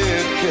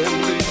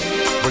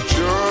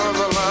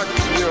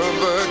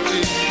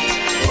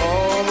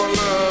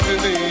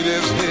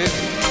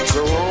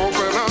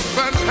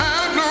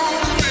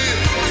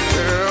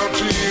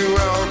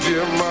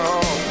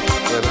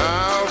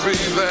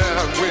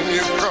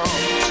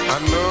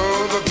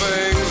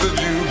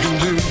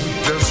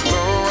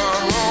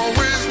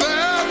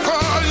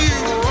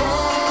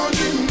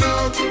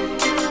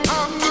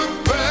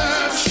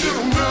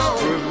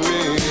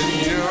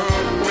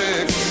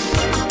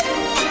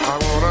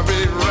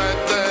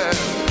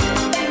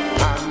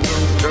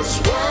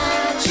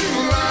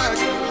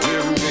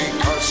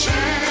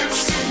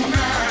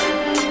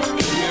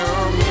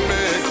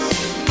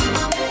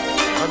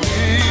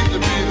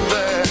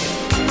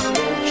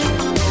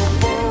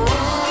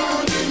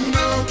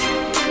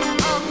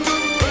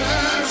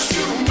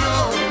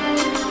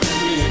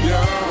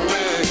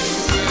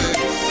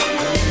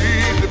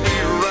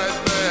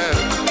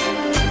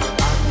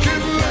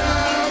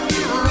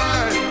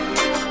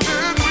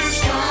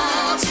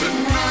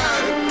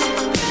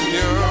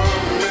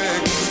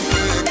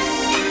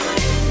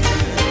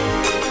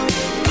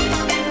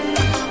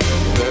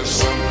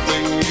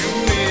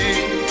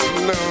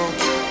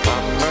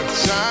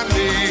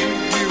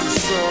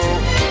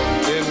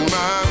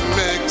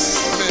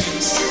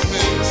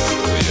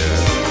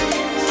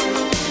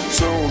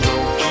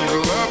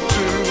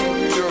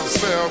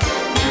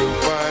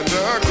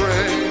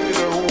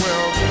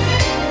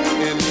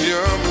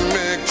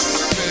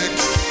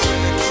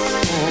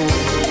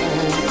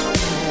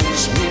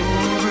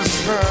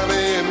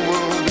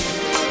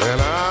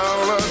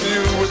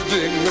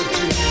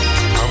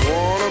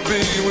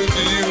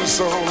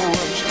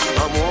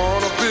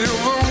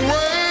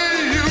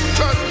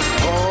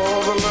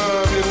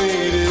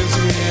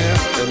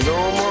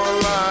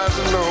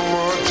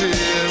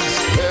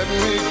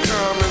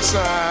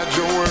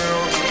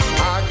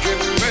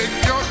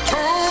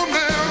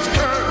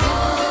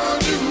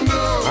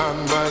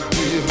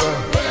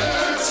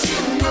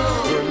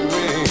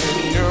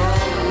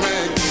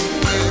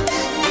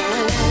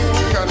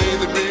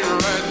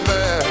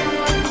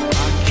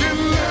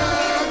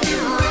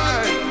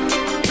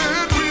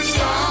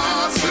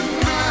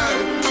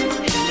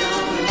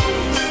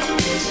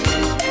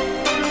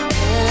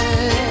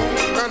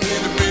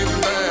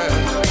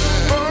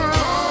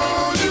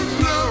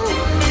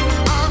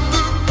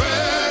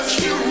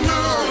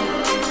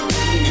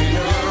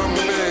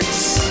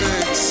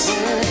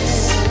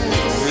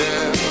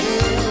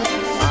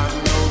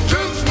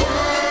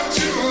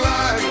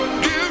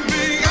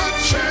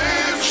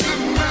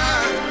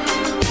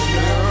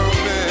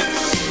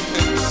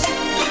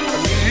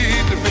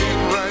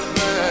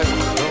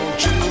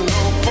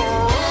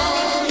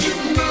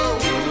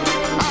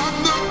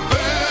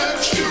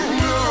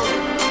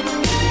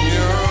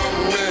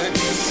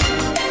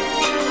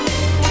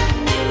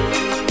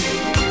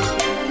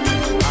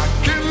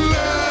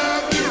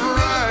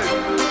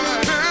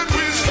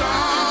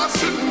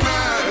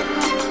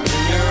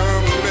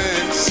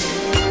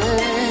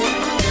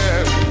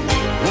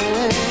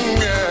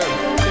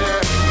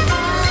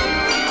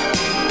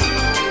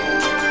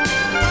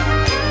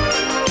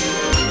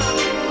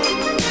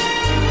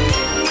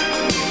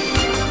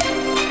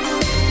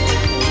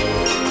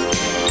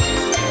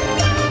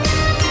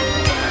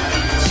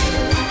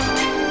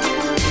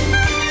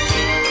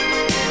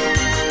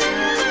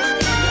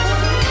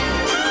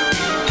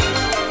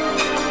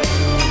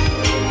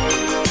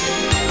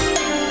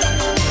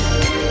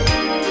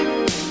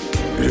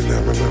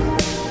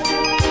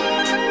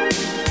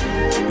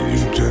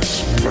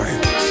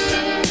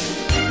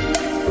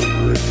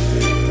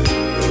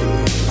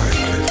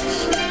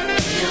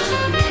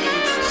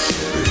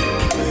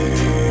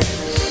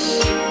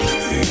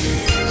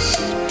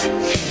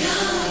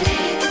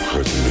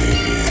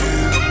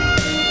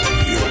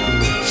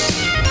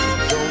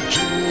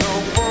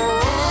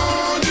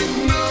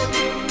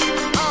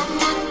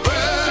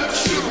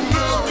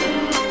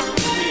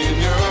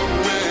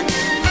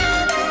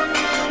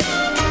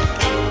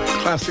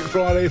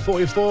Friday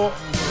 44.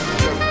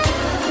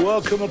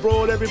 Welcome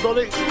aboard,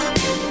 everybody.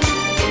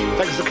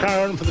 Thanks to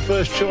Karen for the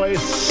first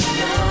choice,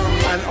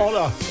 and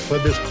Ola for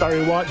this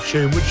Barry White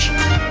tune, which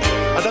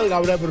I don't know I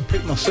would ever have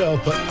picked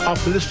myself, but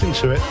after listening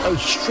to it,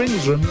 those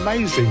strings are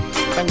amazing.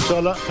 Thanks,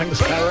 Ola. Thanks,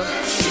 Karen.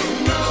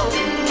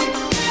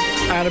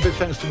 And a big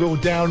thanks to Will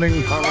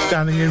Downing,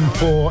 standing in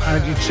for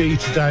Angie T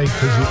today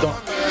because he's not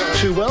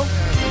too well.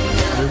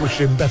 We wish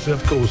him better,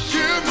 of course.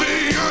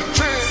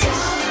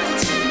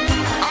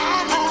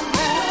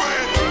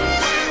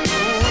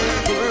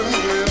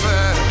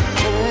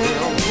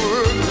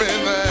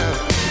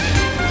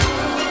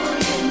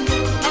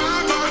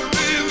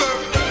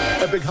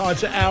 A big hi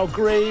to Al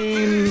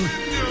Green,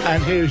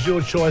 and here's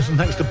your choice, and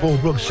thanks to Paul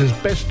Brooks, his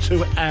best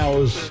 2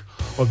 hours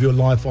of your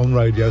life on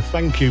radio.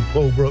 Thank you,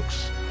 Paul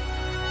Brooks.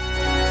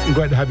 And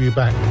great to have you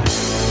back.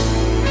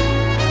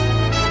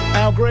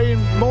 Al Green,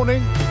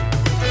 morning.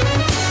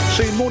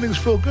 See, mornings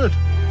feel good.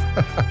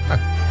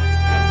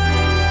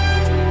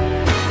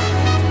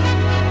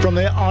 From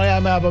their I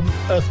Am album,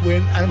 Earth,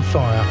 Wind and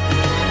Fire.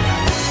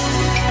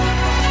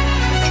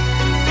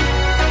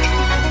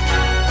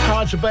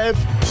 Hi to Bev.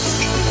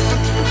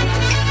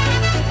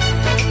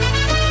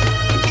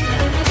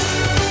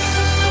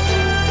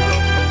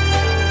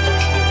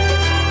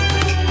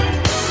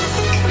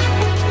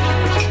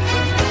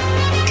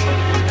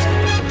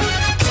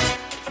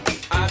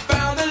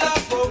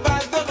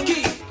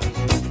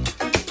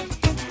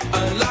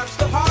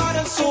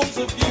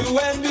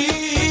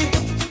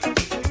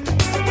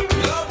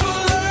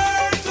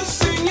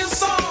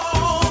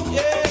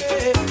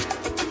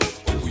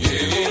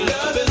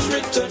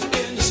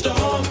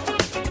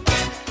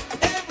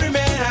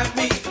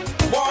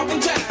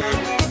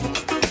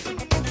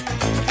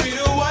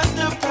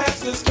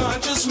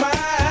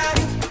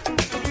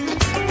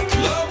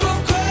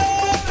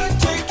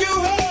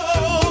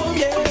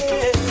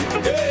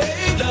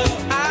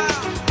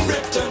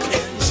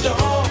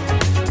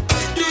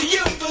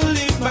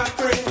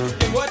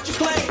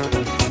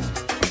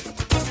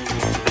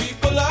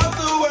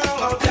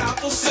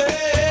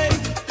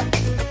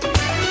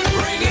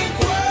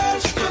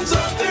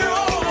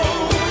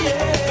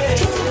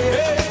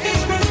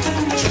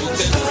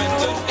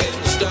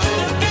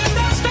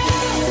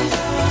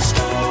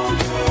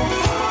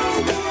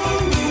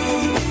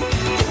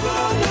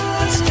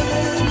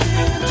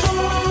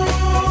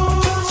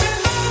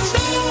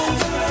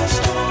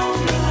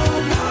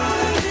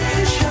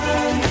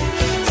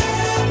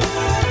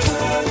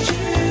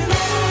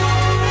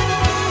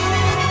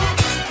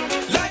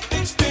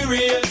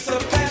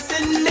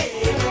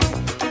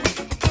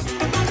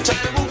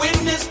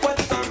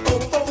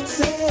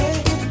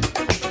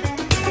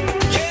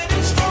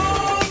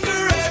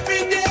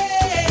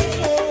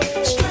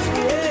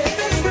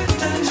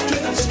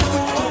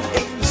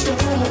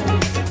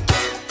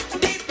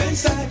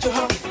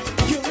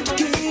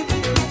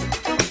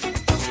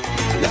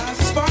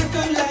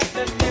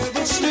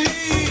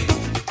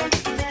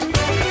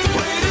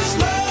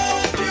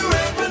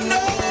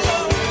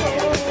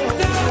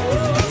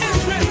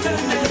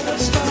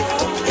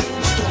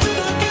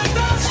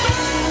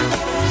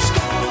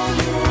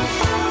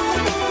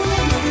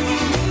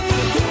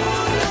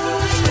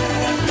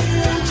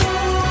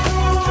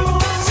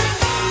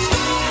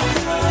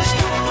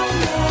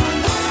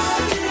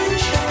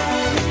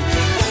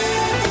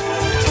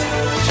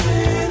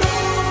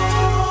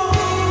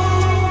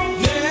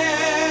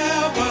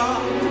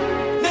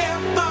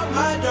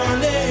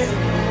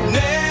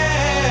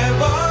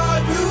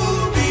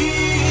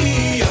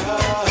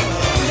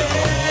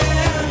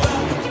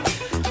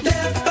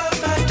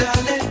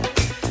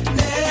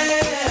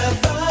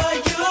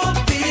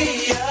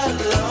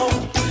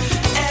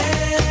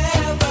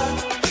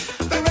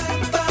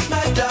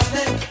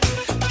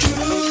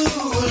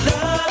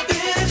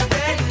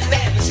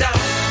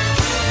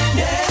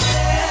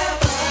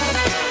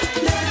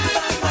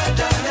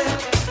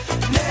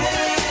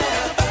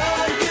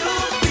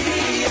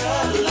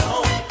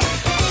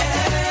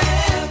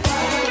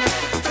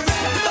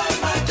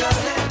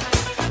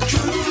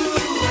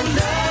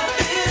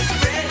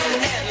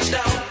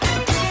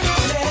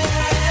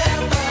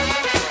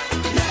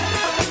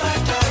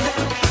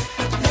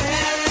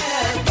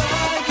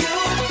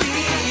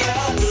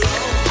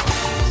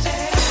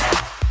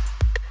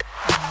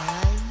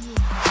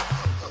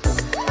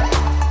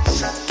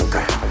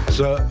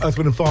 Earth,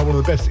 Wind and Fire, one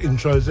of the best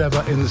intros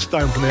ever in the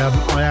Stone from the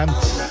album I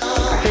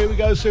Am. Here we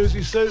go,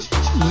 Susie Sue,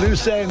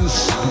 Loose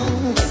Ends.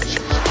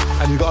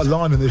 And you've got a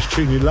line in this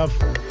tune you love.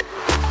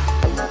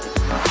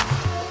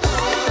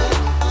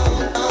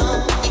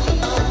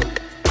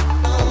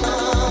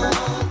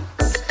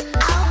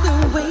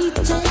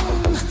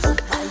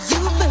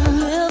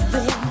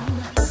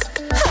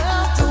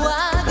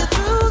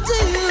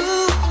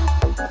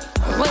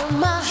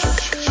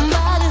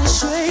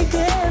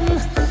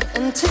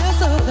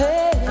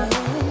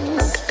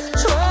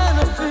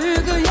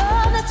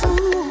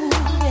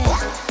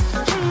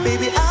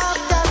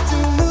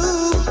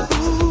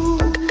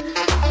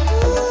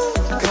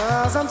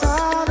 I'm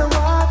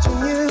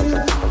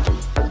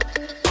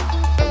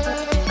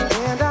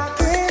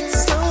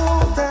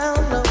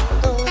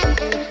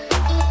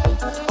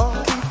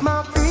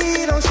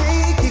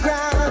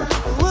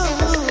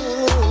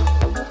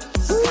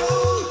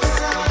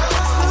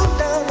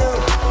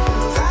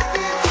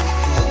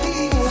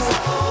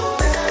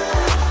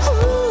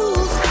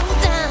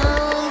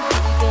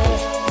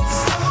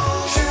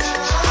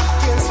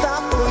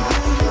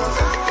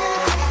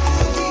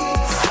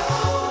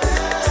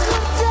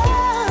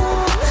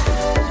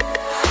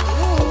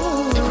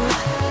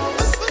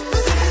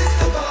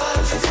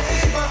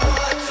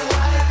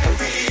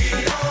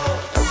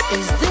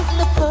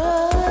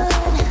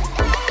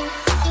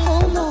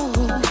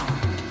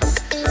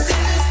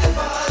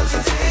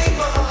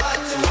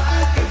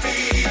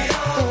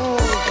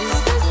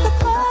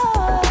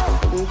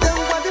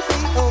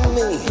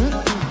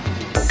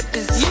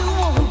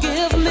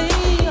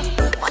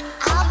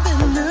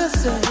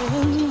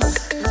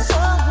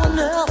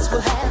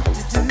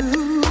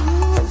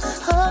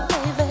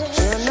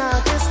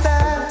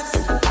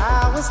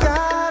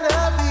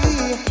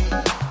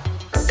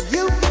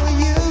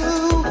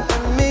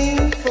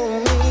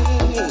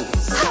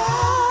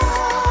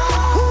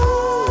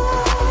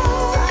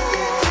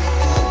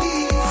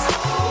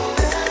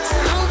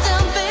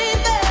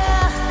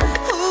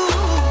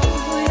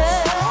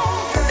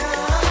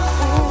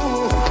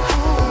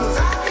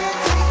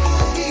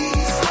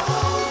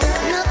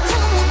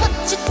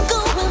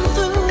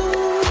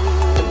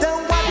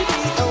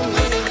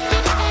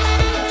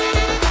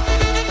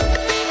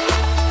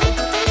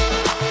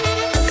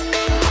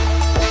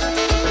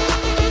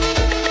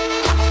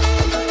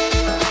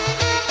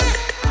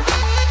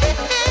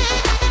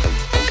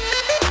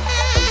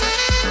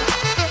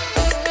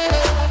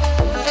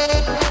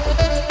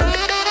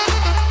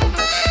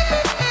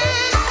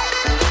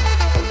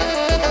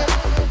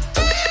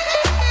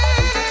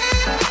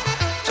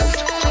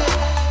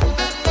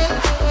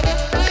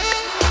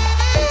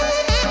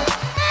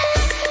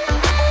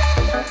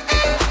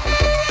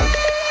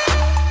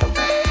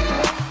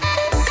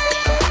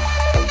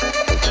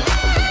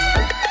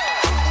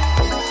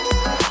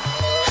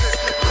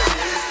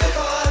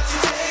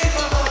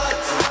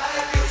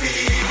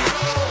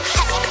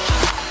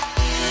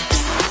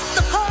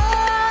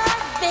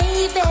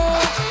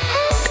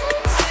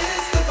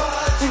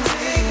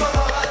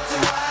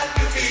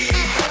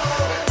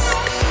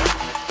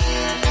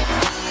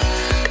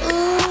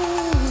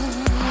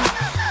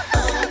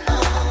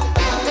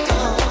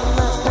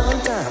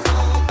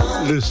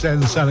Loose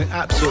End sounding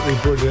absolutely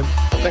brilliant.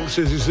 Thanks,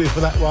 Susie C, for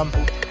that one.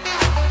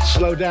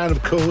 Slow Down,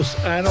 of course,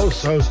 and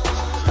also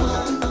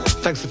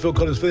thanks to Phil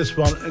Collins for this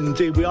one.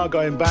 Indeed, we are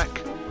going back.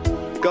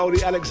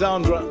 Goldie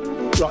Alexandra,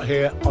 right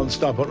here on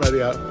Starport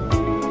Radio.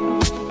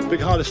 Big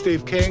hi to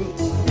Steve King,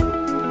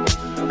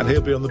 and he'll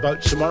be on the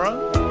boat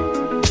tomorrow.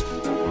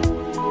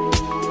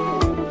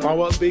 I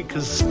won't be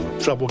because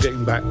trouble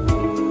getting back.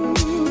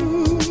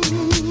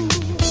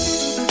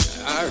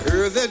 I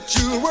heard that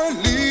you were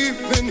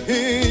leaving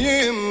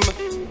him.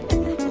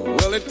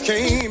 Well, it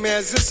came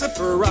as a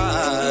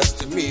surprise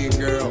to me,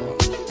 girl.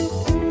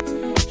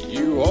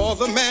 You all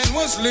the man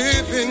was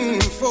living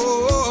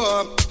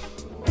for.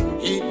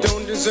 He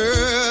don't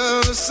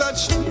deserve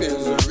such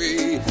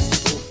misery.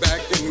 Go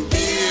back and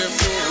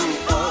give him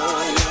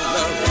all your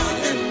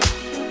loving.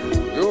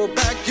 Go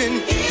back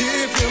and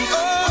give him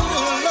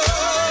all your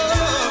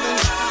loving.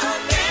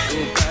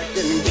 Go back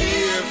and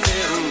give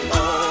him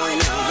all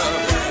your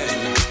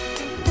loving.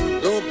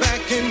 Go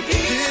back and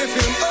give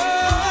him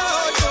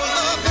all your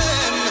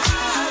loving.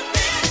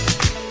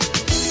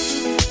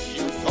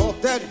 You thought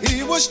that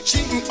he was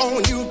cheating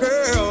on you,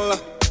 girl.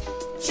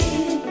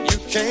 You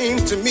came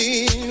to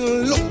me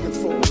looking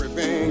for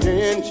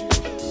revenge.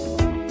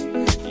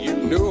 You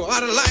knew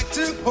I'd like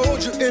to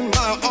hold you in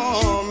my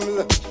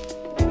arms,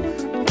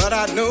 but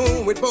I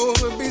know we'd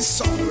both be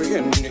sorry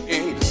in the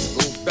end.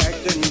 Go back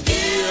and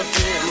give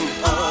him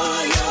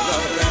all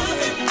your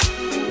loving.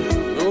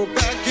 Go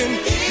back and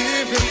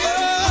give him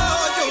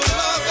all your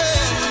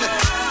loving.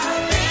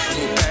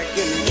 Go back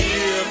and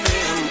give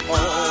him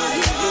all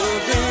your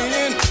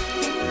loving.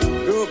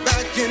 Go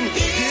back and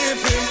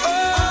give him all.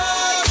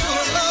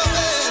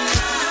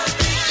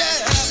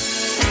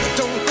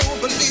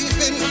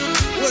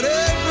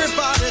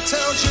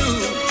 Tells you,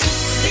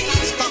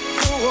 stop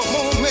for a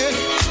moment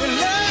and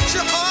let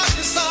your heart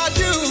decide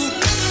you.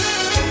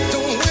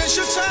 Don't waste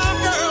your time,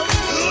 girl,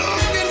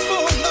 looking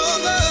for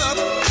another.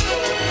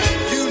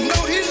 You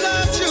know he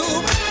loves you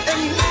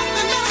and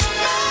nothing else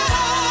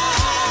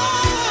matters.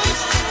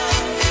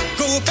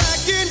 Go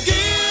back and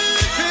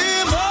give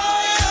him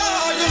all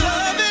your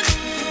loving.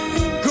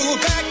 Go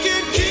back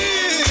and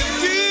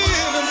give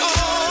him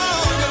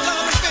all your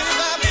loving,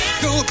 baby.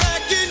 Go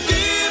back and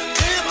give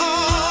him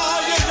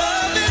all your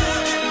loving.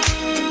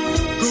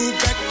 Go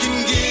back and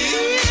give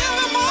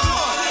him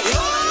all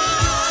your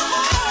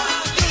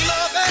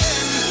loving.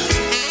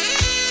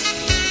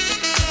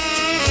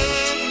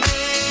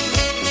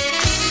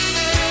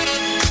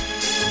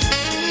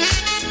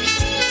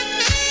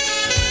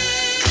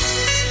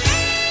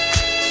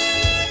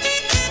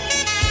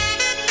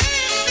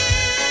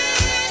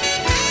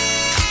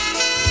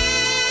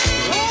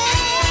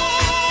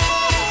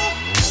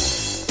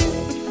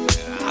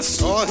 I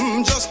saw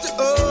him just the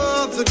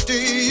other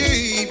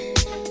day.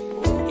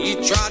 He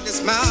tried to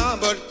smile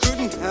but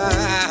couldn't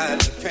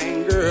hide the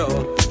pain, girl.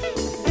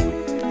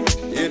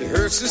 It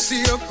hurts to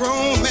see a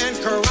grown man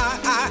cry.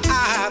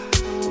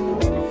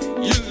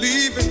 You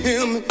leaving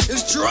him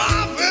is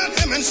driving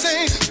him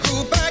insane.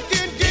 Go back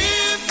and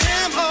give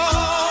him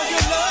all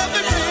your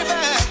loving,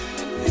 baby.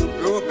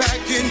 Go back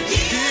and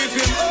give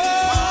him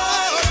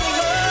all your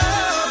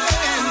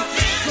loving.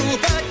 Go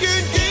back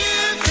and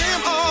give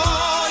him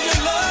all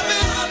your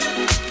loving.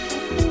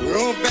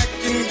 Go back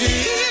and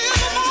give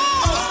him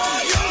all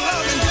your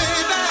loving,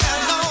 baby.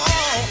 No,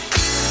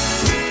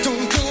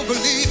 don't go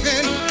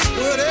believing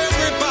what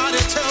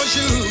everybody tells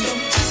you.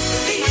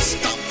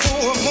 Stop for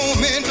a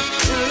moment,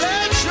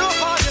 let your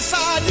heart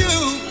decide you.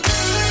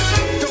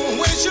 Don't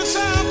waste your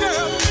time,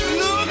 girl,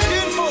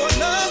 looking for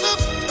another.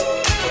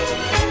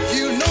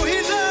 You know he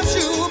loves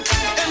you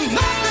and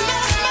nothing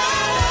else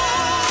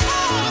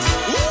matters.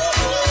 Woo!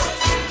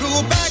 Go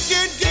back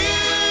and give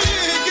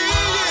him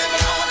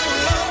all your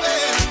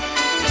loving.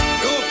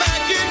 Go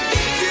back and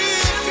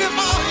give him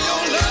all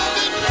your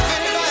loving,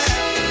 baby.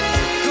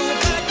 Go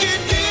back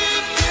and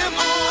give him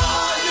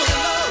all your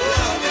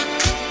loving.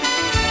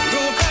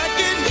 Go back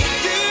and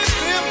give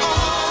him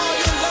all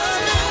your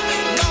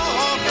loving. No,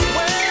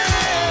 well,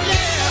 yeah,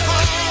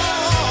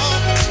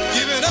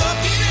 give it up,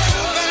 go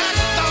back,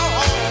 no,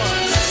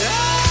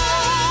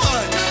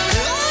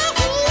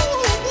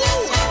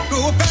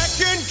 go back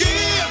and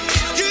give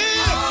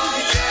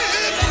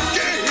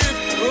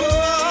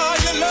all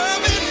your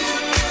loving.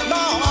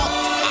 No,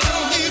 I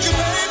don't need you,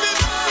 baby.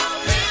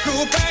 Go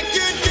back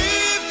and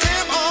give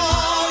him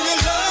all your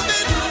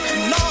loving.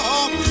 No,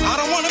 I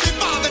don't want to be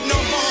bothered no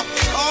more.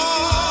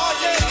 Oh,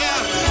 yeah.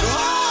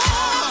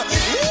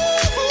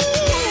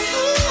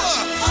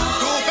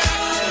 Go back,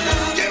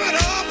 give it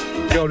up.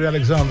 Goldie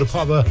Alexandra,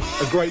 part of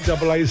a great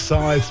double A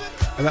side,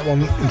 and that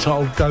one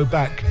entitled Go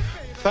Back.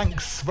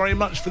 Thanks very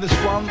much for this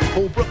one,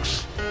 Paul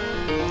Brooks.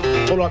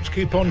 Follow up to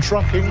Keep On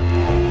Trucking.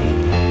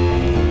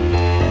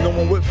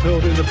 Norman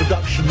Whitfield in the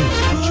production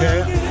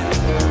chair.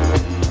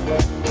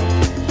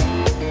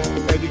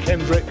 Eddie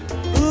Kendrick.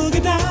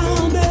 Boogie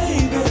down,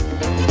 baby.